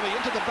from Hannamy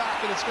into the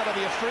back, and it's going to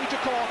be a free to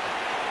Cork.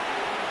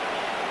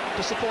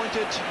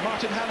 Disappointed,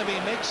 Martin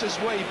Hannamy makes his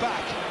way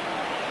back.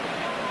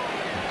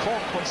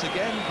 Cork once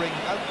again bring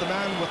out the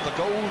man with the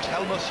gold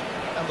helmet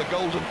and the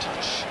golden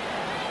touch.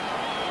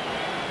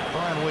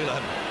 Brian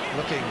Wheelahan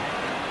looking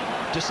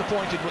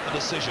disappointed with the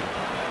decision.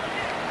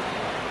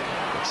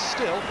 But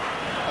still,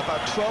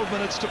 about 12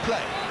 minutes to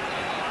play.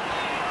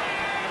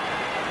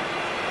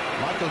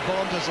 Michael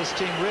Bond has his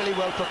team really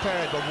well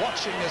prepared, but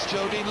watching as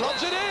Joe Dean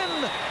lobs it in,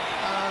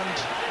 and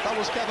that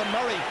was Kevin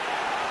Murray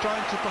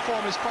trying to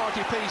perform his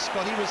party piece,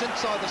 but he was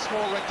inside the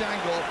small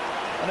rectangle,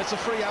 and it's a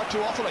free out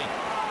to Offaly.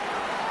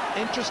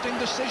 Interesting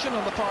decision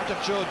on the part of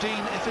Joe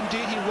Dean, if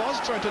indeed he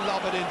was trying to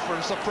lob it in for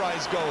a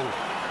surprise goal,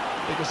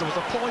 because there was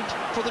a point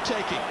for the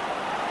taking.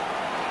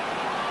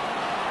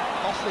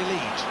 Offaly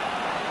lead.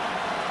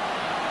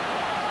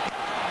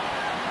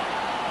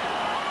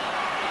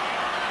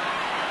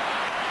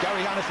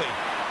 Gary Hannafy.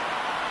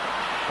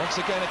 Once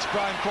again, it's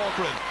Brian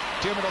Corcoran.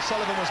 Diarmuid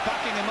O'Sullivan was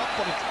backing him up,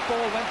 but the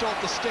ball went off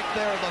the stick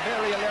there of the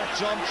very alert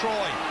John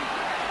Troy.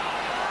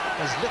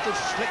 His little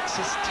flicks,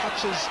 his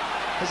touches,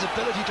 his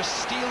ability to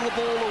steal the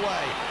ball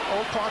away,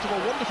 all part of a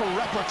wonderful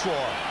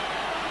repertoire.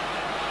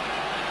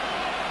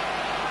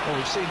 Well,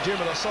 we've seen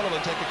Diarmuid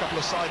O'Sullivan take a couple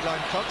of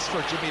sideline cuts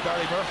for Jimmy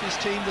Barry Murphy's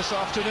team this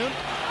afternoon.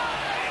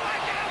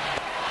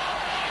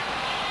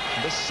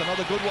 And this is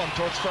another good one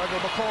towards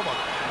Fergal McCormack.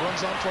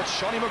 Runs on towards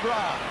Seanie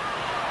McGrath.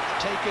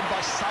 Taken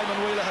by Simon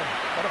Wheelahan.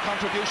 What a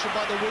contribution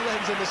by the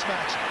Wheelahans in this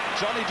match.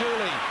 Johnny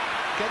Dooley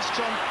against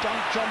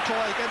John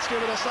Troy against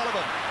Diarmuid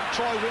O'Sullivan.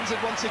 Troy wins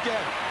it once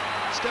again.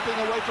 Stepping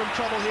away from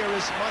trouble here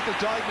is Michael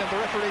Duignan, the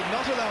referee,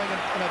 not allowing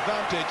an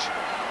advantage.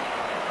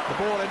 The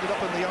ball ended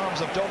up in the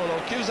arms of Donald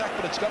O'Cusack,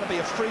 but it's going to be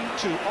a free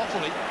to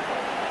Offaly.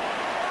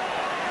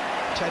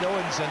 Ted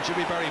Owens and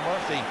Jimmy Barry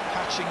Murphy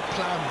hatching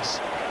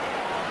plans,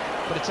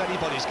 but it's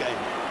anybody's game.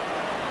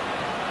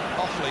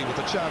 Offaly with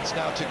a chance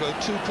now to go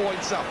 2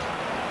 points up.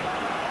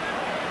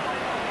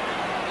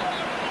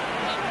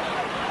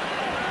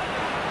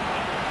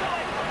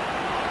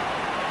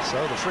 So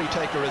the free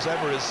taker as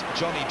ever is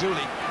Johnny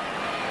Dooley.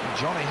 And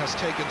Johnny has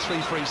taken 3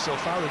 frees so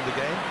far in the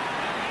game.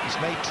 He's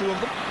made 2 of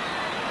them.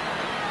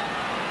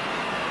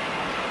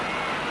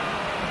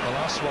 The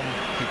last one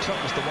he took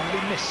was the one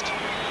we missed.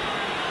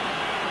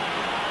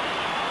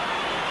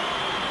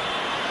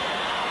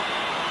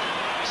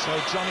 So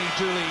Johnny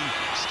Dooley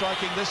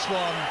striking this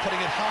one, putting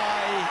it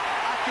high,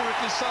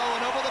 accurately so,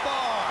 and over the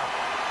bar.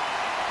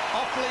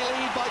 Offaly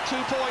lead by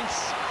 2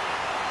 points.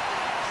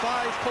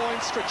 5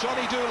 points for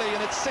Johnny Dooley,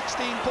 and it's 16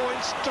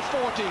 points to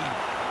 14.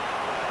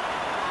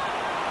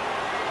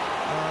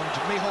 And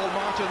Micheál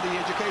Martin, the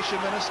Education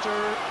Minister,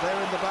 there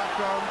in the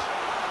background.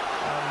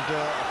 And,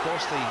 of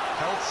course, the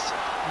Health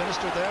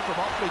Minister there from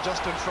Offaly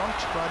just in front,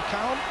 Brian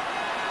Cowan.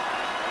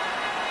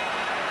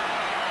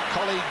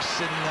 Colleagues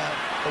in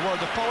the world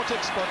of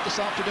politics, but this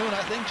afternoon,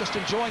 I think, just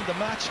enjoying the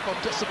match, but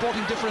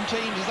supporting different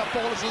teams as that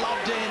ball is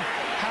lobbed in.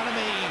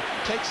 Hannamy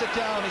takes it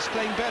down, he's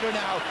playing better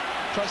now.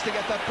 Tries to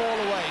get that ball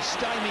away,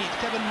 stymied.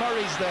 Kevin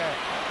Murray's there.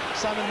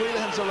 Simon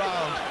Wheelahan's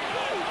around.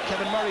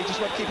 Kevin Murray just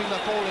about keeping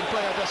that ball in play.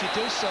 How does he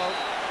do so?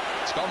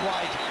 It's gone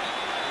wide.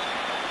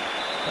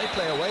 They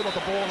play away, but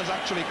the ball has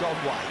actually gone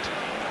wide.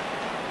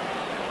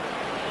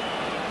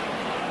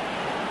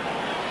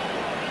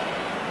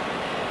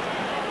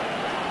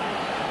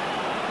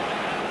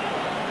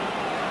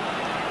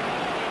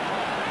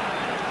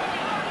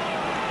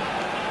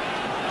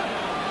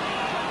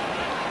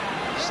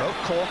 So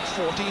Cork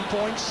 14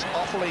 points,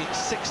 Offaly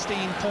 16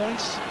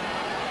 points,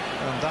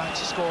 and that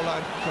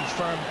scoreline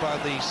confirmed by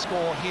the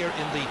score here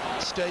in the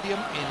stadium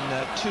in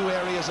 2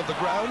 areas of the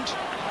ground.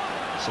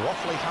 So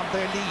Offaly have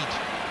their lead,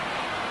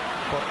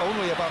 but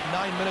only about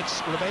 9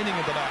 minutes remaining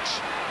in the match.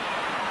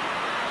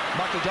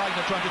 Michael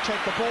Duignan trying to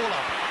take the ball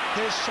up.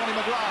 Here's Seanie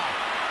McGrath.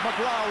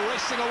 McGrath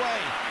racing away,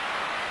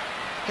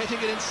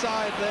 hitting it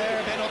inside there.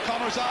 Ben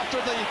O'Connor's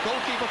after, the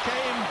goalkeeper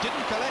came,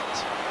 didn't collect,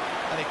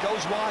 and it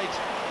goes wide.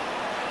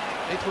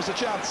 It was a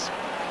chance.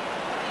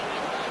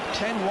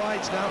 10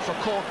 wides now for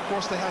Cork. Of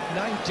course, they had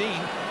 19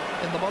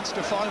 in the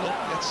Munster final,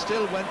 yet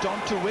still went on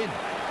to win.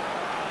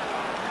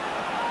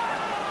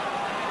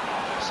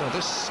 So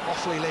this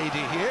Offaly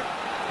lady here,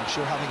 I'm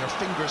sure having her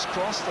fingers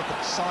crossed that the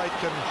side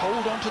can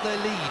hold on to their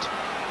lead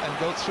and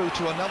go through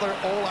to another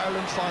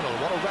All-Ireland final.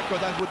 What a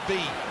record that would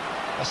be.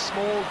 A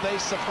small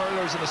base of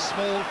hurlers in a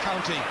small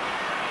county,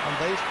 and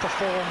they've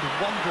performed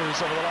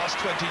wonders over the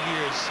last 20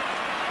 years.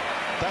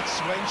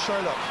 That's Wayne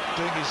Sherlock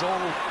doing his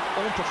own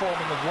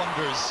performing of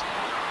wonders.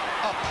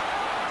 Up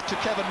to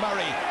Kevin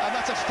Murray, and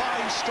that's a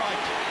fine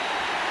strike.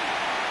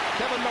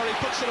 Kevin Murray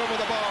puts it over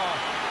the bar.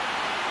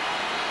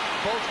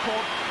 Both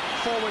Cork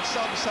forward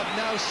subs have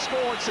now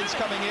scored since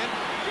coming in,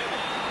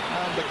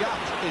 and the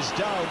gap is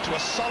down to a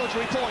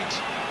solitary point.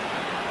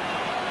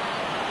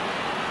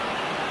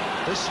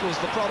 This was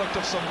the product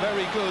of some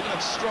very good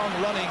and strong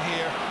running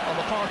here on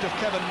the part of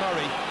Kevin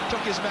Murray.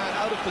 Took his man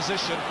out of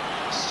position,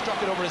 struck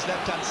it over his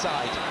left-hand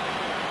side.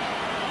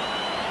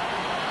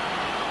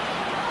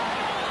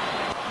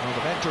 Well,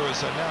 the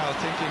mentors are now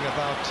thinking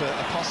about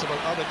a possible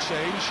other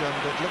change, and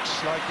it looks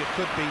like it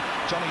could be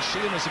Johnny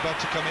Sheehan is about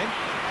to come in,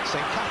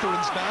 St.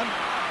 Catherine's man.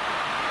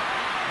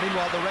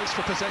 Meanwhile, the race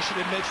for possession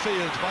in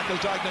midfield.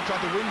 Michael Duignan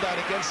trying to win that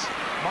against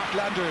Mark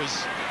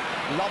Landers.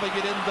 Lobbing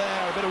it in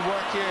there, a bit of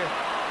work here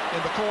in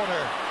the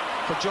corner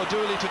for Joe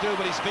Dooley to do,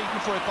 but he's beaten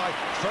for it by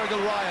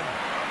Fergal Ryan.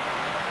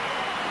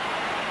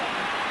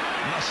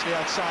 Nicely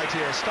outside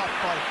here, stopped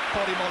by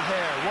Paddy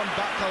Mulhare. One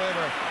back,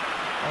 however,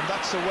 and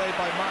that's away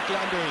by Mark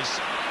Landers.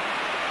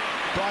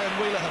 Brian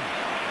Wheelahan.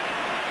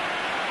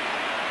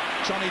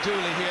 Johnny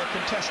Dooley here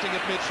contesting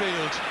at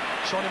midfield.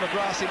 Seanie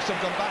McGrath seems to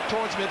have gone back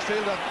towards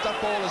midfield. That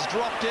ball is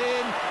dropped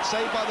in,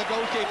 saved by the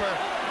goalkeeper,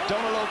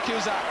 Donald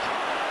O'Cusack.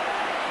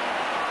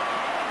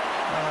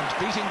 And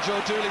beating Joe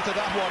Dooley to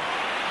that one.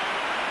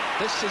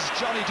 This is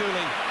Johnny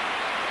Dooley.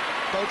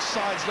 Both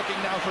sides looking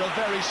now for a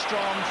very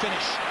strong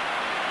finish.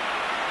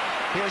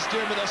 Here's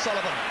Diarmuid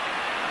O'Sullivan.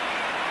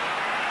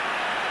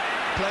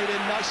 Played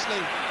in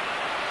nicely.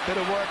 Bit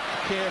of work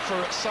here for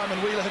Simon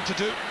Wheelahan to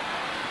do.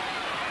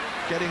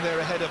 Getting there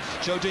ahead of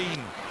Joe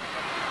Dean.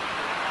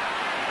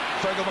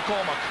 Fergal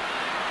McCormack.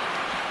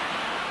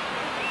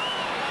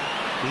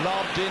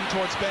 Lobbed in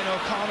towards Ben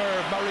O'Connor.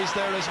 Murray's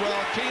there as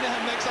well.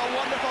 Keenahan makes a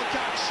wonderful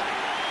catch.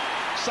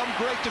 Some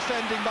great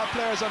defending by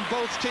players on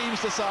both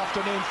teams this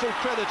afternoon. Full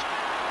credit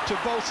to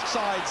both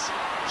sides.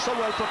 So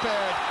well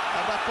prepared.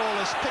 And that ball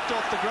is picked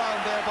off the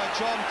ground there by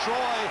John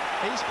Troy.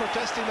 He's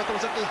protesting that there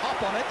was a little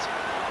hop on it.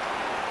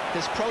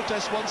 His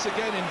protest once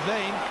again in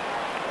vain.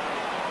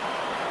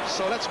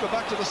 So let's go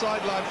back to the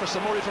sideline for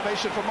some more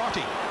information from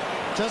Marty.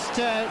 Just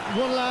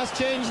one last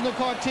change in the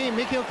Cork team.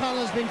 Mickey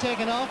O'Connell has been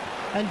taken off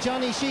and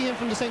Johnny Sheehan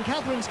from the St.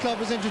 Catherine's Club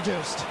was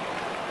introduced.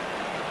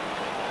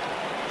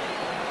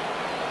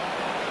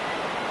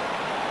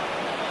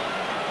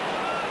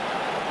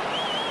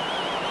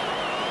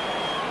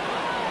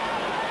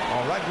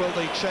 All right, well,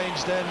 the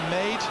change then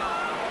made.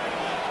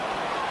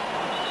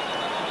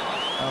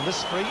 And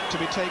this free to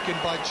be taken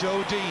by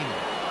Joe Dean.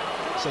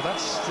 So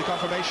that's the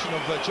confirmation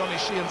of Johnny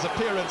Sheehan's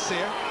appearance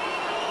here.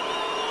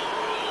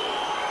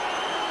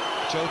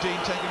 Joe Dean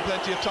taking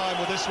plenty of time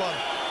with this one.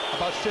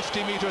 About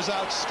 50 metres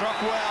out, struck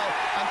well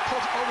and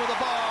put over the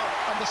bar,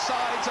 and the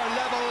sides are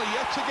level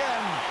yet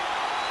again.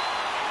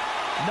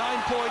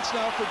 9 points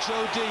now for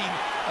Joe Dean,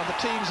 and the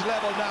team's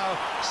level now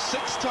 6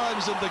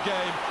 times in the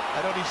game,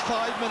 and only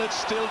 5 minutes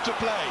still to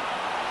play.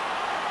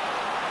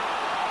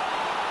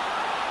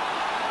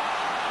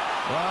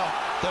 Well,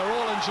 they're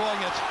all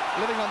enjoying it,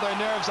 living on their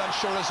nerves, I'm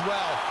sure, as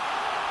well.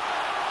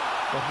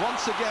 But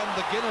once again,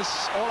 the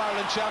Guinness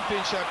All-Ireland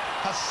Championship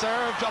has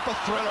served up a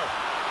thriller.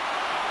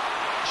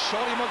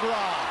 Shawty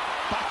McGrath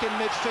back in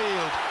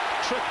midfield,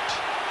 tripped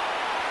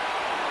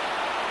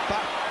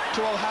back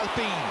to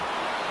O'Halpine,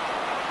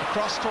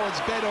 across towards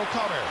Ben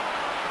O'Connor.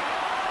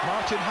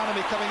 Martin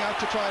Hannamy coming out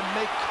to try and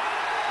make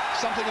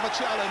something of a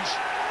challenge,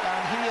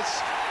 and he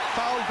has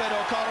fouled Ben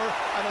O'Connor,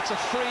 and it's a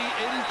free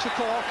into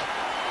Cork.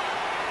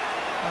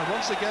 And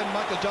once again,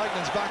 Michael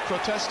Dignan's back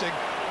protesting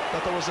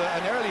that there was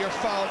an earlier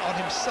foul on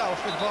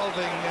himself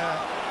involving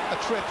a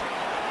trip.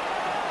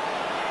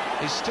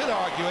 He's still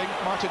arguing.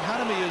 Martin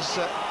Hannamy is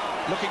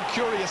looking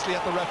curiously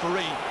at the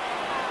referee.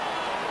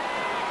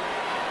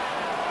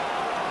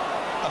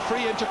 A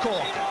free into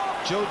Cork.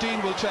 Joe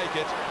Dean will take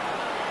it.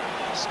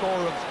 Score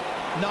of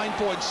 9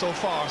 points so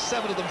far,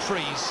 7 of them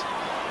frees.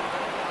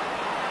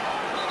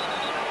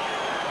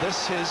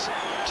 This is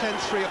 10th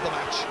free of the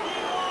match.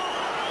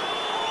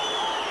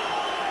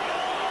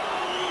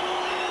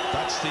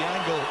 That's the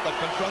angle that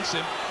confronts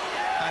him,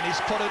 and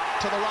he's put it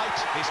to the right,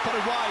 he's put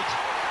it wide.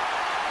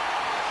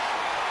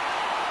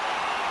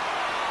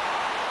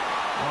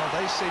 Well,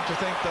 they seem to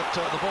think that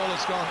the ball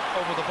has gone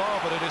over the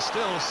bar, but it is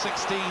still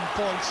 16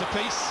 points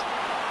apiece.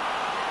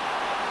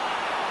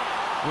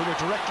 We were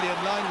directly in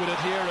line with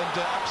it here, and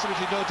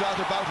absolutely no doubt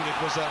about it. It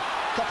was a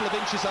couple of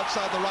inches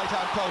outside the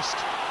right-hand post,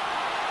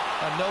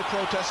 and no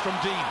protest from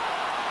Dean.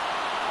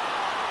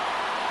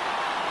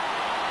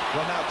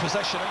 Well, now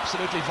possession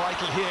absolutely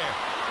vital here.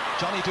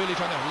 Johnny Dooley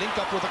trying to link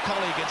up with a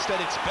colleague.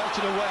 Instead, it's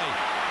belted away.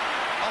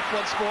 Up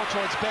once more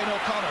towards Ben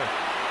O'Connor.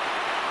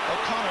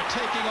 O'Connor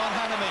taking on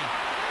Hannamy.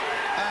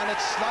 And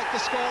it's like the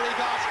score he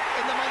got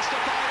in the Munster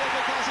final,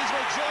 because he's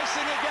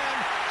rejoicing again,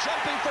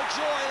 jumping for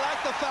joy like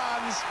the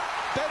fans.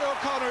 Ben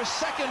O'Connor's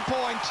second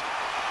point.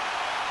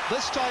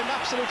 This time,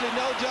 absolutely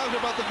no doubt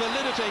about the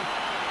validity.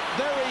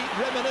 Very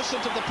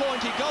reminiscent of the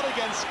point he got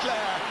against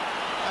Clare.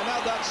 And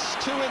now that's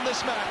 2 in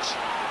this match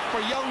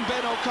for young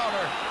Ben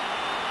O'Connor.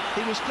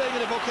 He was playing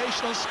in a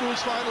vocational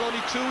schools final only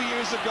 2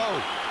 years ago.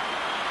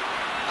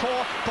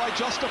 Cork by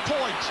just a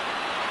point,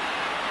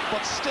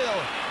 but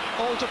still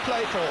all to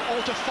play for,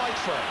 all to fight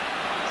for.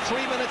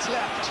 3 minutes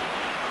left.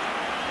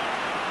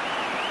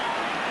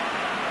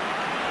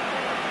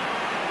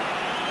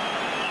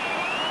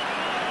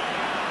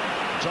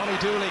 Johnny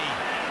Dooley,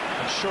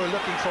 I'm sure,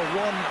 looking for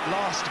one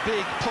last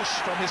big push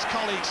from his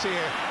colleagues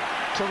here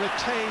to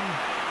retain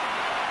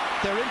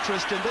their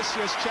interest in this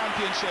year's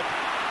championship.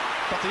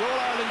 But the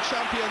All-Ireland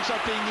champions are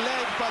being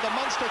led by the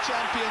Munster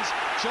champions.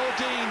 Joe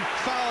Dean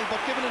fouled, but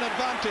given an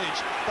advantage.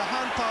 The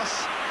hand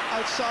pass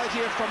outside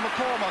here from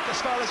McCormack as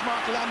far as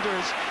Mark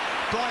Landers.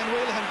 Brian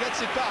Wheelahan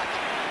gets it back.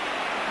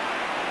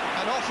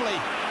 And Offaly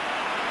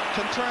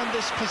can turn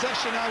this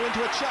possession now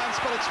into a chance,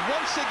 but it's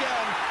once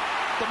again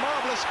the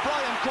marvellous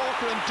Brian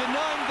Corcoran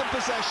denying them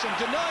possession,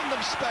 denying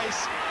them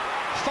space,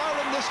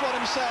 firing this one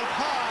himself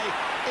high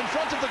in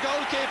front of the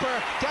goalkeeper.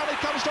 Down it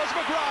comes towards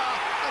McGrath,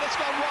 and it's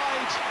gone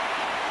wide.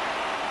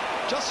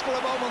 Just for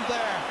a moment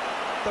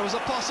there was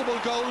a possible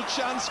goal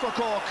chance for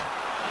Cork.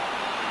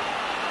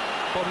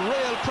 But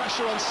real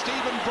pressure on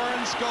Stephen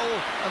Byrne's goal,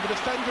 and the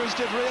defenders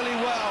did really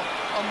well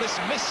on this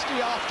misty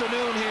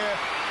afternoon here.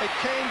 It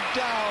came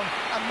down,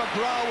 and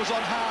McGrath was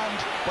on hand,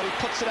 but he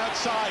puts it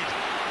outside.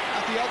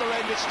 At the other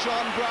end, it's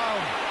John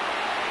Brown.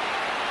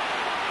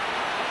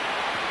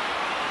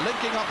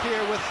 Linking up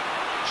here with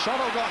Sean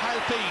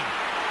O'Halpine.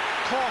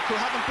 Cork, who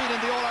haven't been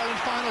in the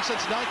All-Ireland final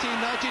since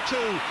 1992,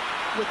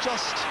 with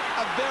just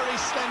a very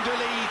slender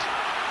lead.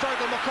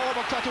 Fergal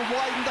McCormack tried to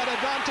widen that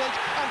advantage,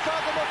 and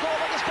Fergal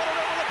McCormack has put it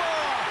over the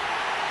bar.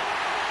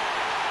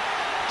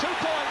 2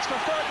 points for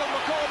Fergal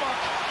McCormack.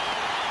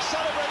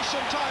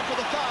 Celebration time for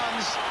the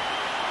fans,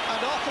 and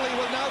Offaly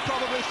will now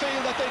probably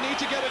feel that they need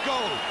to get a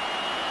goal.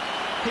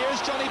 Here's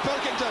Johnny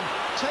Pilkington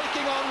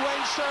taking on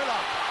Wayne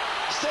Sherlock.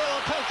 Still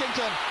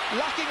Pilkington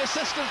lacking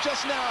assistance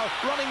just now,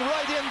 running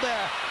right in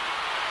there,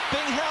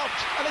 being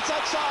helped, and it's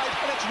outside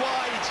and it's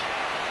wide.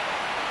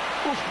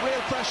 Oof,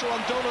 real pressure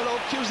on Donald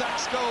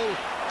O'Cusack's goal.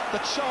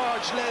 The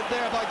charge led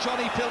there by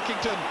Johnny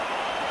Pilkington.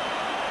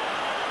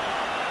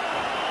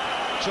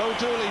 Joe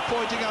Dooley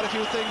pointing out a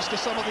few things to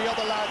some of the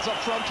other lads up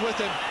front with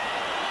him.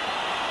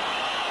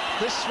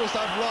 This was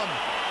that run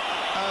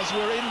as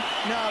we're in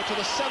now to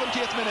the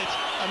 70th minute,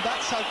 and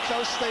that's how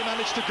close they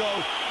managed to go.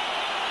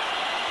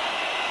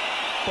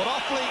 But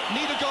Offaly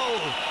need a goal,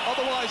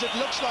 otherwise it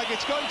looks like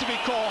it's going to be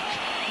Cork.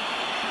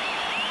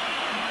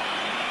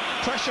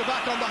 Pressure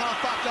back on the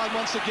half-back line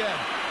once again.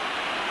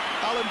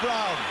 Alan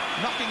Brown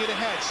knocking it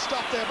ahead,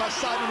 stopped there by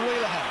Simon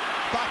Wheelahan.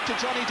 Back to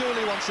Johnny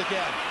Dooley once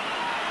again.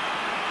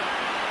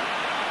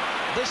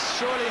 This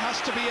surely has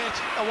to be it,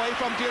 away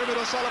from Diarmuid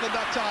O'Sullivan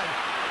that time.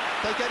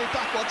 They get it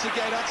back once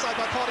again, outside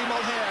by Paddy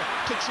Mulhare,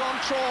 to John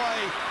Troy.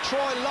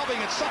 Troy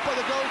lobbing it, stopped by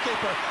the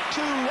goalkeeper.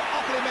 2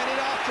 Offaly men in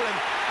after him,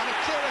 and a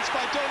clearance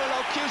by Donald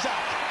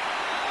O'Cusack.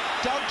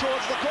 Down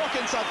towards the Cork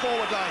inside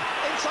forward line,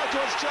 inside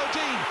towards Joe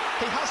Dean.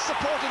 He has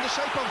support in the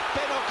shape of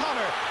Ben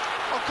O'Connor.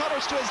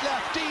 O'Connor's to his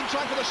left, Dean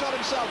trying for the shot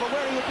himself, but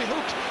where he would be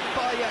hooked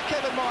by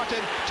Kevin Martin.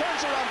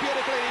 Turns around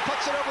beautifully, he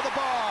puts it over the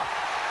bar.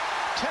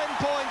 10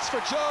 points for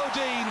Joe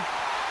Dean.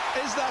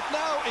 Is that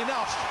now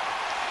enough?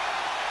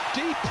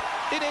 Deep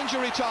in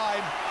injury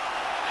time.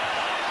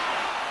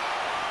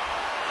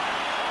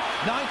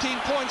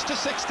 19 points to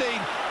 16.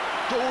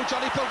 Oh,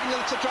 Johnny Pilkington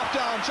lets it drop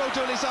down. Joe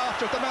Dooley's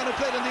after it, the man who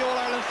played in the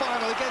All-Ireland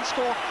final against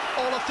Cork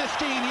all of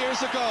 15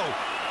 years ago.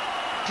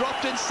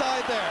 Dropped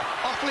inside there.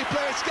 Offaly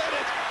players get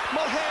it.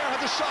 Mulhare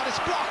had the shot, it's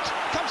blocked.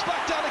 Comes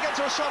back down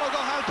against Roshon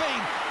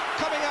O'Halbeen.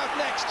 Coming out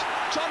next,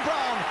 John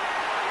Brown.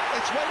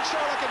 It's Wayne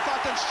Sherlock, in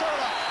fact, and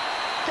Sherlock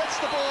gets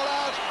the ball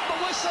out. The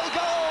whistle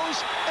goes.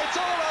 It's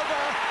all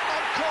over,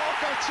 and Cork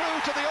are through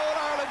to the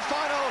All-Ireland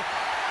final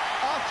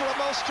after a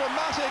most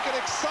dramatic and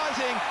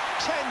exciting,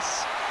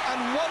 tense and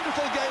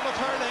wonderful game of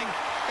hurling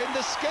in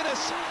the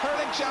Skinnes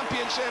Hurling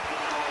Championship.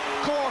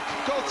 Cork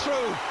go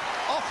through.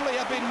 Offaly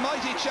have been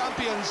mighty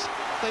champions.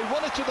 They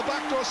won it to the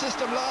backdoor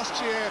system last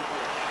year,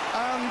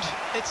 and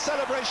it's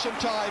celebration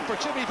time for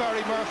Jimmy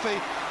Barry Murphy,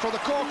 for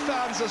the Cork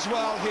fans as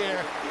well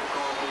here,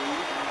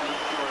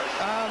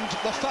 and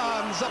the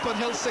fans up on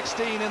Hill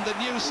 16 in the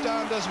new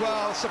stand as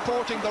well,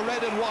 supporting the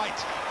red and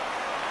white.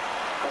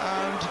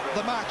 And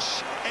the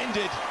match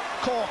ended.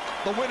 Cork,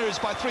 the winners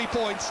by 3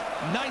 points,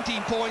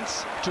 19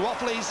 points to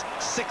Offaly's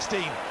 16.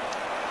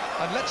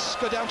 And let's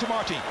go down to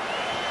Marty.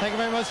 Thank you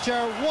very much,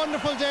 Chair.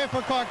 Wonderful day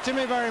for Cork.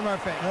 Jimmy Barry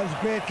Murphy. That was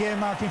a great game,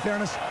 Marty, in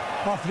fairness.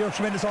 Offaly are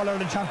tremendous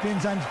All-Ireland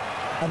champions, and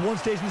at one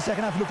stage in the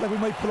second half it looked like we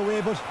might pull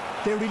away, but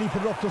they really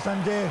put it up to us,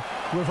 and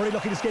we were very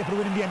lucky to escape with a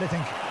win in the end, I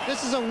think.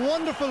 This is a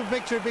wonderful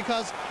victory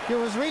because it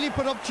was really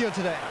put up to you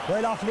today.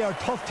 Well, Offaly are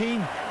a tough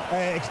team,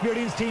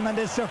 experienced team, and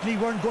they certainly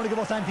weren't going to give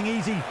us anything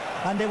easy,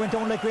 and they went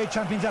down like great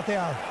champions that they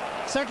are.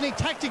 Certainly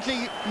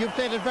tactically you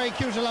played it very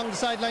cute along the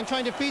sideline,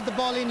 trying to feed the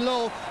ball in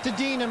low to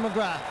Dean and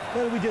McGrath.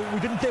 Well, we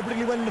didn't play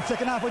particularly well in the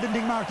second half, I didn't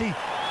think, Marty,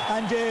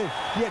 and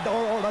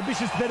our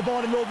ambitions to play the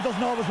ball in low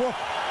doesn't always work.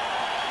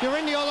 You're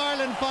in the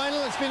All-Ireland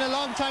final. It's been a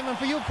long time, and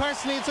for you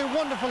personally it's a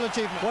wonderful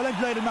achievement. Well, I'm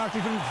delighted, Marty,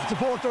 from the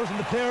supporters and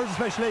the players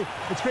especially.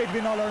 It's great to be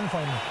in All-Ireland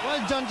final.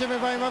 Well done, Jimmy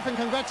Barry Murphy, and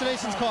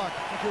congratulations, Cork.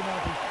 Thank you,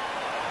 Marty.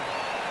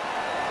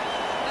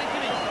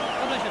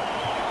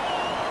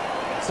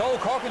 So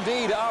Cork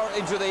indeed are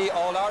into the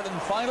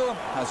All-Ireland final.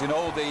 As you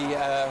know,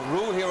 the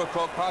rule here at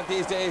Croke Park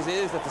these days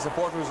is that the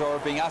supporters are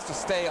being asked to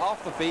stay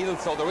off the field,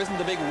 so there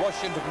isn't a big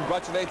rush in to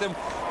congratulate them,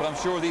 but I'm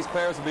sure these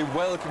players will be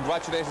well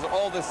congratulated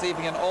all this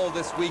evening and all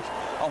this week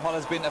on what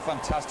has been a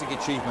fantastic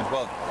achievement.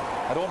 Well,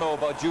 I don't know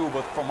about you,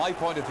 but from my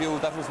point of view,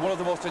 that was one of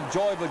the most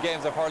enjoyable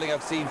games of hurling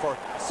I've seen for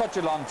such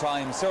a long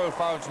time. Cyril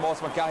Farrell and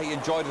Tomas Mulcahy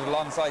enjoyed it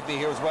alongside me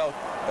here as well,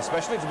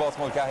 especially Tomas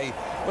Mulcahy.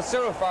 But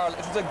Cyril Farrell,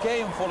 it was a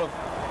game full of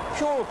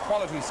pure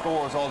quality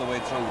scores all the way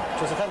through.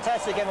 It was a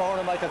fantastic game of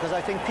hurling, Michael, because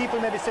I think people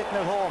maybe sitting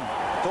at home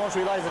don't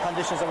realise the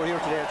conditions that were here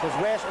today. It was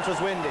wet, it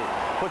was windy,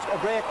 but a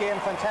great game,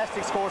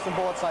 fantastic scores from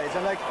both sides.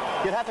 And like,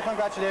 you'd have to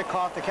congratulate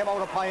Cork. They came out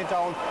a point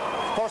down.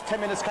 First 10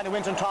 minutes kind of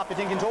went on top, you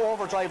think into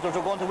overdrive, they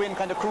were going to win,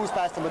 kind of cruise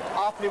past them, but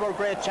Offaly were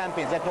great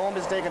champions, like no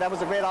mistake, and that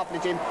was a great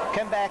Offaly team,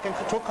 came back and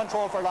took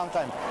control for a long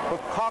time. But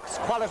Cork's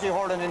quality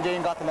hurling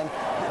indeed got them, and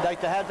like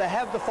they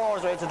have the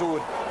forwards ready to do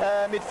it.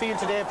 midfield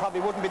today probably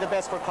wouldn't be the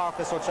best for Cork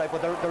as such,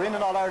 but they're in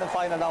an All-Ireland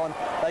final now, and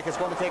like it's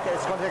going to take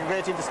a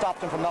great team to stop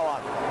them from now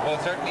on. Well,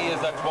 it certainly is.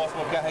 That Tomas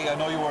Mulcahy, I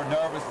know you were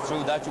nervous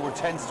through that, you were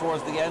tense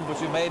towards the end,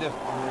 but you made it.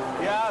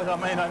 Yeah, I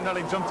mean, I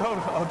nearly jumped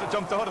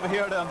out of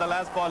here on the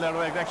last ball there.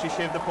 I actually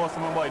shaved the post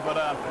in one wide, but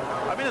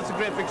I mean, it's a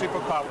great victory for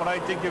Cork, but I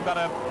think you've got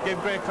to give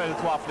great credit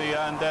to Offaly,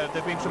 and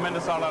they've been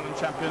tremendous All-Ireland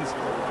champions,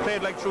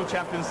 played like true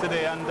champions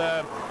today, and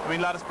I mean,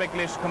 a lot of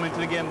speculation coming into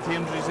the game, the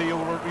injuries of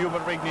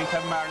Hubert Rigney and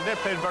Kevin Martin, they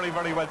played very,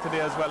 very well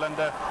today as well, and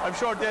I'm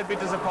sure they'll be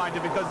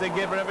disappointed because they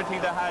gave it everything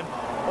they had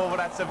over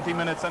that 70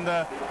 minutes, and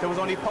there was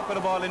only a puck of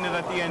the ball in it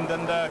at the end,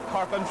 and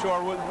Cork, I'm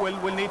sure,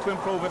 will need to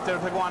improve if they're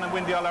to go on and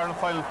win the All-Ireland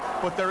final,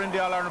 but they're in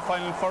the All-Ireland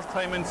final first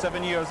time in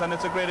 7 years, and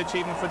it's a great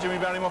achievement for Jimmy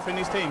Barrymore and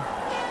his team.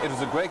 It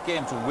was a great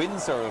game to win,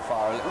 Cyril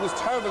Farrell. It was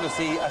terrible to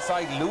see a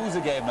side lose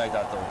a game like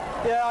that,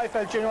 though. Yeah, I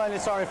felt genuinely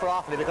sorry for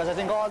Offaly because I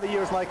think all the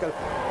years, Michael,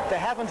 they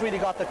haven't really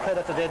got the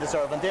credit that they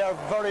deserve, and they are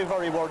very,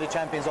 very worthy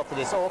champions up to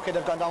this. Okay,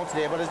 they've gone down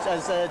today, but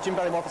as Jim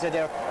Barrymore said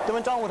there, they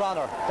went down with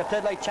honour. They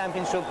played like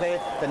champions should play.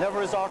 They never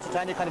resorted to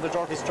any kind of a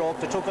dirty stroke.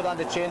 They took it on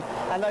the chin,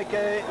 and like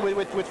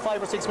with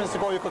 5 or 6 minutes to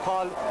go, you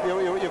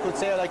could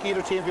say like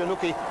either team, if you're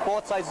lucky,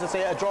 both sides to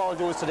say a draw will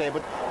do us today.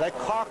 But like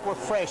Cork were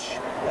fresh,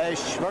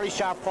 very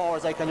sharp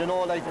forwards, like, and you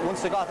know, like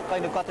once they got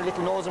their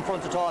little nose in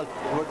front at all, it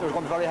was going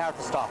to be very hard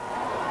to stop.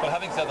 But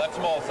having said that,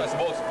 Tomas, I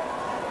suppose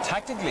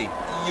tactically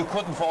you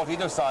couldn't fault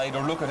either side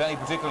or look at any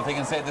particular thing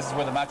and say this is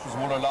where the match was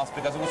won or lost,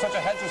 because it was such a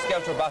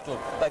helter-skelter battle,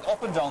 like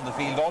up and down the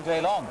field all day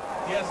long.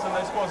 Yes, and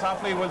I suppose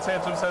Offaly will say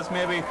to themselves,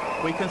 maybe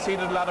we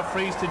conceded a lot of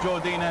frees to Joe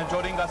Dean, and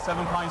Joe Dean got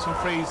 7 points from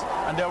frees,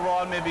 and they were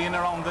all maybe in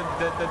around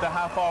the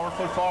half-forward,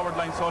 full-forward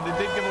line, so they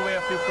did give away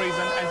a few frees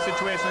and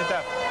situations like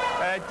that.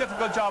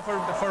 Difficult job for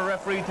a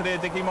referee today,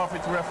 Dickie Murphy,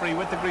 to referee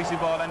with the greasy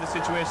ball and the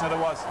situation that it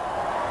was.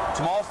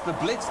 Tomas, the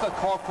blitz that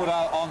Cork put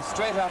out on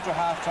straight after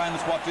half-time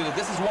is what did it.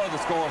 This is one of the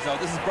scores now.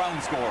 This is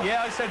Brown's score.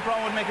 Yeah, I said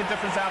Brown would make a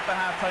difference after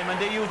half-time,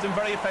 and they used him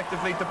very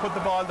effectively to put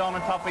the ball down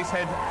on top of his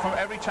head from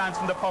every chance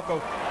from the puck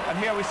out. And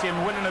here we see him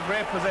winning a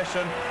great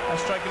possession and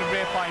striking a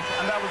great point,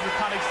 and that was the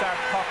tonic start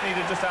Cork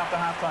needed just after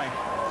half-time.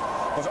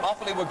 But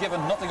Offaly were given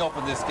nothing up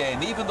in this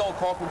game, even though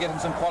Cork were getting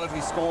some quality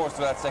scores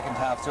through that second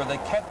half, so they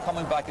kept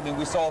coming back, and then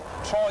we saw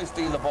Troy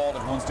steal the ball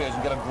at one stage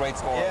and get a great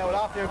score. Yeah,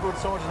 well, Offaly are good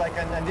soldiers, like,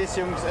 and this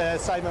young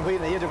Simon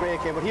Whelan, he had a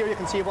great game, but here you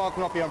can see him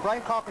walking up here, and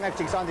Brian Corcoran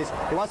actually takes on this.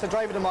 He wants to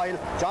drive it a mile.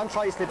 John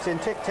Troy slips in,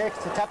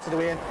 taps it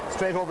away, and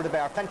straight over the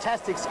bar.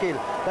 Fantastic skill.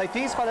 Like,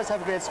 these fellas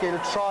have great skill.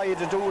 Troy,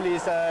 the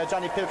Dooleys,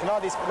 Johnny Pilkin, all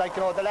these, like,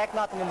 you know, they lack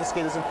nothing in the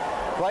skills, and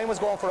Brian was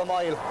going for a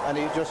mile, and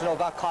he just, you know,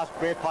 got caught.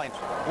 Great point.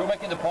 You're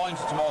making the point,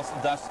 Tomas,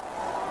 that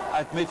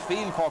at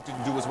midfield Cork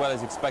didn't do as well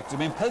as expected. I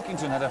mean,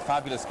 Pilkington had a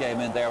fabulous game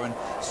in there, and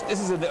this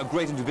is a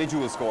great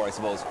individual score, I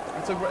suppose.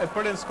 It's a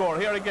brilliant score.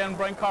 Here again,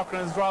 Brian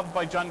Corcoran is robbed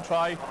by John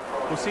Troy,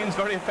 who seems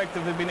very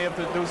effective in being able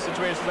to do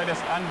situations like this,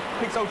 and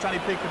picks out Johnny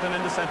Pilkington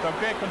in the centre.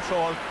 Great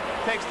control,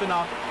 takes the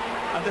knock,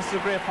 and this is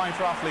a great point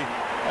for Offaly.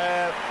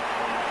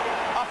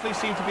 Offaly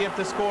seem to be able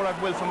to score at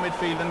will from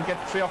midfield and get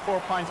 3 or 4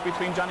 points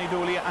between Johnny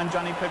Dooley and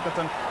Johnny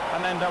Pilkington,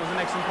 and then that was an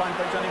excellent point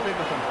by Johnny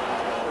Pilkington.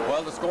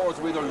 Well, the scores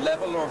were either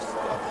level or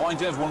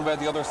pointed one way or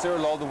the other,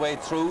 Cyril all the way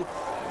through.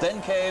 Then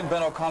came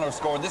Ben O'Connor's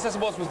score, and this I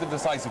suppose was the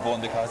decisive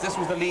one, because this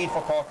was the lead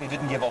for Cork. He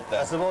didn't give up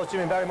there. I suppose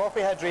Jimmy Barry Murphy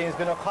had dreams.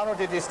 Ben O'Connor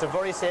did this the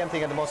very same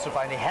thing in the Munster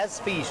final. He has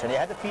feet, and he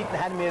had the feet and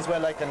hand me as well,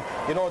 like, and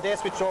you know, they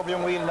switched over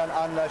young Whelan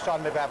on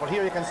Sean McGrath. But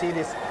here you can see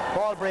this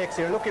ball breaks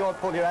here. Look at old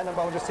pull here, and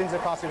Brown just sends it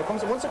across here.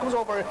 Once it comes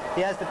over,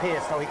 he has the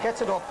pace. Now he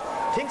gets it up,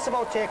 thinks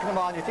about taking him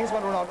on, he thinks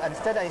about running out, and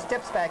instead he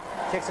steps back,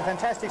 takes a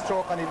fantastic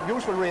stroke on his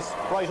beautiful wrist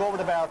right over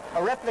the bar,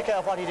 a replica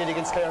of what he did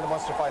against Clare in the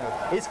Munster final.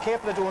 He's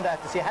capable of doing that.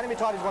 You see, Hanemy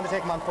thought he was going to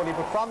take him on fully,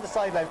 but from the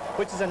sideline,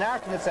 which is an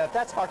art in itself,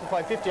 that's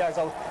 45, 50 yards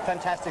out,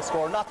 fantastic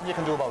score, nothing you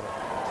can do about it.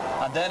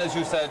 And then, as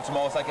you said,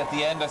 Tomas, like at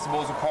the end, I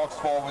suppose, of Cork's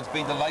forwards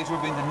being the lighter,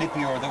 being the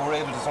nippier, they were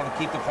able to sort of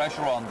keep the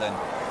pressure on then.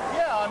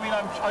 Yeah, I mean,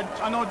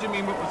 I know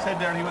Jimmy said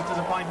there he was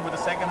disappointed with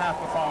the second half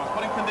performance,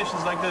 but in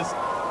conditions like this,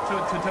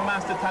 to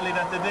match the tally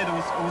that they did, it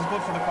was good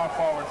for the Cork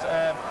forwards.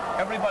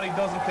 Everybody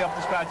doesn't play up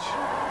to scratch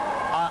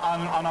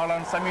on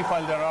Ireland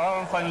semi-final there, or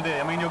Ireland final day.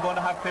 I mean, you're going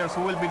to have players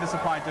who will be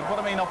disappointed, but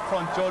I mean, up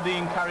front, Joe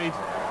Dean carried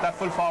that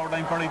full forward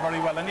line very, very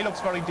well, and he looks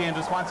very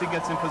dangerous once he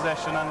gets in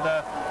possession, and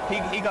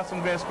he got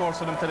some great scores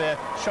for them today.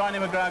 Shawnee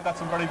McGrath got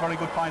some very, very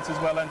good points as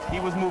well, and he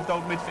was moved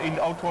out midfield,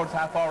 out towards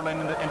half-hour line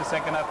in the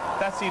second half.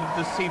 That seemed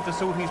to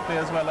suit his play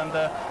as well, and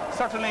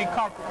certainly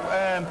Cork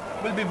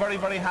will be very,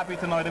 very happy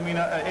tonight. I mean,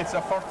 it's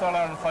a first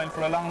All-Ireland final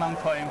for a long, long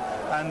time,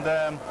 and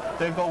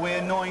they'll go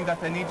away knowing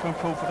that they need to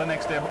improve for the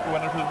next day,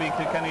 whether it will be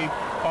Kilkenny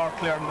or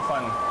Clare in the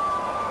final.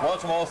 Well,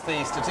 Tomas,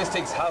 the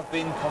statistics have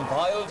been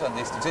compiled, and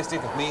the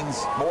statistic that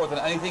means more than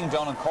anything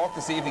down in Cork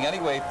this evening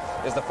anyway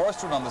is the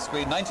first one on the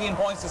screen. 19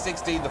 points to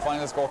 16, the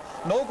final score.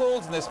 No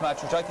goals in this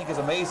match, which I think is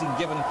amazing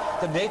given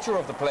the nature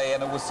of the play,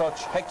 and it was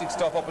such hectic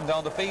stuff up and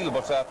down the field,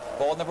 but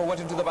ball never went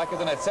into the back of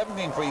the net.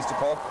 17 frees to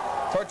Cork,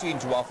 13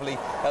 to Offaly.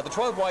 The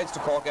 12 wides to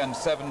Cork and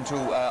 7 to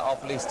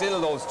Offaly. Still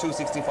those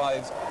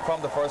 265s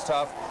from the first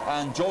half.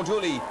 And Joe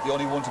Dooley, the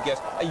only one to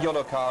get a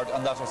yellow card,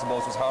 and that I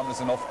suppose was harmless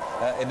enough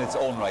in its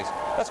own right.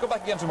 Let's go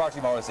back again to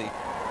Marty Morrissey.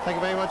 Thank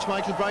you very much,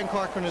 Michael. Brian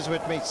Corcoran is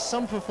with me.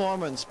 Some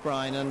performance,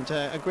 Brian, and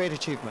a great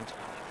achievement.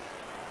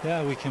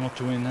 Yeah, we came up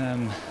to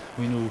win.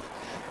 We knew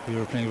we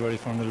were playing a very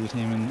formidable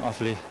team in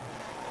Offaly.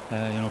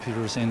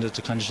 People were saying that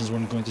the conditions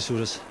weren't going to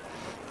suit us,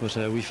 but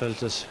we felt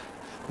that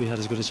we had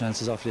as good a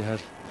chance as Offaly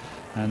had.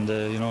 And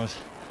I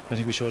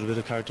think we showed a bit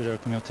of character there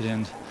coming up to the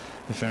end.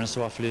 In fairness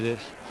to Offaly,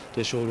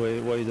 they showed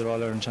why they're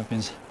All-Ireland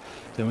champions.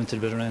 They went to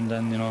the bitter end,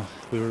 and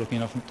we were lucky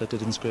enough that they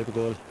didn't scrape a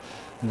goal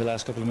in the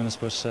last couple of minutes.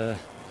 But it's the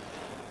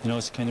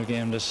kind of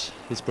game that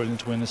it's brilliant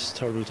to win, it's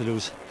terrible to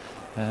lose.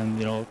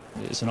 And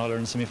it's an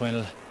All-Ireland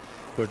semi-final.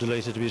 We're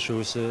delighted to be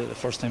through. It's the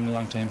first time in a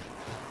long time,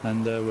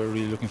 and we're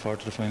really looking forward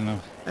to the final now.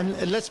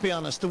 And let's be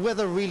honest, the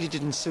weather really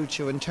didn't suit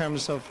you in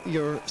terms of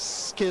your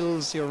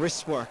skills, your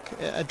wrist work.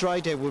 A dry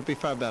day would be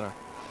far better.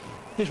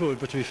 It would,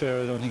 but to be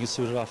fair, I don't think it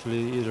suited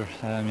Offaly either.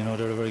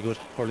 They're a very good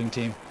hurling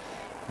team,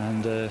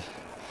 and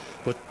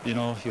but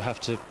you have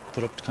to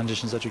put up the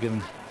conditions that you're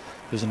given.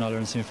 There's an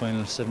All-Ireland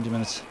semi-final, 70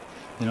 minutes.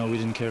 We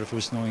didn't care if it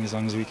was snowing as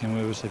long as we came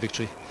away with a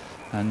victory,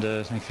 and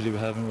thankfully we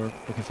have, and we're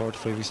looking forward to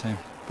 5 weeks' time.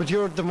 But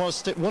you're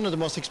one of the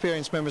most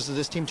experienced members of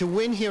this team. To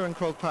win here in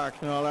Croke Park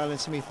in an All-Ireland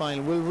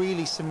semi-final will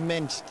really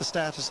cement the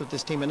status of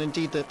this team and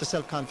indeed the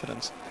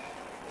self-confidence.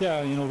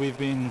 Yeah, we've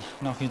been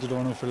knocking at the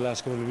door now for the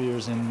last couple of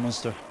years in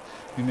Munster.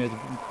 We made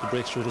the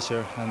breakthrough this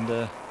year,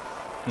 and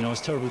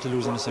it's terrible to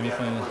lose in the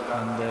semi-final,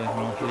 and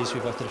at least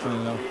we've got to the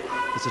final now.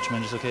 It's a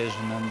tremendous occasion,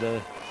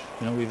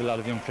 and we have a lot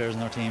of young players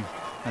in our team,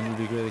 and it'll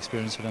be a great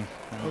experience for them.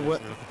 We're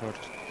looking forward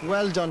to it.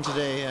 Well done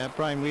today,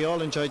 Brian. We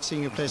all enjoyed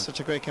seeing you play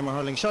such a great game of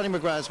hurling. Shawnee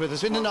McGrath is with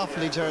us in an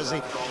Offaly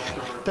jersey.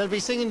 They'll be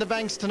singing the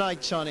banks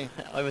tonight, Shawnee.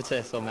 I would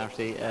say so,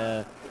 Marty.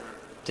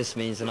 This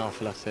means an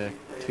awful lot to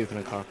people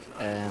in Cork.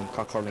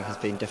 Cork hurling has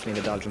been definitely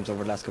in the doldrums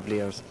over the last couple of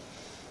years.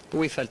 But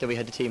we felt that we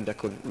had a team that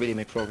could really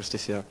make progress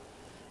this year.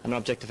 And our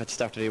objective at the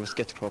start of the year was to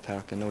get to Croke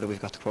Park, and now that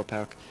we've got to Croke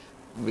Park,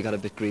 we got a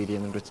bit greedy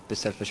and a bit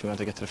selfish. We wanted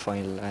to get to the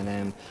final,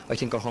 and I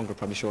think our hunger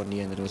probably showed in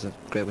the end that it was a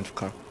great win for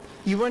Cork.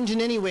 You weren't in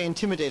any way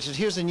intimidated.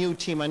 Here's a new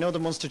team. I know the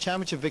Munster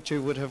Championship victory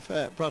would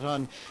have brought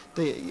on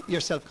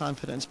your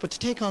self-confidence, but to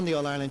take on the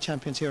All-Ireland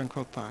champions here in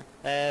Croke Park?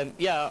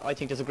 Yeah, I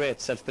think there's a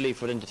great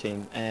self-belief within the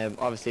team.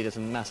 Obviously there's a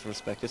massive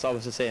respect. It's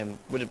always the same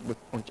with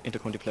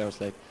inter-county players.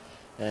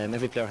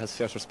 Every player has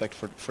fierce respect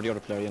for the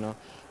other player,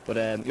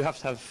 But you have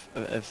to have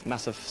a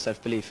massive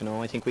self-belief,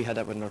 I think we had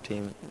that within our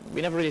team.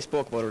 We never really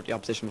spoke about the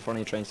opposition before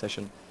any training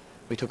session.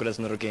 We took it as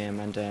another game,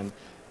 and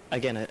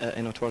again,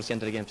 towards the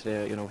end of the game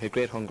today, we had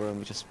great hunger, and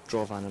we just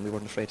drove on, and we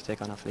weren't afraid to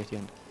take on Offaly at the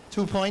end.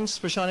 2 points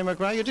for Shawnee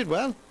McGrath. You did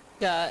well.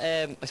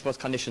 Yeah, I suppose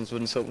conditions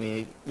wouldn't suit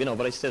me,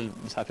 but I still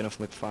was happy enough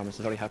with my performance. I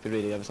was very happy,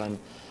 really. I was on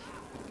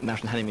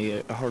Martin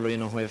Hannamy, a hurler,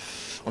 who I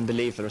have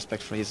unbelievable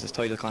respect for. He's as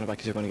title cornerback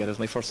as you're going to get. It was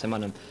my first time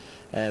on him.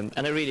 And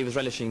I really was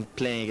relishing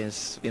playing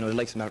against, the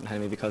likes of Martin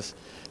Hannamy, because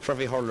for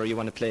every hurler you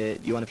want to play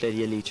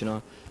the elite,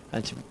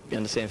 and to be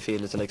on the same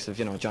field as the likes of,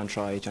 John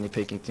Troy, Johnny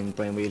Pilkington,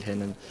 Brian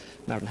Wheelhin, and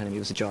Martin Hannamy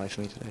was a joy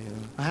for me today.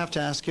 I have to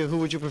ask you, who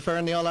would you prefer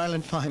in the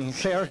All-Ireland final,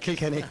 Clare or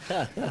Kilkenny?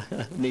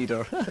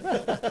 Neither.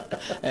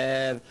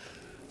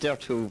 They're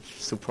two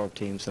superb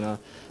teams,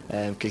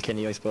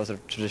 Kilkenny, I suppose, are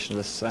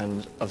traditionalists,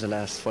 and of the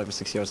last 5 or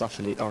 6 years,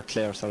 Offaly, or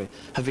Clare, sorry,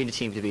 have been the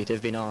team to beat.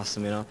 They've been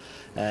awesome,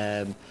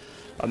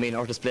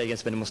 our display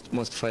against been the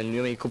most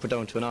final. You could put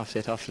down to an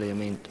off-day to Offaly,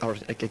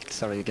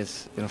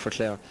 against, for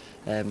Clare.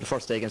 The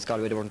first day against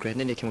Galway, they weren't great, and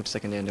then they came out the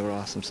second day and they were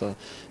awesome. So,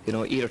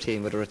 either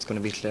team, whether it's going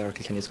to be Clare or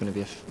Kilkenny, is going to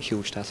be a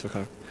huge task for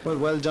Cork.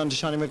 Well done to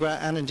Shawnee McGrath,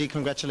 and indeed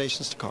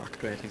congratulations to Cork.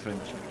 Great, thanks very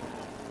much.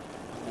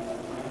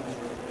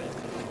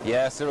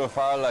 Yeah, Cyril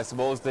Farrell, I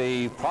suppose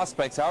the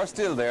prospects are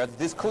still there.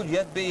 This could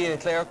yet be a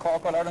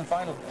Clare-Cork All-Ireland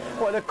final.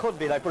 Well, it could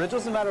be, but it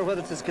doesn't matter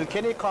whether it's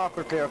Kilkenny, Cork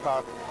or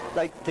Clare-Cork.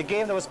 The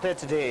game that was played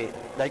today,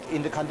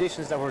 in the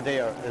conditions that were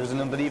there, it was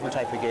an unbelievable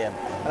type of game.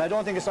 And I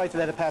don't think it's right to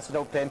let it pass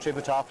without paying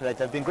tribute to Offaly.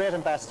 They've been great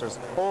ambassadors.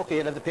 Okay,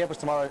 you'll have the papers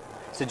tomorrow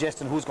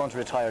suggesting who's going to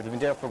retire. They've been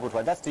there for a good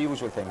while. That's the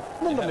usual thing.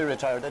 None of them are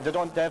retired.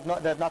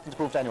 They have nothing to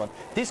prove to anyone.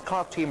 This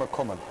Cork team are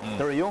coming.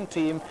 They're a young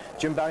team.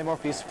 Jim Barry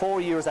Murphy is 4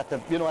 years at the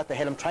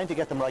helm trying to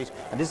get them right,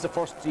 and this is the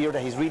first year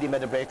that he's really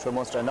made a breakthrough in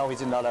Munster, and now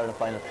he's in the All-Ireland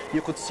final.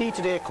 You could see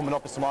today coming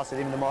up as Tomas said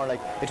even tomorrow,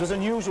 it was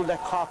unusual that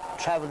Cork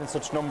travelled in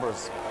such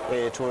numbers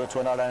to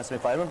an All-Ireland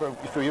semi-final. I remember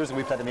a few years ago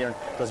we played them here, and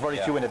there was very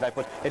few in it,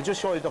 but it just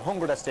showed you the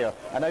hunger that's there.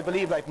 And I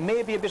believe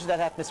maybe a bit of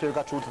that atmosphere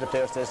got through to the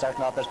players today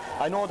starting off. That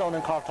I know down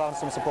in Cork, talking to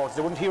some supporters,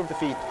 they wouldn't hear of the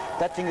feet.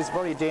 That thing is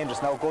very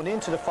dangerous. Now, going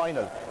into the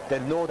final,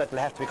 they'll know that they'll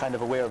have to be kind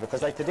of aware of it,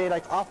 because like today,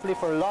 like Offaly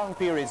for long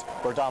periods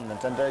were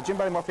dominant, and Jim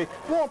Barry Murphy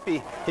won't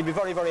be. He'll be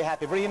very, very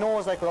happy, but he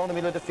knows, like, around the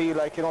middle of the field,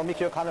 like, you know,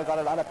 Mickey O'Connell got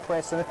a lot of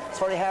press, and it's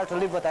very hard to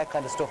live with that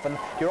kind of stuff. And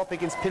you're up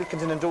against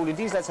Pilkington and Dooley.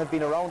 These lads have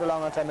been around a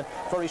long time, and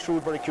very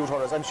shrewd, very cute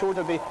hurlers. I'm sure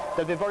they'll want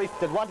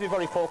to be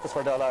very focused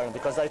for the All-Ireland,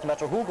 because like, no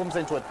matter who comes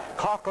into it,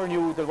 Cork or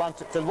New, they'll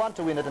want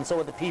to win it, and so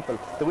will the people.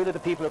 The will of the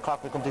people of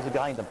Cork will completely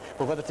behind them.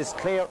 But whether it's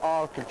Clare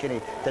or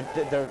Kilkenny,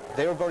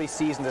 they're very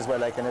seasoned as well,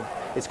 like, and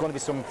it's going to be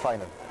some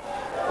final.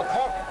 Well,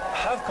 Cork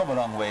have come a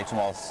long way,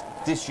 Tomas,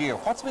 this year.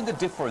 What's been the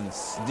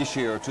difference this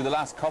year to the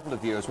last couple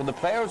of years when the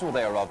players were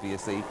there,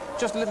 obviously?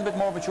 Just a little bit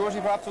more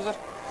maturity, perhaps, was it?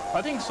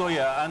 I think so,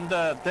 yeah, and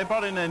they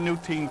brought in a new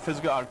team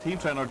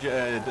trainer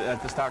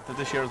at the start of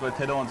this year as well,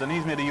 Ted Owens, and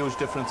he's made a huge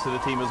difference to the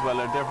team as well.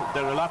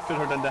 They're a lot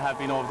fitter than they have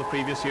been over the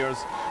previous years.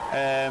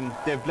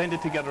 They've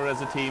blended together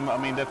as a team. I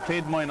mean, they've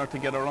played minor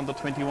together, on the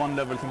 21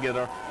 level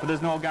together, but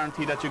there's no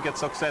guarantee that you get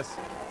success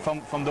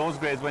from those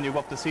grades when you go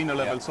up to senior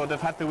level, so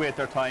they've had to wait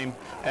their time.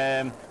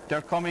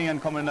 They're coming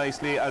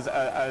nicely,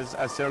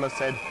 as Cyril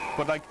said,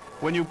 but like,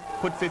 when you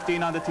put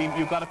 15 on the team,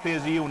 you've got to play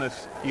as a unit.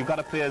 You've got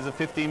to play as a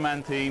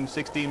 15-man team,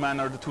 16-man,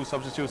 or the two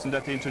substitutions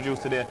that they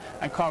introduced today.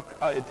 And Cork,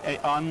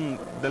 on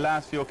the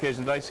last few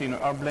occasions that I've seen,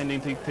 are blending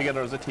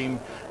together as a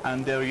team,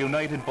 and they're a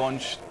united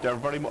bunch. They're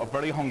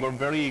very hungry,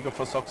 very eager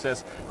for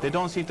success. They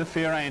don't seem to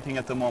fear anything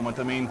at the moment.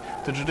 I mean,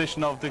 the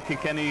tradition of the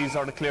Kilkennys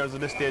or the Clares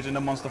at this stage in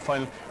the Munster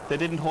final, they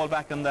didn't hold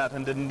back on that,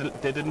 and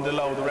they didn't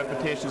allow the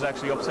reputations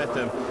actually upset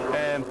them.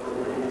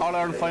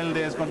 All-Ireland final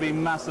day is going to be a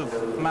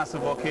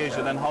massive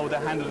occasion, and how they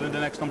handle it in the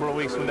next number of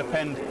weeks will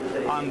depend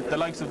on the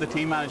likes of the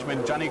team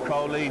management. Johnny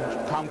Crowley,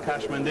 Tom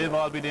Cashman, they've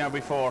all been there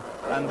before,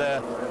 and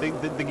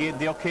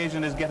the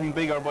occasion is getting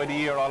bigger by the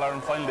year,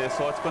 All-Ireland final day,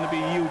 so it's going to be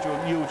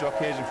a huge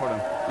occasion for them.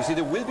 You see,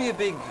 there will be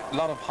a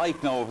lot of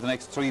hype now over the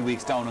next 3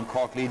 weeks down in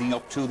Cork leading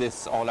up to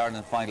this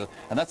All-Ireland final,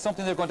 and that's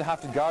something they're going to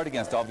have to guard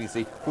against,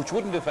 obviously, which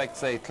wouldn't affect,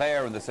 say,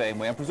 Clare in the same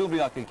way, and presumably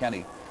not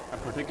Kilkenny.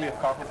 And particularly if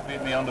Cork to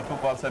beat me on the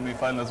football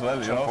semi-final as well,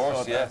 you know. Of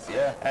course, so yes,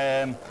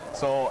 yeah.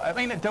 So I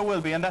mean, there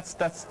will be, and that's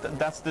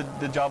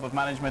the job of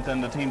management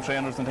and the team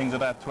trainers and things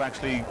like that, to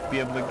actually be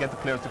able to get the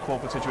players to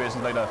cope with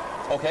situations like that.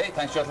 Okay,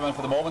 thanks, gentlemen,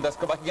 for the moment. Let's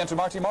go back again to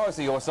Marty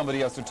Morrissey or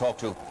somebody else to talk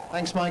to.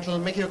 Thanks, Michael.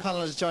 Mickey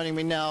O'Connell is joining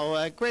me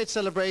now. Great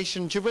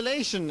celebration,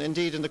 jubilation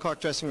indeed in the Cork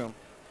dressing room.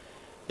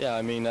 Yeah,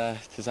 I mean,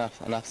 it's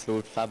an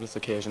absolute fabulous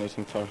occasion, I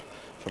think, for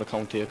the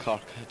county of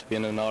Cork to be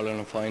in an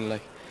All-Ireland final.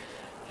 Like,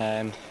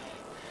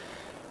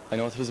 I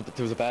know it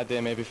was a bad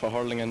day maybe for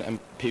hurling, and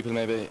people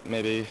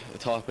maybe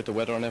thought with the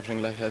weather and everything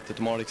like that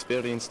the more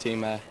experienced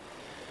team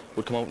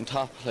would come out on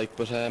top, like,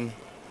 but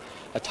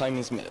at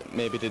times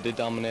maybe they did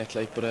dominate,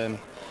 like, but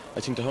I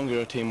think the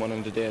hungrier team won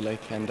in the day,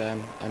 like, and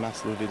I'm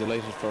absolutely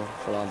delighted for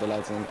all the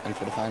lads and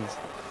for the fans.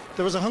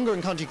 There was a hunger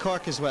in County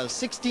Cork as well.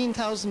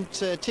 16,000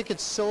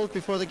 tickets sold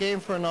before the game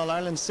for an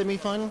All-Ireland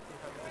semi-final.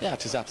 Yeah,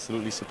 it is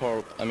absolutely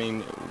superb. I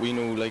mean, we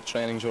knew, like,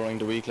 training during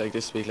the week, like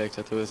this week, like,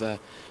 that there was a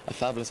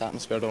fabulous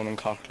atmosphere down in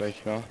Cork,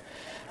 like, you know,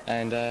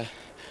 and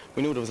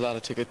we knew there was a lot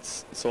of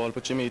tickets sold,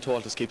 but Jimmy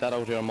told us keep that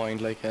out of your mind,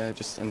 like, and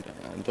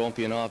don't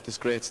be in awe of this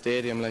great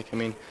stadium, like, I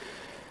mean,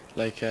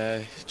 like,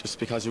 just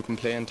because you can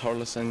play in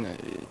Thurles and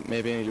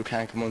maybe you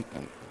can't come on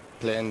and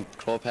play in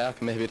Croke Park,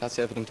 and maybe that's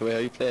evident the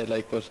way I played,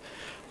 like, but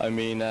I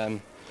mean,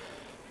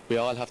 we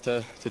all have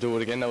to do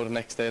it again now the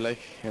next day, like,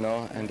 you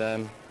know,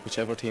 and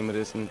whichever team it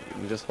is, and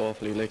we just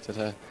hopefully like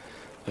that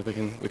we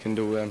can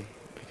do it,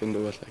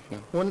 like, you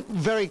know. One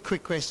very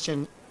quick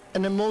question.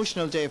 An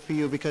emotional day for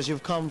you, because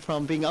you've come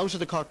from being out of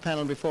the Cork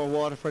panel before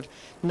Waterford,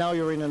 now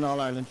you're in an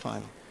All-Ireland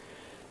final.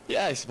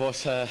 Yeah, I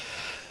suppose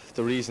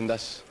the reason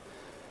that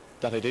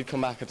I did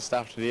come back at the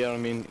start of the year, I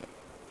mean,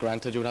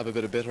 granted you'd have a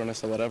bit of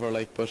bitterness or whatever,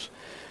 like, but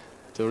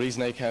the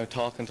reason I came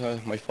talking to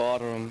my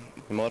father and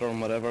my mother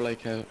and whatever,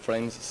 like,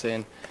 friends,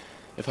 saying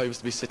if I was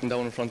to be sitting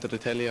down in front of the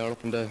telly or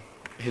up in the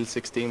Hill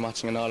 16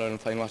 watching an All-Ireland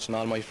final, watching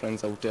all my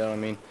friends out there, I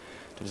mean,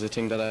 there was a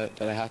thing that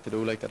I had to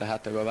do, like, that I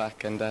had to go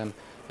back, and I'm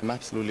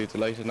absolutely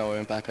delighted now I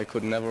went back. I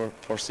could never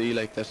foresee,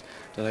 like, that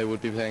I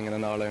would be playing in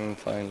an All-Ireland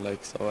final,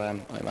 like, so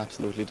I'm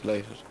absolutely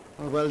delighted.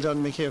 Well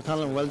done, Mickey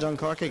O'Connell, well done,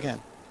 Cork again.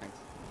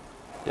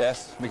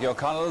 Yes, Mickey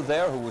O'Connell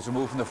there, who was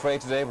removed from the fray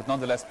today, but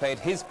nonetheless played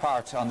his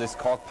part on this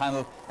Cork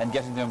panel and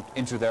getting them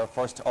into their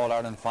first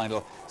All-Ireland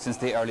final since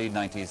the early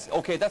 90s.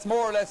 OK, that's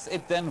more or less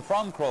it then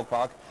from Croke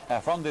Park,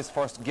 from this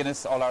first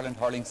Guinness All-Ireland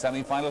hurling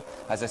semi-final.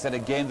 As I said, a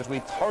game that we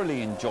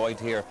thoroughly enjoyed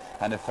here,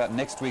 and if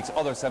next week's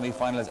other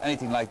semi-final is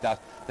anything like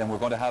that, then we're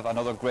going to have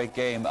another great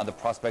game and the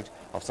prospect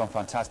of some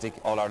fantastic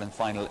All-Ireland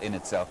final in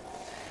itself.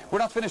 We're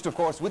not finished, of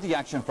course, with the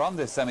action from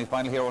this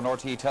semi-final here on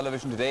RTE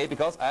television today,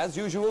 because, as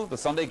usual, the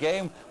Sunday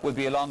game will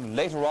be along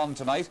later on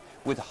tonight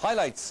with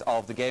highlights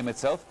of the game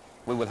itself.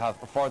 We will have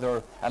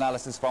further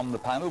analysis from the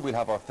panel. We'll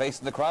have our face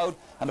in the crowd,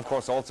 and, of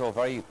course, also a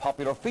very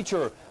popular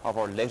feature of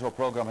our later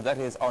programme, and that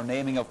is our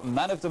naming of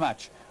man of the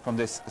match from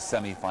this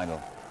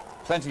semi-final.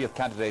 Plenty of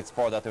candidates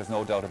for that, there's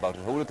no doubt about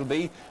it. Who it'll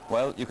be,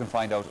 well, you can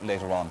find out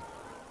later on.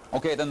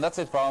 Okay, then that's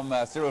it from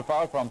Cyril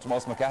Farrell, from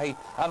Tomas McCahey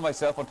and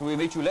myself, until we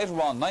meet you later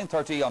on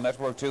 9:30 on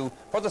Network 2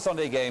 for the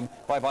Sunday game.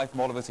 Bye-bye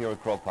from all of us here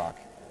at Croke Park.